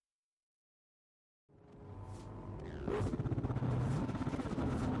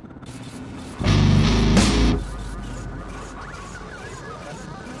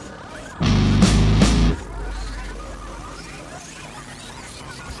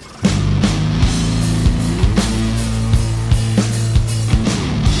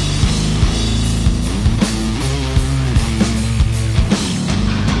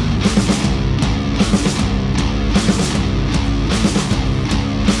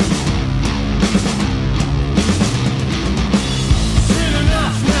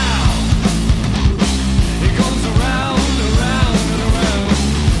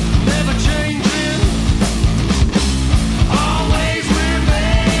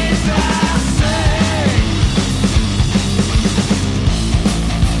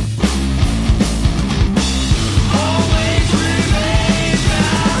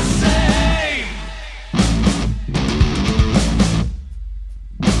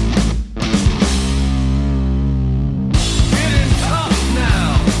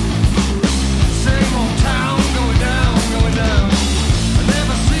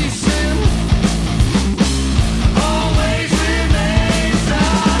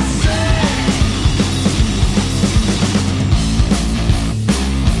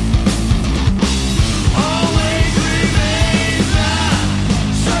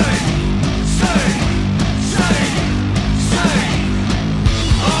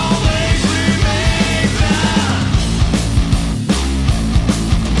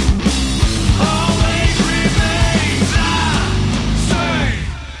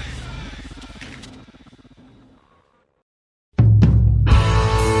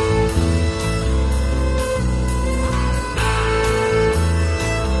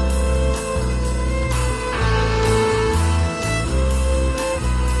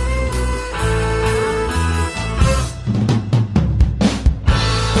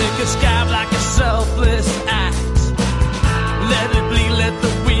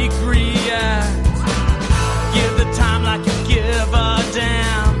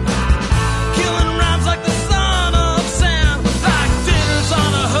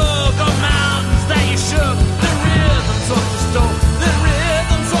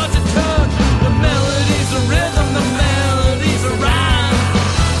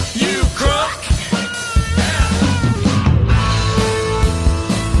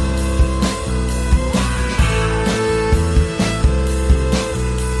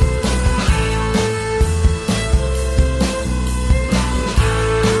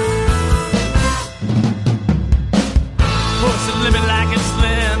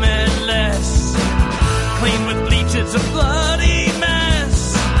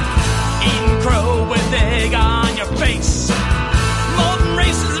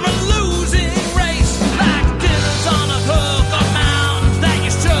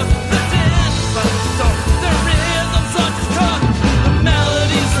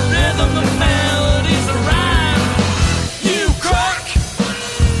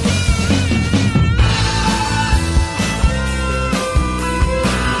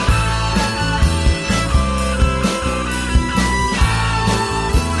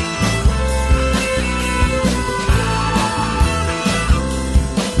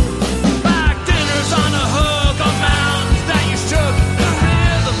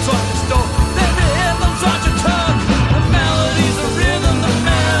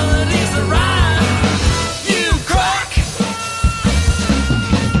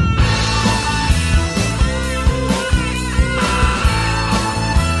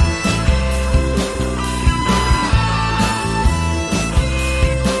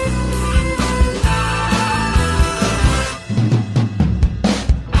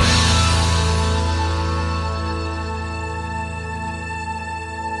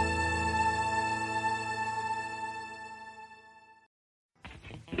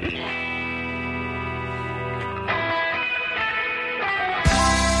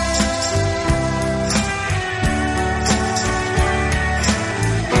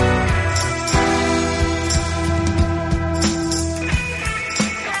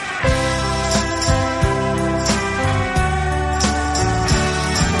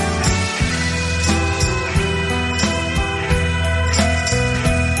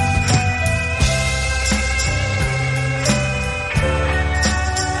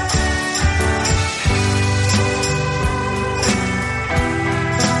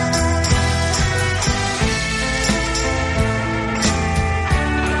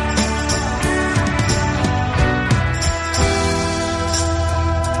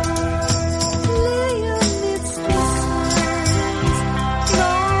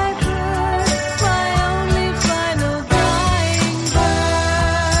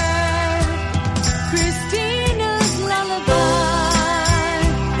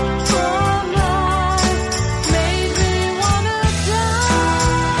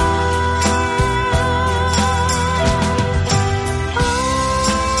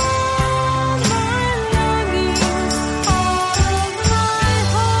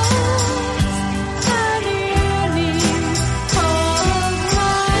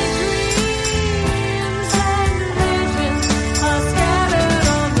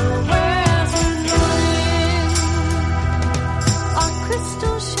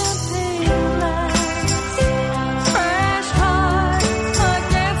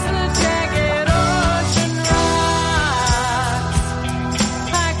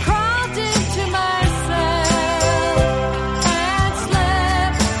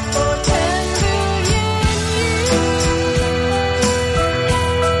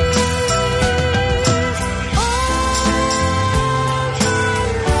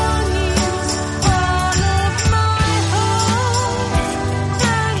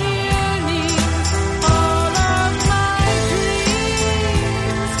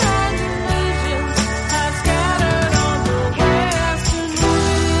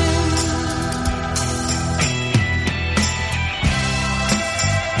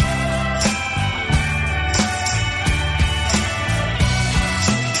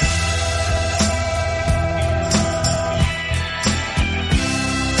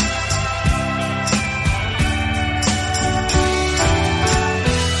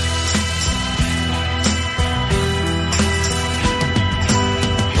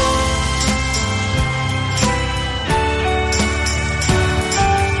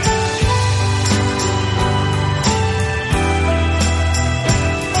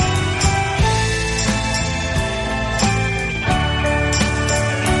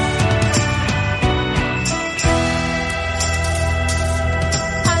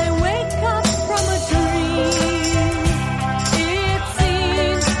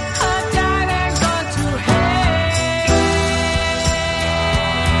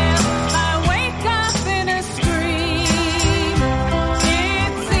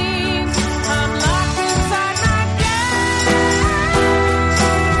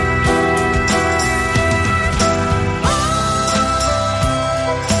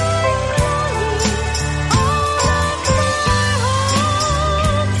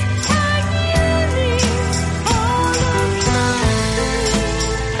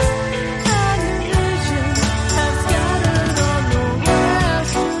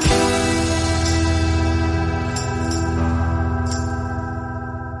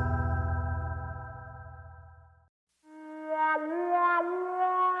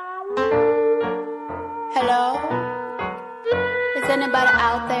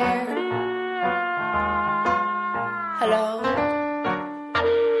 out there? Hello?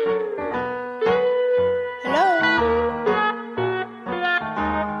 Hello?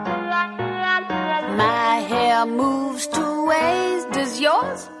 My hair moves two ways. Does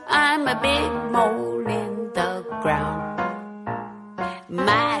yours? I'm a big mole in the ground.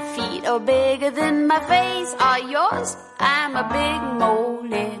 My feet are bigger than my face. Are yours? I'm a big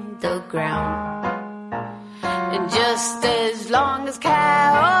mole in the ground. And just as long as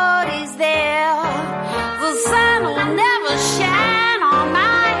Coyote's there, the sun will never shine on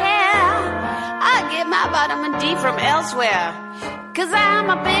my hair. I get my vitamin D from elsewhere, 'cause I'm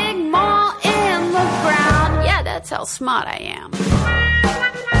a big mole in the ground. Yeah, that's how smart I am.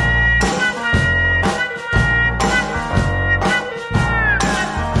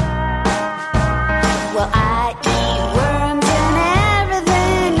 Well, I eat worms and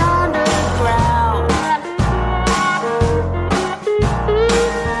everything underground.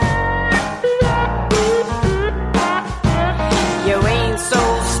 You ain't so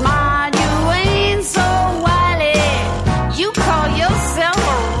smart, you ain't so wily. You call yourself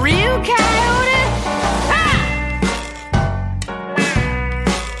a real coyote? Ha!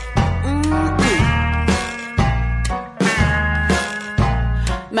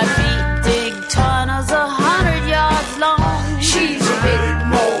 My feet dig tunnels 100 yards long. She's a big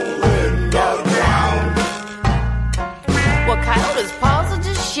mole in the ground. Well, coyote's paws are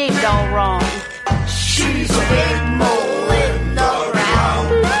just shaped all wrong. She's a big mole in the ground.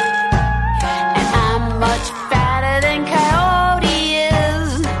 And I'm much fatter than Coyote is.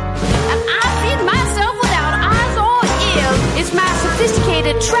 And I feed myself without eyes or ears. It's my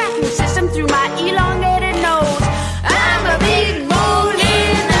sophisticated tracking system through my elongated nose. I'm a big mole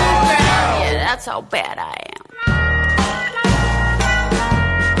in the ground. Yeah, that's how bad I am.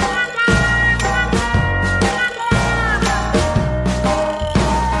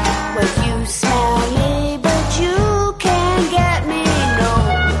 Well, you smell me, but you can't get me, no.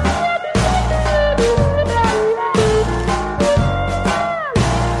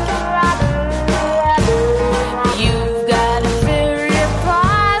 You've got a very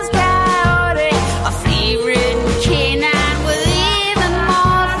prized coyote, a flea-ridden canine with even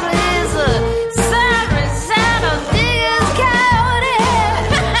more fleas, a sun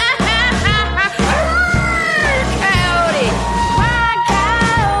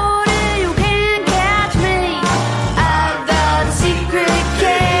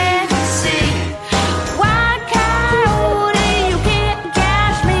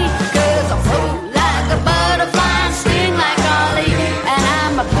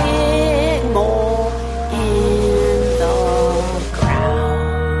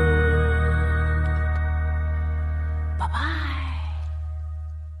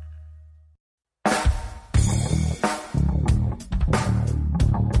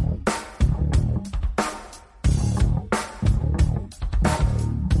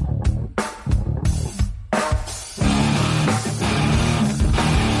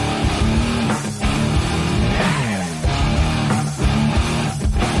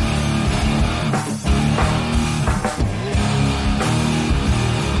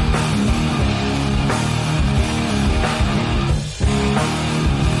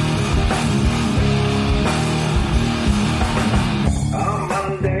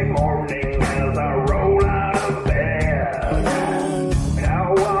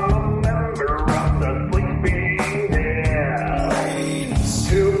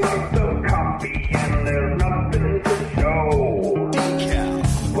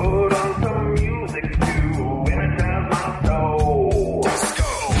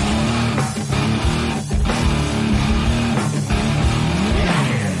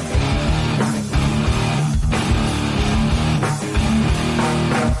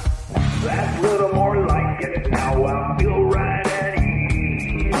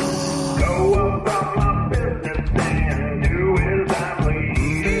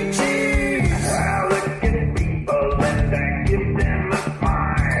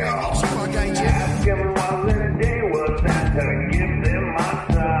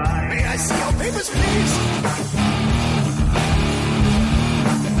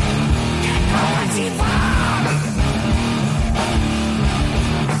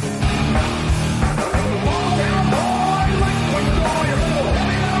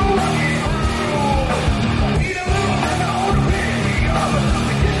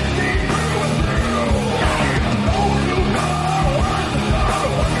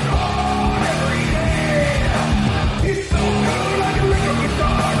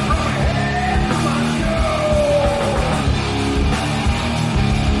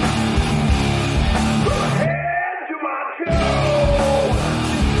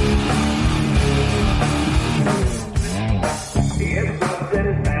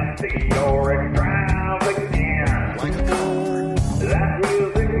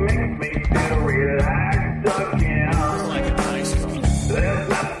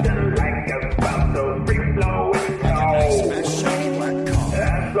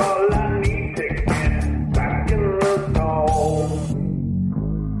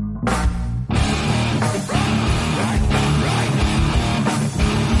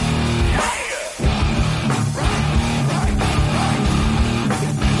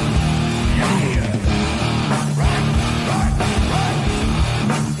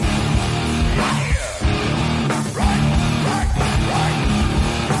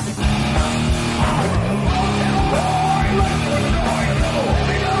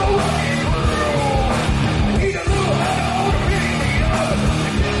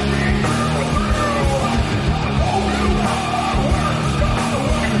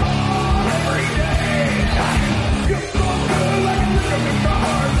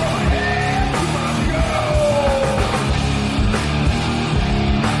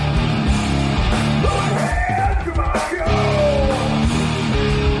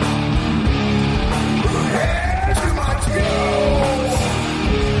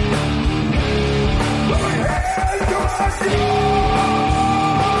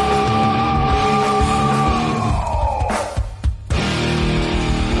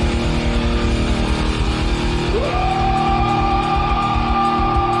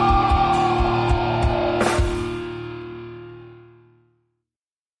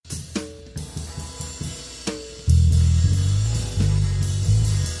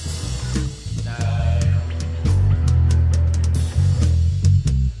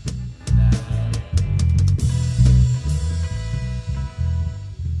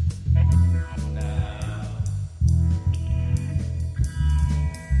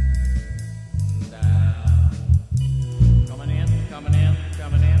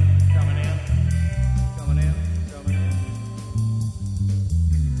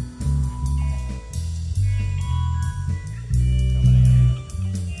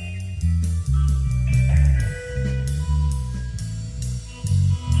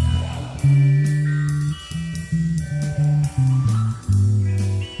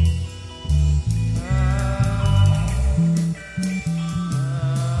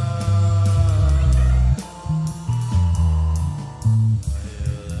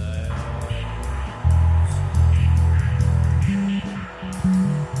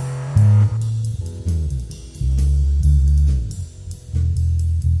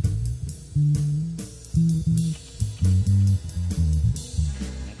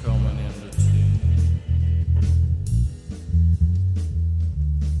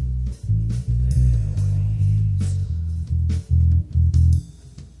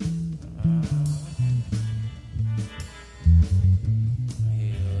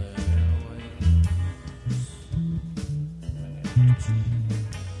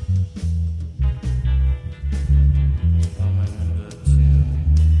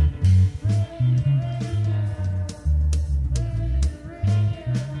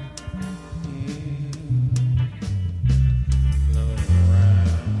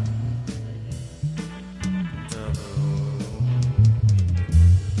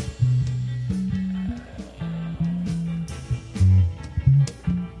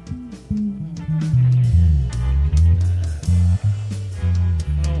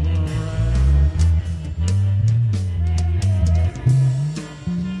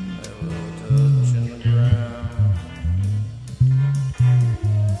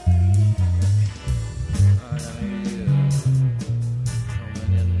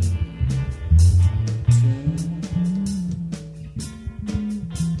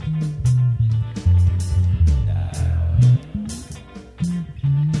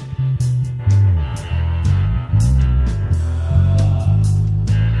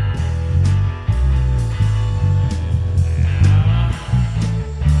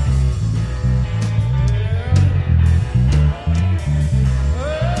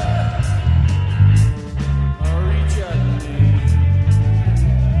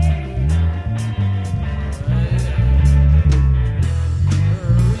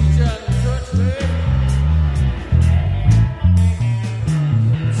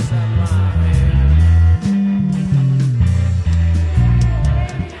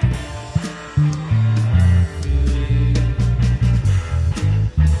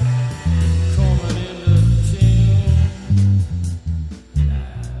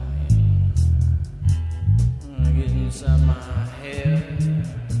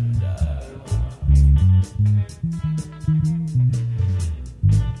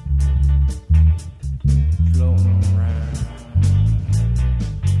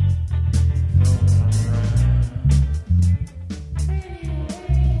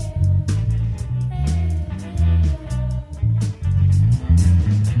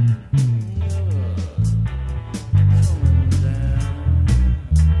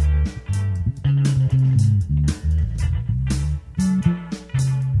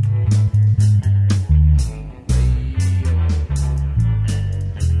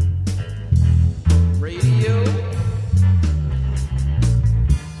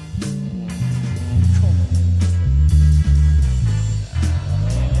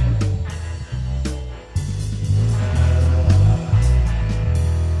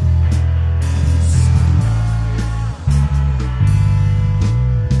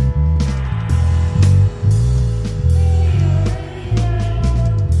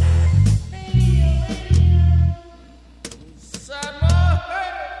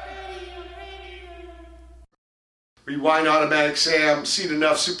Rewind Automatic Sam, Seen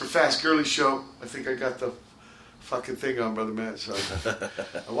Enough, Super Fast Girly Show. I think I got the fucking thing on, Brother Matt. Sorry.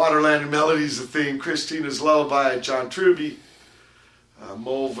 Waterland and Melodies, the theme. Christina's Lullaby, John Truby.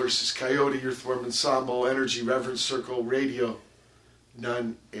 Mole versus Coyote, Earthworm Ensemble, Energy, Reverence Circle, Radio,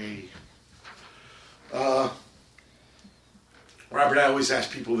 Nun-ae. Robert, I always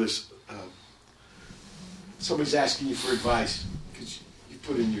ask people this. Somebody's asking you for advice because you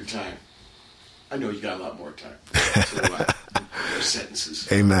put in your time. I know you got a lot more time. So more sentences.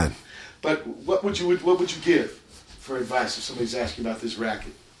 Amen. But what would you give for advice if somebody's asking about this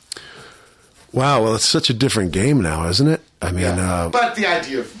racket? Wow, well, it's such a different game now, isn't it? I mean, but the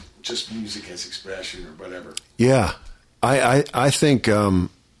idea of just music as expression or whatever. Yeah, I think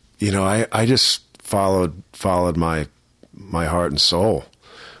I just followed my heart and soul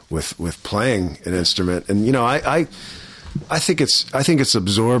with playing an instrument, and I think it's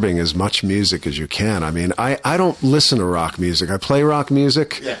absorbing as much music as you can. I mean, I don't listen to rock music. I play rock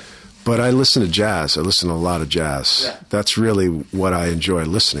music, but I listen to jazz. I listen to a lot of jazz. Yeah. That's really what I enjoy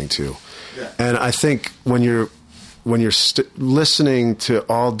listening to. Yeah. And I think when you're listening to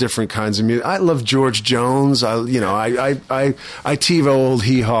all different kinds of music, I love George Jones. I TiVo old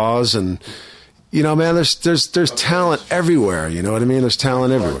hee-haws, and man, there's talent everywhere. You know what I mean? There's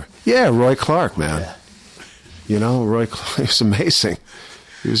talent everywhere. Yeah, Roy Clark, man. Yeah. Roy Clark, he was amazing.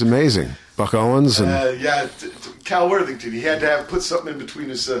 He was amazing. Buck Owens and Cal Worthington. He had to put something in between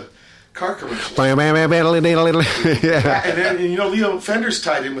his car commercials. Yeah. And then, Leo Fender's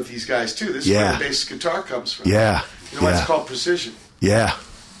tied in with these guys too. This is where the bass guitar comes from. Yeah. You know why it's called precision? Yeah.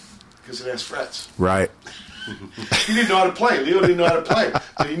 Because it has frets. Right. He didn't know how to play. Leo didn't know how to play.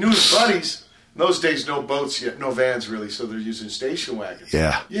 But he knew his buddies. In those days, no boats yet, no vans really, so they're using station wagons.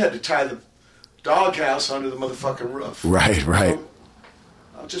 Yeah. You had to tie the doghouse onto the motherfucking roof. Right. So,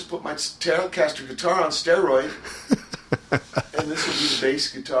 I'll just put my Telecaster guitar on steroid, and this will be the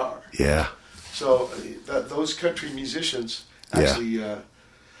bass guitar. Yeah. So those country musicians actually,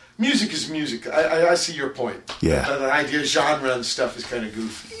 music is music. I see your point. Yeah. The idea of genre and stuff is kind of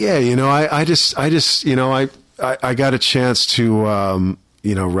goofy. Yeah, I just I got a chance to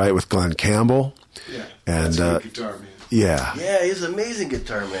write with Glenn Campbell. Yeah. And that's a good guitar man. Yeah, he's an amazing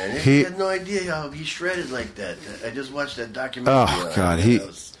guitar man. He had no idea how he shredded like that. I just watched that documentary. Oh God, he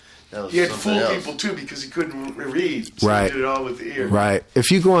had to fool people too because he couldn't read. So he did it all with the ear. Right.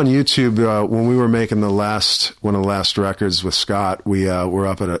 If you go on YouTube, when we were making one of the last records with Scott, we were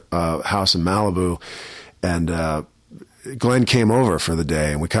up at a house in Malibu, and Glenn came over for the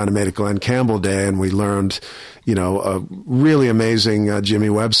day, and we kind of made it Glenn Campbell Day, and we learned, a really amazing Jimmy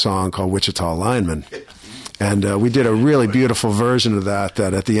Webb song called Wichita Lineman. And we did a really beautiful version of that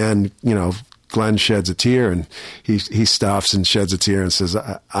at the end, Glenn sheds a tear, and he stops and sheds a tear and says,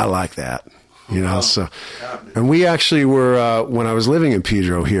 I like that. So, and we actually were, when I was living in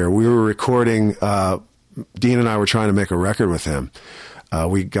Pedro here, we were recording, Dean and I were trying to make a record with him.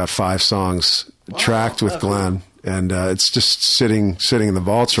 We got 5 songs tracked with Glenn, and it's just sitting in the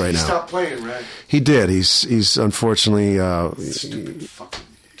vaults right now. He stopped playing, right? He did. He's unfortunately, stupid fucking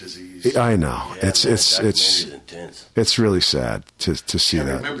disease. I know. Yeah, it's really sad to see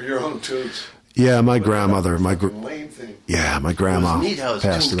that. Remember your own tunes. Yeah, my grandmother, my grandma It was neat how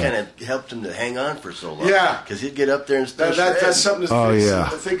his tunes kind of helped him to hang on for so long. Yeah, because he'd get up there and start that's something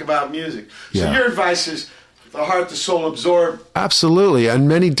to think about music. So your advice is the heart, the soul, absorb. Absolutely, and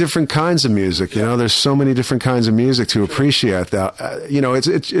many different kinds of music. There's so many different kinds of music to appreciate that.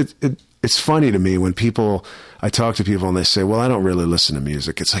 It's funny to me when I talk to people and they say, well, I don't really listen to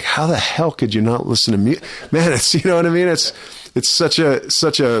music. It's like, how the hell could you not listen to music? Man, it's, you know what I mean? It's such a,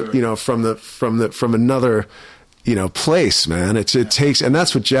 from another, place, man. It takes, and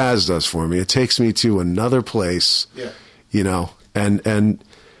that's what jazz does for me. It takes me to another place, and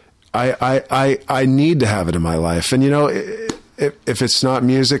I need to have it in my life. And, if it's not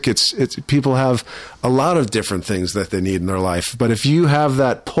music, it's people have a lot of different things that they need in their life. But if you have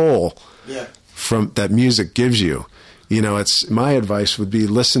that pull from that music gives you, it's my advice would be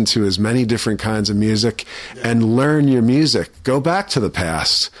listen to as many different kinds of music and learn your music. Go back to the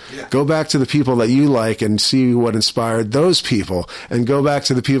past. Go back to the people that you like and see what inspired those people, and go back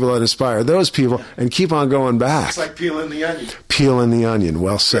to the people that inspired those people and keep on going back. It's like peeling the onion. Peeling the onion.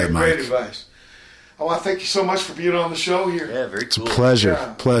 Well said, Mike. Great advice. I want to thank you so much for being on the show here. Yeah, very cool. It's a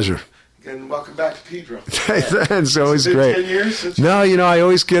pleasure. Pleasure. And welcome back to Pedro. It's always great. 10 years? No, I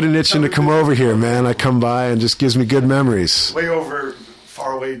always get an itching to come over here, man. I come by and just gives me good memories. Way over,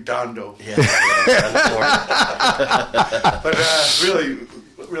 far away, Dondo. Yeah. But really,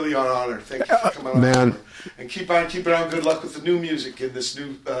 really an honor. Thank you for coming on. Man. And keep it on. Good luck with the new music and this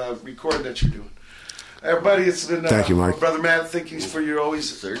new recording that you're doing. Everybody, it's been Thank you, Mike. Brother Matt. Thank you for your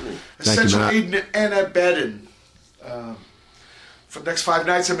always Certainly. essential Matt. aiding and abetting. For the next 5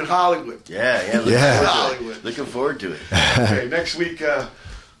 nights, I'm in Hollywood. Yeah. Looking forward to it. Okay, next week,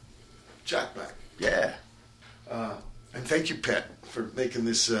 Jack back. Yeah. And thank you, Pat, for making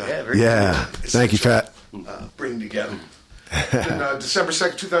this. Thank you, Pat. Bring together. December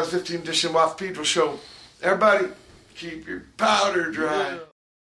 2nd, 2015 edition of Pedro Show. Everybody, keep your powder dry.